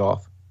fingers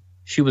off."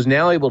 She was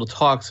now able to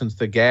talk since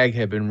the gag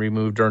had been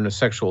removed during the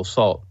sexual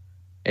assault,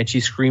 and she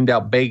screamed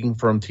out begging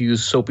for him to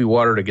use soapy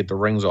water to get the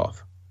rings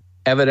off.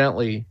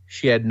 Evidently,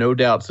 she had no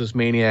doubts this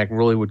maniac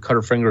really would cut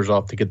her fingers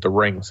off to get the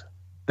rings.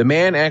 The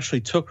man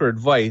actually took her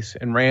advice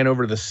and ran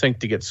over to the sink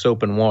to get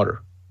soap and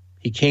water.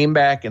 He came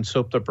back and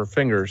soaped up her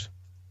fingers,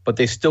 but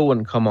they still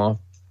wouldn't come off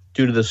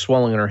due to the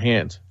swelling in her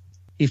hands.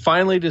 He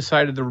finally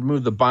decided to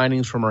remove the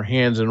bindings from her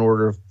hands in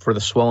order for the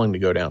swelling to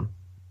go down.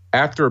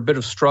 After a bit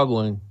of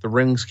struggling, the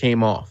rings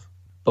came off.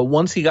 But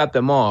once he got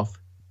them off,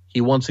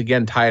 he once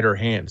again tied her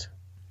hands.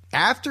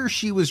 After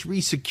she was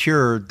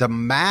resecured, the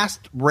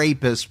masked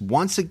rapist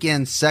once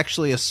again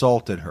sexually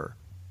assaulted her.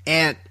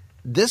 And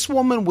This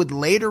woman would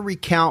later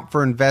recount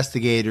for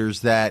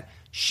investigators that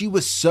she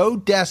was so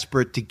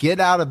desperate to get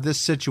out of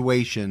this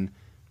situation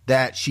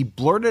that she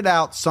blurted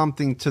out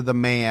something to the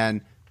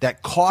man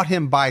that caught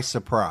him by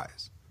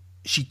surprise.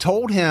 She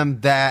told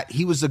him that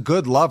he was a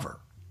good lover.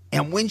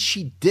 And when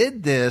she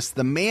did this,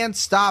 the man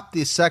stopped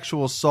the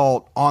sexual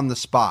assault on the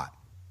spot.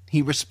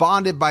 He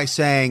responded by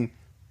saying,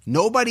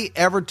 "Nobody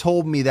ever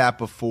told me that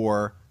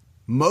before.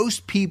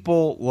 Most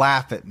people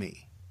laugh at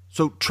me."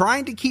 So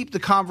trying to keep the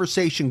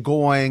conversation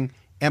going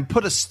and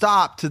put a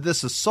stop to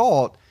this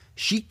assault,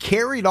 she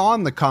carried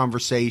on the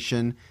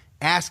conversation,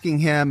 asking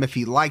him if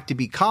he liked to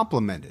be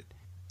complimented.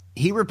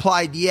 He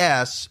replied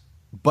yes,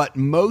 but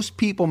most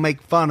people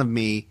make fun of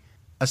me,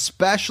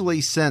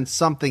 especially since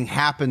something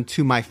happened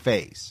to my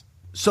face.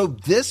 So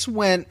this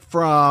went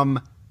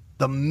from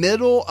the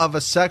middle of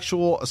a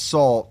sexual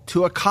assault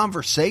to a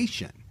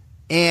conversation,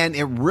 and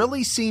it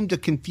really seemed to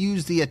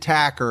confuse the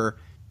attacker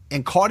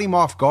and caught him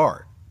off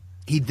guard.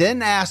 He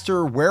then asked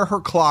her where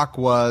her clock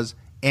was,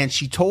 and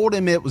she told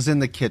him it was in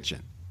the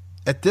kitchen.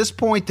 At this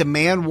point, the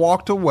man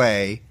walked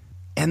away,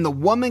 and the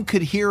woman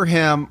could hear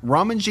him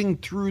rummaging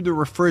through the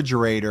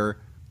refrigerator,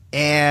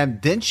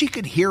 and then she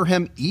could hear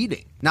him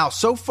eating. Now,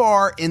 so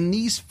far in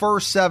these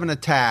first 7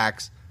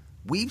 attacks,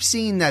 we've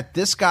seen that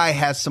this guy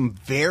has some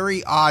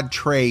very odd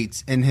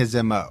traits in his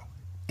MO.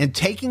 And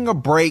taking a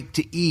break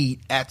to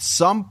eat at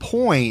some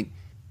point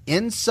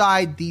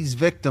inside these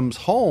victims'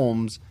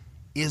 homes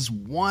is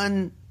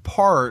one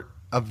part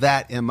of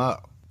that MO.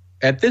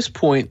 At this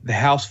point, the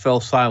house fell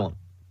silent.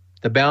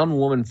 The bound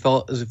woman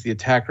felt as if the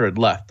attacker had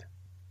left,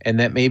 and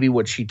that maybe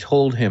what she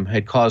told him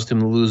had caused him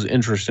to lose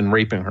interest in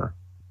raping her.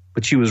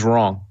 But she was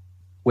wrong.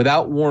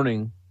 Without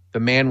warning, the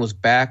man was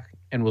back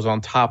and was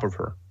on top of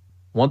her.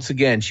 Once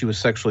again, she was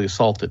sexually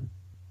assaulted.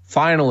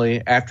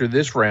 Finally, after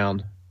this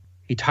round,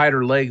 he tied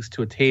her legs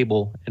to a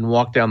table and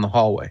walked down the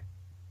hallway.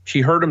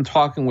 She heard him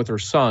talking with her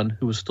son,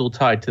 who was still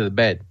tied to the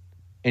bed,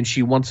 and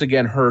she once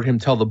again heard him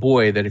tell the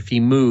boy that if he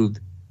moved,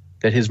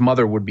 that his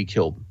mother would be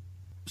killed.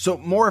 So,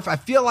 Morph, I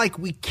feel like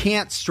we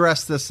can't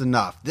stress this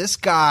enough. This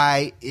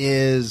guy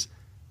is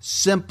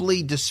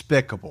simply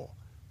despicable,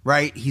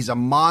 right? He's a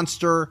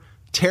monster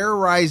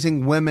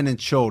terrorizing women and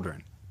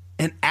children.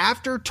 And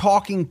after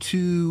talking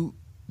to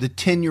the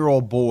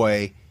 10-year-old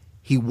boy,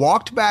 he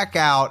walked back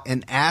out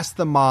and asked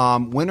the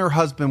mom when her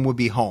husband would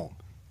be home.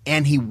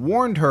 And he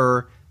warned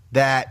her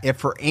that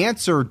if her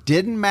answer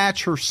didn't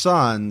match her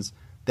son's,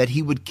 that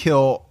he would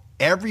kill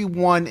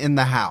everyone in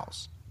the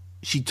house.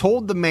 She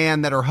told the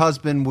man that her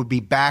husband would be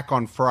back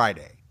on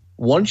Friday.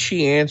 Once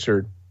she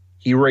answered,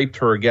 he raped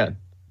her again.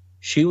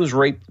 She was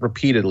raped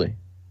repeatedly.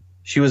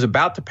 She was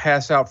about to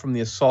pass out from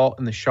the assault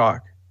and the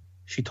shock.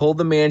 She told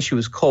the man she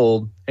was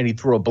cold, and he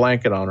threw a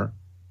blanket on her.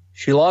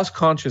 She lost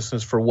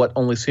consciousness for what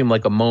only seemed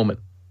like a moment.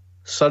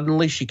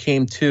 Suddenly, she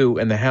came to,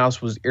 and the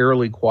house was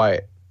eerily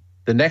quiet.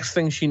 The next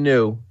thing she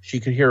knew, she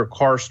could hear a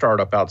car start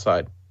up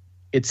outside.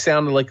 It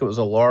sounded like it was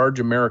a large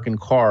American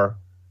car,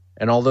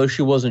 and although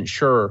she wasn't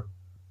sure,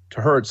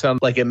 to her it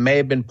sounded like it may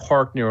have been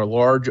parked near a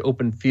large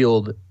open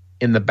field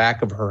in the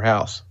back of her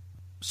house.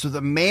 So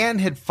the man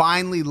had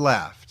finally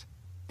left.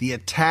 The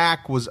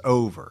attack was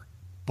over,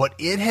 but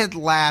it had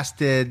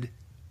lasted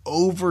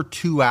over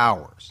 2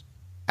 hours.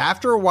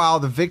 After a while,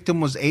 the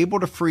victim was able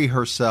to free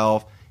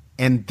herself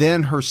and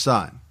then her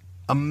son.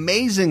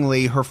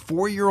 Amazingly, her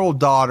 4-year-old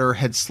daughter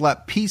had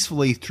slept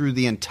peacefully through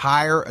the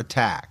entire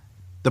attack.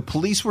 The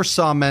police were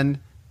summoned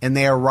and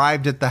they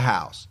arrived at the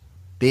house.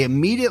 They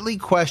immediately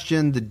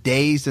questioned the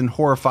dazed and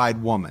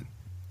horrified woman,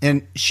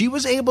 and she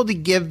was able to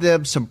give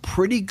them some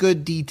pretty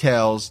good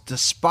details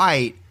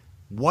despite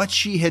what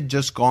she had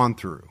just gone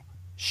through.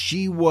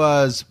 She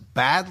was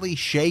badly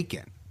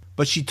shaken,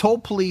 but she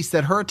told police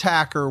that her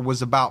attacker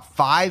was about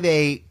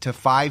 5'8" to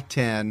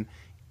 5'10"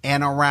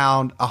 and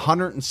around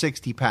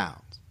 160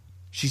 pounds.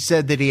 She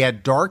said that he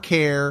had dark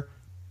hair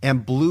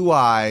and blue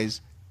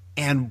eyes,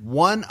 and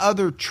one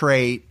other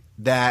trait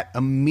that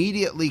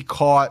immediately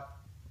caught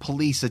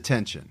police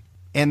attention.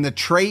 And the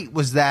trait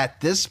was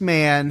that this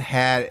man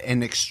had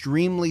an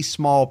extremely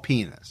small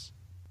penis.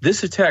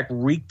 This attack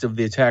reeked of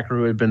the attacker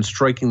who had been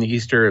striking the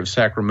east area of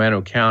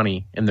Sacramento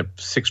County in the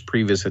 6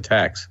 previous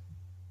attacks.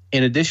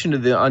 In addition to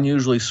the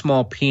unusually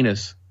small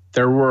penis,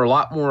 there were a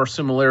lot more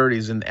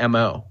similarities in the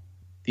MO.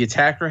 The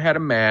attacker had a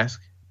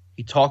mask,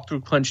 he talked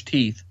through clenched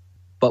teeth,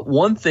 but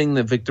one thing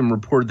the victim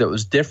reported that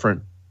was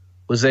different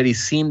was that he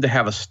seemed to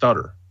have a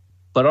stutter.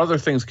 But other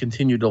things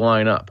continued to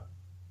line up.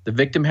 The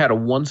victim had a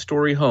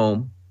 1-story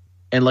home,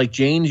 and like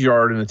Jane's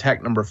yard in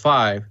attack number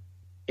 5,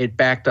 it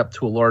backed up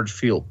to a large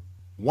field.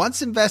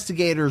 Once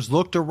investigators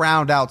looked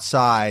around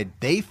outside,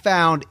 they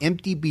found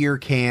empty beer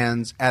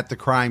cans at the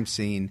crime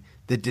scene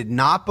that did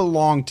not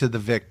belong to the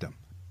victim.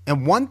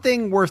 And one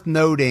thing worth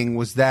noting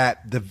was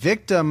that the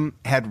victim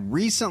had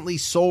recently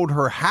sold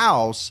her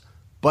house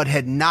but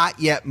had not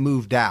yet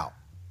moved out.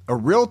 A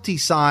realty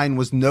sign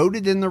was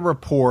noted in the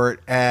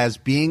report as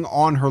being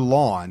on her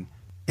lawn.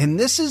 And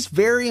this is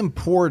very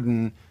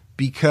important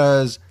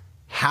because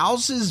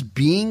houses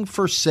being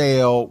for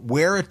sale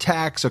where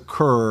attacks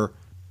occur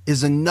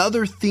is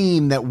another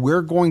theme that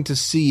we're going to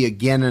see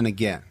again and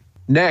again.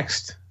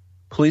 Next,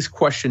 police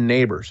questioned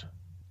neighbors.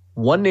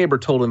 One neighbor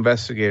told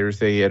investigators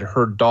they had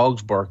heard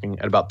dogs barking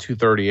at about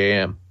 2:30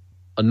 a.m.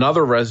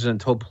 Another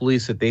resident told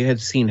police that they had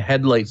seen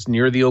headlights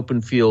near the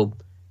open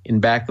field in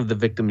back of the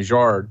victim's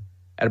yard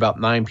at about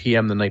 9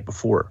 p.m. the night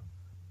before,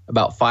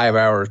 about 5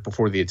 hours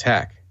before the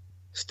attack.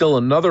 Still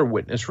another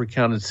witness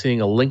recounted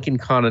seeing a Lincoln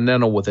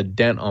Continental with a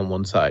dent on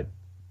one side.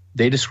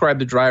 They described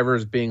the driver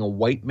as being a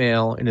white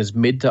male in his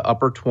mid to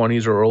upper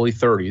 20s or early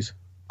 30s.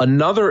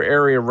 Another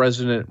area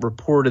resident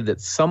reported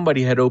that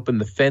somebody had opened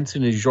the fence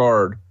in his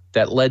yard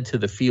that led to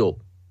the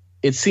field.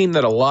 It seemed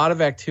that a lot of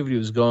activity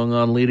was going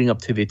on leading up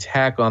to the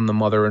attack on the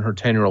mother and her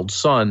 10-year-old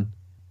son,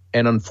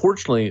 and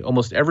unfortunately,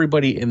 almost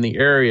everybody in the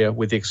area,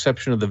 with the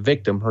exception of the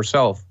victim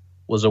herself,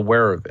 was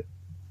aware of it.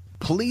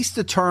 Police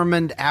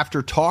determined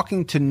after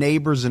talking to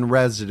neighbors and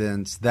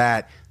residents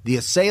that the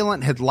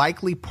assailant had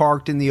likely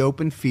parked in the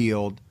open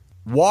field,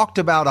 walked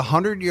about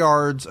 100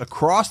 yards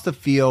across the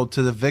field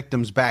to the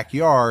victim's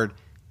backyard,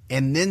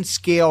 and then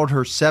scaled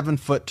her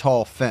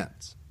 7-foot-tall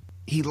fence.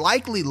 He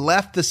likely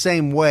left the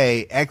same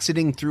way,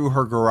 exiting through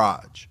her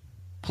garage.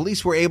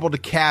 Police were able to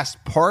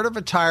cast part of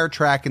a tire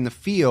track in the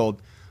field,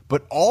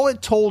 but all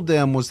it told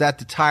them was that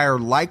the tire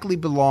likely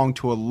belonged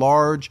to a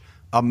large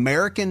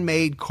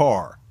American-made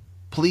car.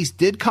 Police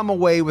did come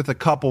away with a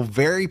couple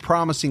very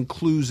promising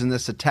clues in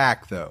this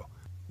attack, though.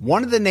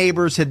 One of the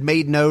neighbors had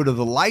made note of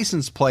the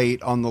license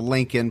plate on the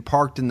Lincoln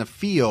parked in the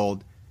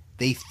field.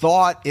 They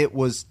thought it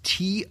was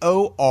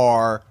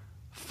TOR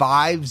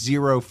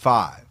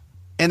 505.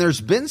 And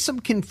there's been some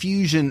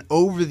confusion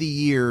over the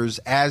years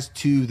as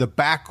to the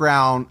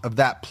background of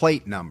that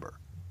plate number.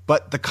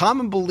 But the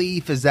common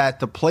belief is that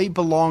the plate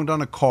belonged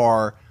on a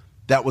car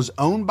that was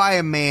owned by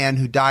a man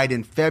who died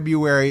in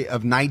February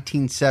of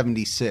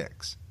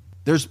 1976.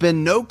 There's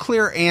been no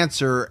clear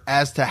answer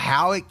as to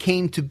how it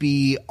came to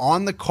be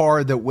on the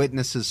car that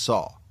witnesses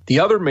saw. The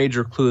other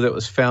major clue that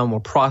was found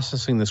while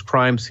processing this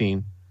crime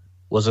scene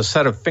was a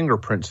set of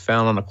fingerprints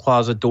found on a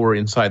closet door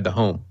inside the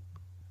home.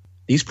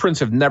 These prints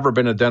have never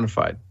been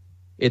identified.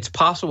 It's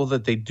possible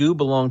that they do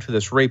belong to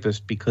this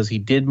rapist because he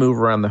did move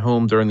around the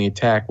home during the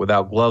attack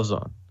without gloves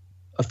on.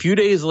 A few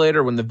days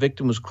later, when the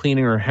victim was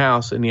cleaning her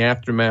house in the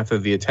aftermath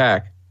of the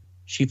attack,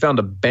 she found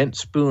a bent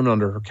spoon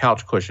under her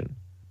couch cushion.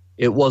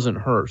 It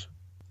wasn't hers.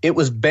 It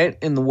was bent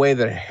in the way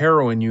that a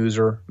heroin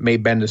user may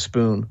bend a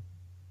spoon,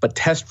 but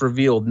tests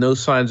revealed no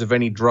signs of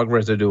any drug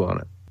residue on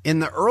it. In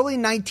the early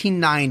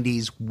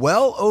 1990s,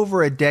 well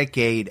over a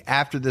decade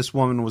after this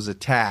woman was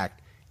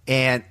attacked,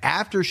 and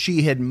after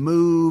she had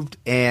moved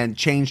and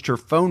changed her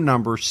phone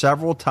number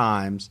several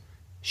times,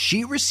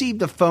 she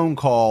received a phone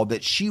call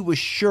that she was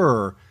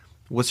sure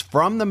was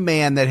from the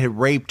man that had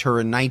raped her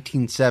in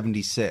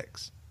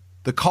 1976.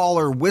 The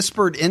caller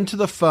whispered into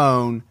the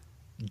phone,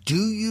 "Do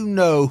you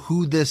know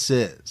who this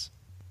is?"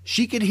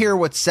 She could hear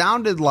what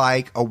sounded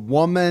like a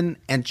woman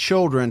and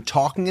children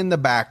talking in the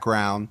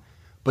background,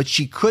 but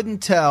she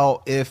couldn't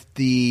tell if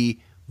the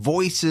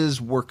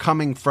voices were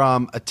coming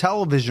from a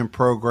television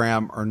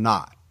program or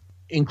not.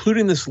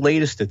 Including this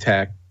latest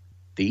attack,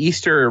 the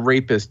East Area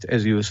Rapist,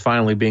 as he was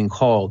finally being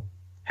called,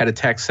 had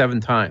attacked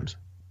 7 times.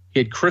 He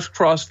had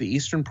crisscrossed the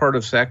eastern part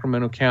of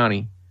Sacramento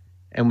County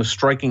and was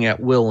striking at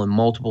will in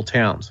multiple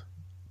towns.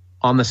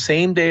 On the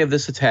same day of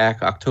this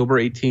attack, October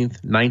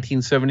 18th,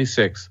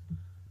 1976,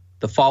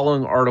 the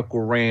following article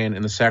ran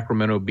in the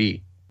Sacramento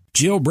Bee.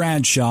 Jill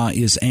Bradshaw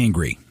is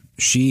angry.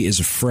 She is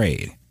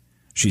afraid.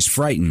 She's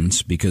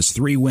frightened because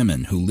 3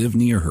 women who live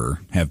near her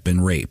have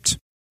been raped.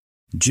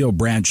 Jill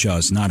Bradshaw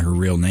is not her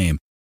real name,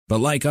 but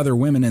like other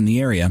women in the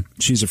area,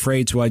 she's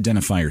afraid to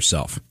identify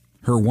herself.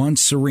 Her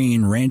once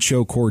serene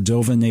Rancho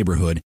Cordova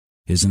neighborhood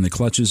is in the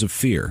clutches of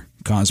fear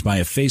caused by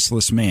a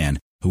faceless man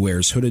who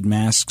wears hooded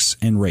masks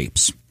and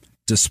rapes,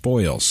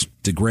 despoils,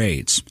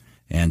 degrades,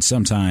 and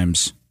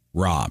sometimes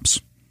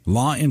robs.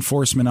 Law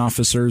enforcement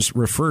officers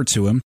refer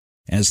to him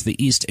as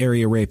the East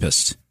Area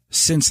Rapist.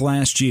 Since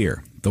last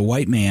year, the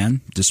white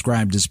man,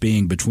 described as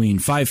being between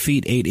 5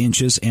 feet 8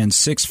 inches and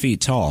 6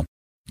 feet tall,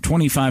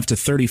 25 to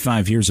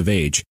 35 years of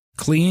age,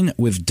 clean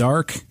with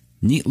dark,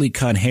 neatly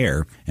cut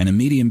hair and a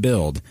medium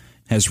build,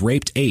 has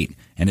raped 8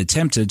 and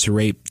attempted to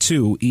rape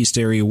 2 East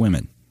Area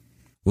women.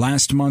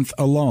 Last month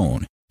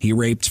alone, he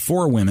raped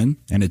 4 women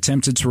and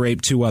attempted to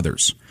rape 2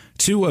 others.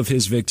 2 of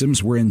his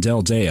victims were in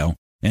Del Deo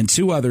and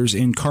 2 others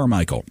in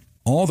Carmichael.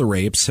 All the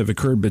rapes have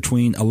occurred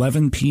between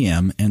 11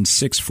 p.m. and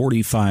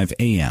 6:45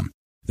 a.m.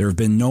 There have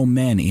been no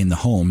men in the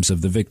homes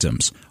of the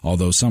victims,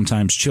 although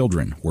sometimes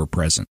children were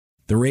present.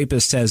 The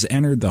rapist has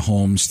entered the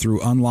homes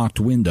through unlocked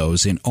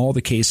windows in all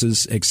the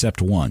cases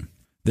except 1.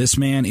 This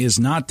man is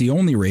not the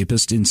only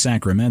rapist in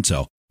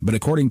Sacramento, but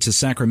according to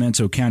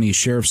Sacramento County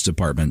Sheriff's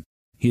Department,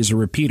 he is a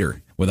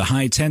repeater with a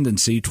high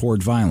tendency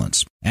toward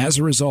violence. As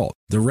a result,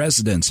 the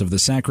residents of the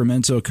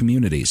Sacramento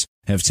communities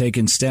have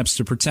taken steps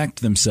to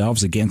protect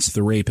themselves against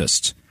the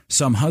rapist.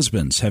 Some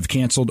husbands have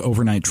canceled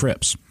overnight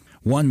trips.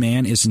 One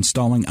man is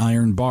installing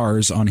iron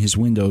bars on his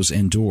windows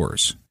and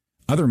doors.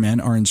 Other men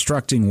are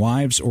instructing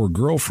wives or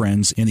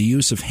girlfriends in the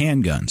use of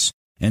handguns,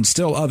 and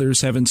still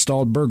others have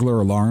installed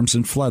burglar alarms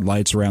and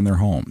floodlights around their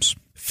homes.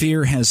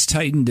 Fear has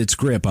tightened its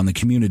grip on the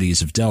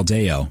communities of Del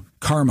Deo,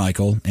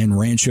 Carmichael, and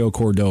Rancho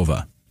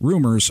Cordova.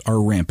 Rumors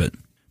are rampant.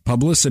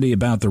 Publicity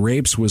about the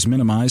rapes was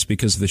minimized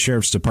because the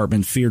sheriff's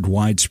department feared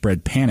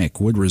widespread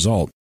panic would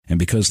result, and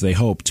because they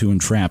hoped to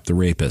entrap the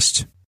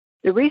rapist.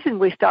 The reason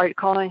we started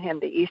calling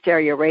him the East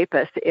Area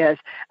Rapist is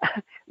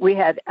we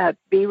had a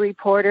B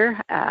reporter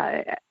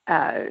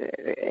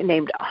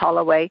named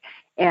Holloway,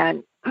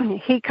 and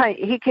he kind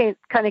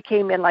of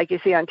came in like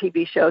you see on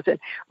TV shows and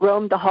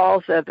roamed the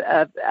halls of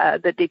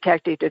the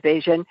detective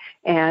division,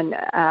 and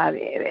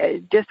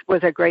just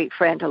was a great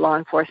friend to law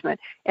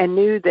enforcement, and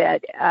knew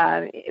that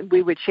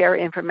we would share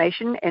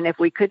information, and if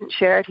we couldn't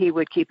share it, he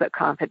would keep it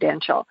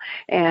confidential.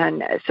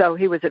 And so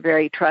he was a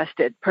very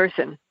trusted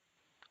person.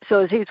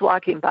 So as he's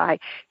walking by,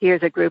 he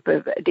hears a group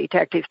of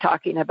detectives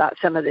talking about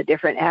some of the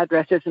different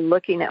addresses and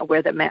looking at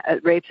where the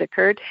rapes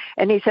occurred.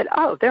 And he said,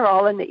 oh, they're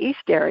all in the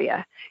East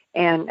area.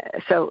 And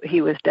so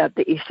he was dubbed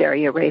the East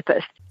Area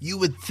Rapist. You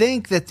would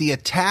think that the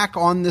attack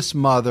on this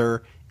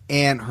mother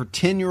and her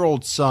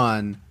 10-year-old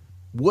son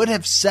would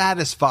have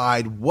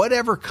satisfied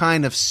whatever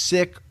kind of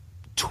sick,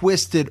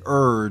 twisted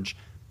urge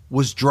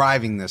was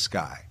driving this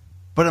guy.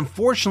 But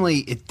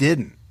unfortunately, it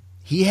didn't.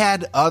 He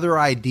had other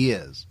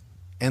ideas.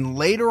 And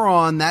later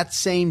on that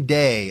same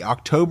day,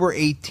 October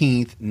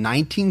 18th,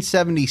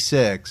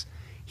 1976,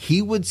 he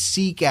would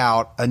seek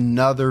out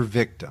another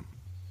victim.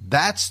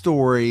 That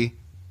story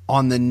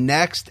on the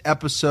next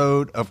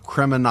episode of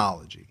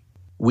Criminology.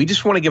 We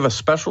just want to give a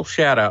special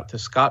shout out to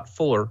Scott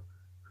Fuller,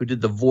 who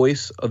did the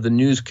voice of the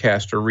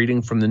newscaster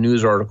reading from the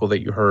news article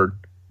that you heard.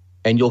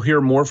 And you'll hear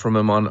more from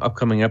him on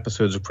upcoming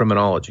episodes of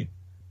Criminology.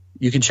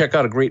 You can check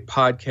out a great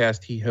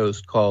podcast he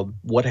hosts called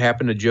What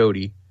Happened to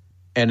Jody,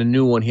 and a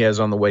new one he has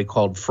on the way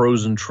called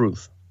Frozen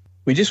Truth.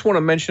 We just want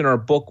to mention our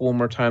book one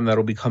more time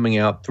that'll be coming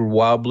out through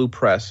Wild Blue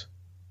Press.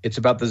 It's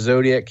about the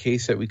Zodiac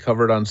case that we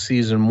covered on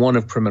season 1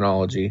 of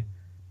Criminology.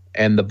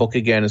 And the book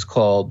again is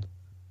called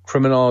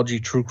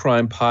Criminology True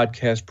Crime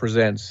Podcast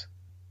Presents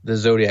The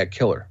Zodiac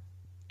Killer.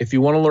 If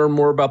you want to learn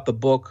more about the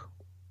book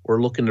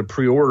or look into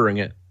pre-ordering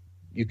it,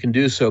 you can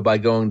do so by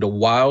going to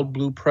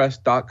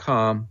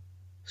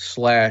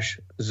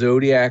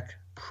wildbluepress.com/Zodiac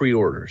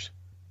preorders.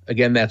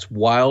 Again, that's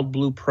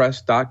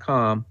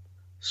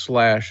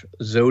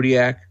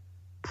wildbluepress.com/Zodiac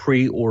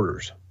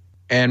preorders.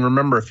 And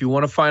remember, if you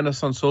want to find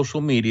us on social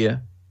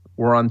media,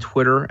 we're on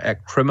Twitter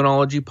at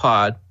Criminology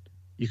Pod.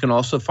 You can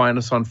also find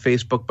us on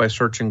Facebook by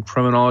searching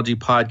Criminology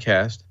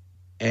Podcast.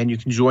 And you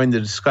can join the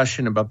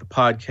discussion about the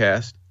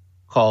podcast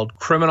called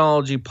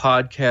Criminology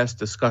Podcast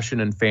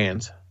Discussion and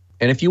Fans.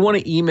 And if you want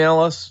to email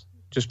us,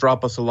 just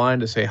drop us a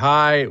line to say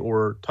hi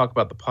or talk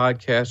about the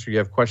podcast, or you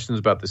have questions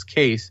about this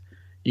case,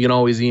 you can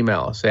always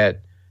email us at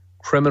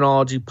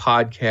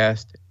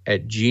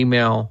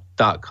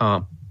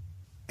criminologypodcast@gmail.com.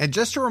 And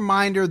just a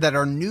reminder that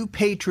our new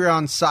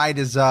Patreon site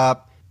is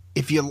up.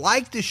 If you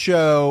like the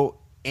show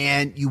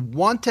and you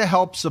want to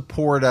help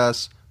support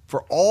us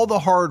for all the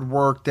hard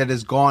work that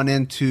has gone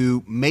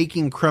into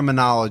making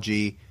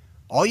Criminology,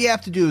 all you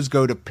have to do is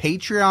go to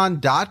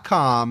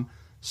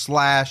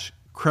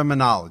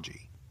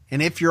patreon.com/Criminology.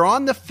 And if you're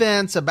on the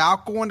fence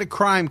about going to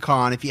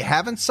CrimeCon, if you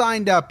haven't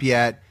signed up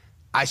yet,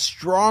 I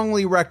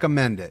strongly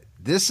recommend it.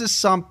 This is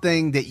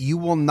something that you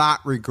will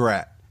not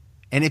regret.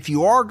 And if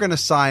you are going to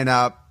sign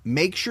up,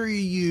 make sure you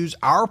use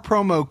our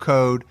promo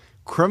code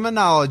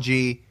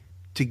Criminology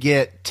to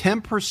get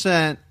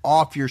 10%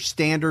 off your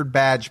standard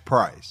badge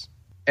price.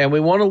 And we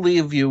want to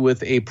leave you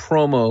with a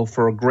promo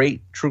for a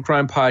great true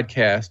crime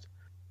podcast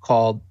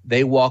called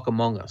They Walk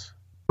Among Us.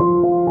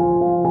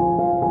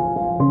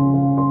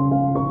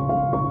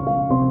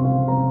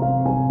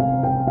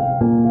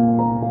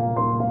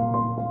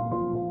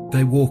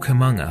 They Walk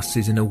Among Us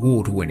is an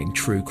award-winning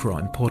true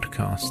crime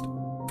podcast.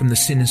 From the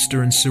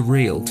sinister and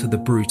surreal to the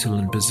brutal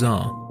and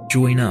bizarre,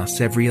 join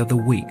us every other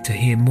week to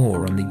hear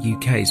more on the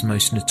UK's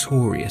most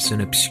notorious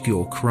and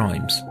obscure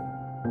crimes.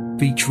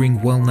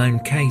 Featuring well-known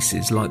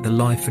cases like the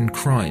life and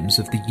crimes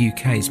of the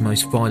UK's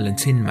most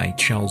violent inmate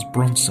Charles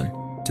Bronson,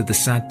 to the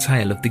sad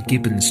tale of the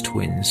Gibbons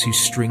twins whose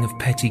string of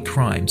petty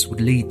crimes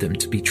would lead them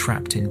to be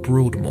trapped in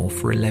Broadmoor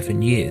for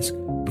 11 years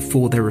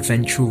before their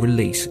eventual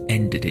release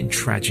ended in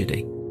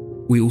tragedy.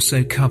 We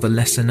also cover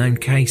lesser-known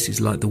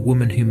cases like the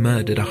woman who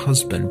murdered a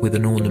husband with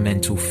an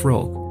ornamental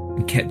frog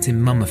and kept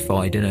him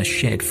mummified in her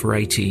shed for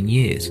 18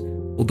 years,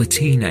 or the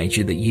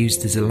teenager that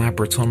used his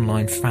elaborate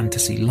online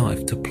fantasy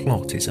life to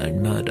plot his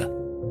own murder.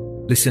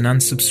 Listen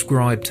and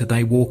subscribe to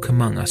They Walk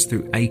Among Us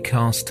through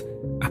Acast,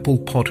 Apple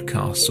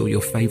Podcasts, or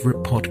your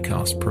favourite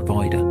podcast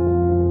provider.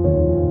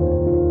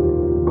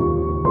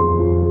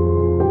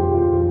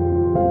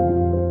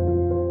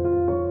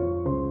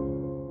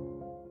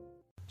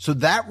 So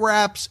that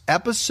wraps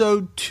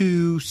episode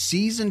 2,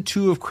 season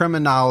 2 of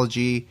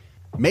Criminology.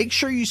 Make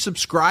sure you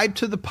subscribe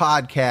to the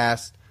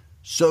podcast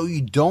so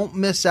you don't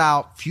miss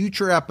out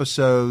future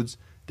episodes.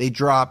 They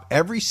drop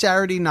every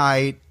Saturday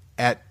night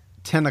at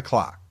 10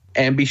 o'clock.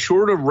 And be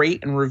sure to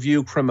rate and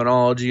review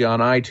Criminology on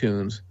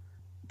iTunes.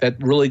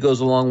 That really goes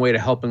a long way to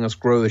helping us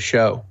grow the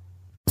show.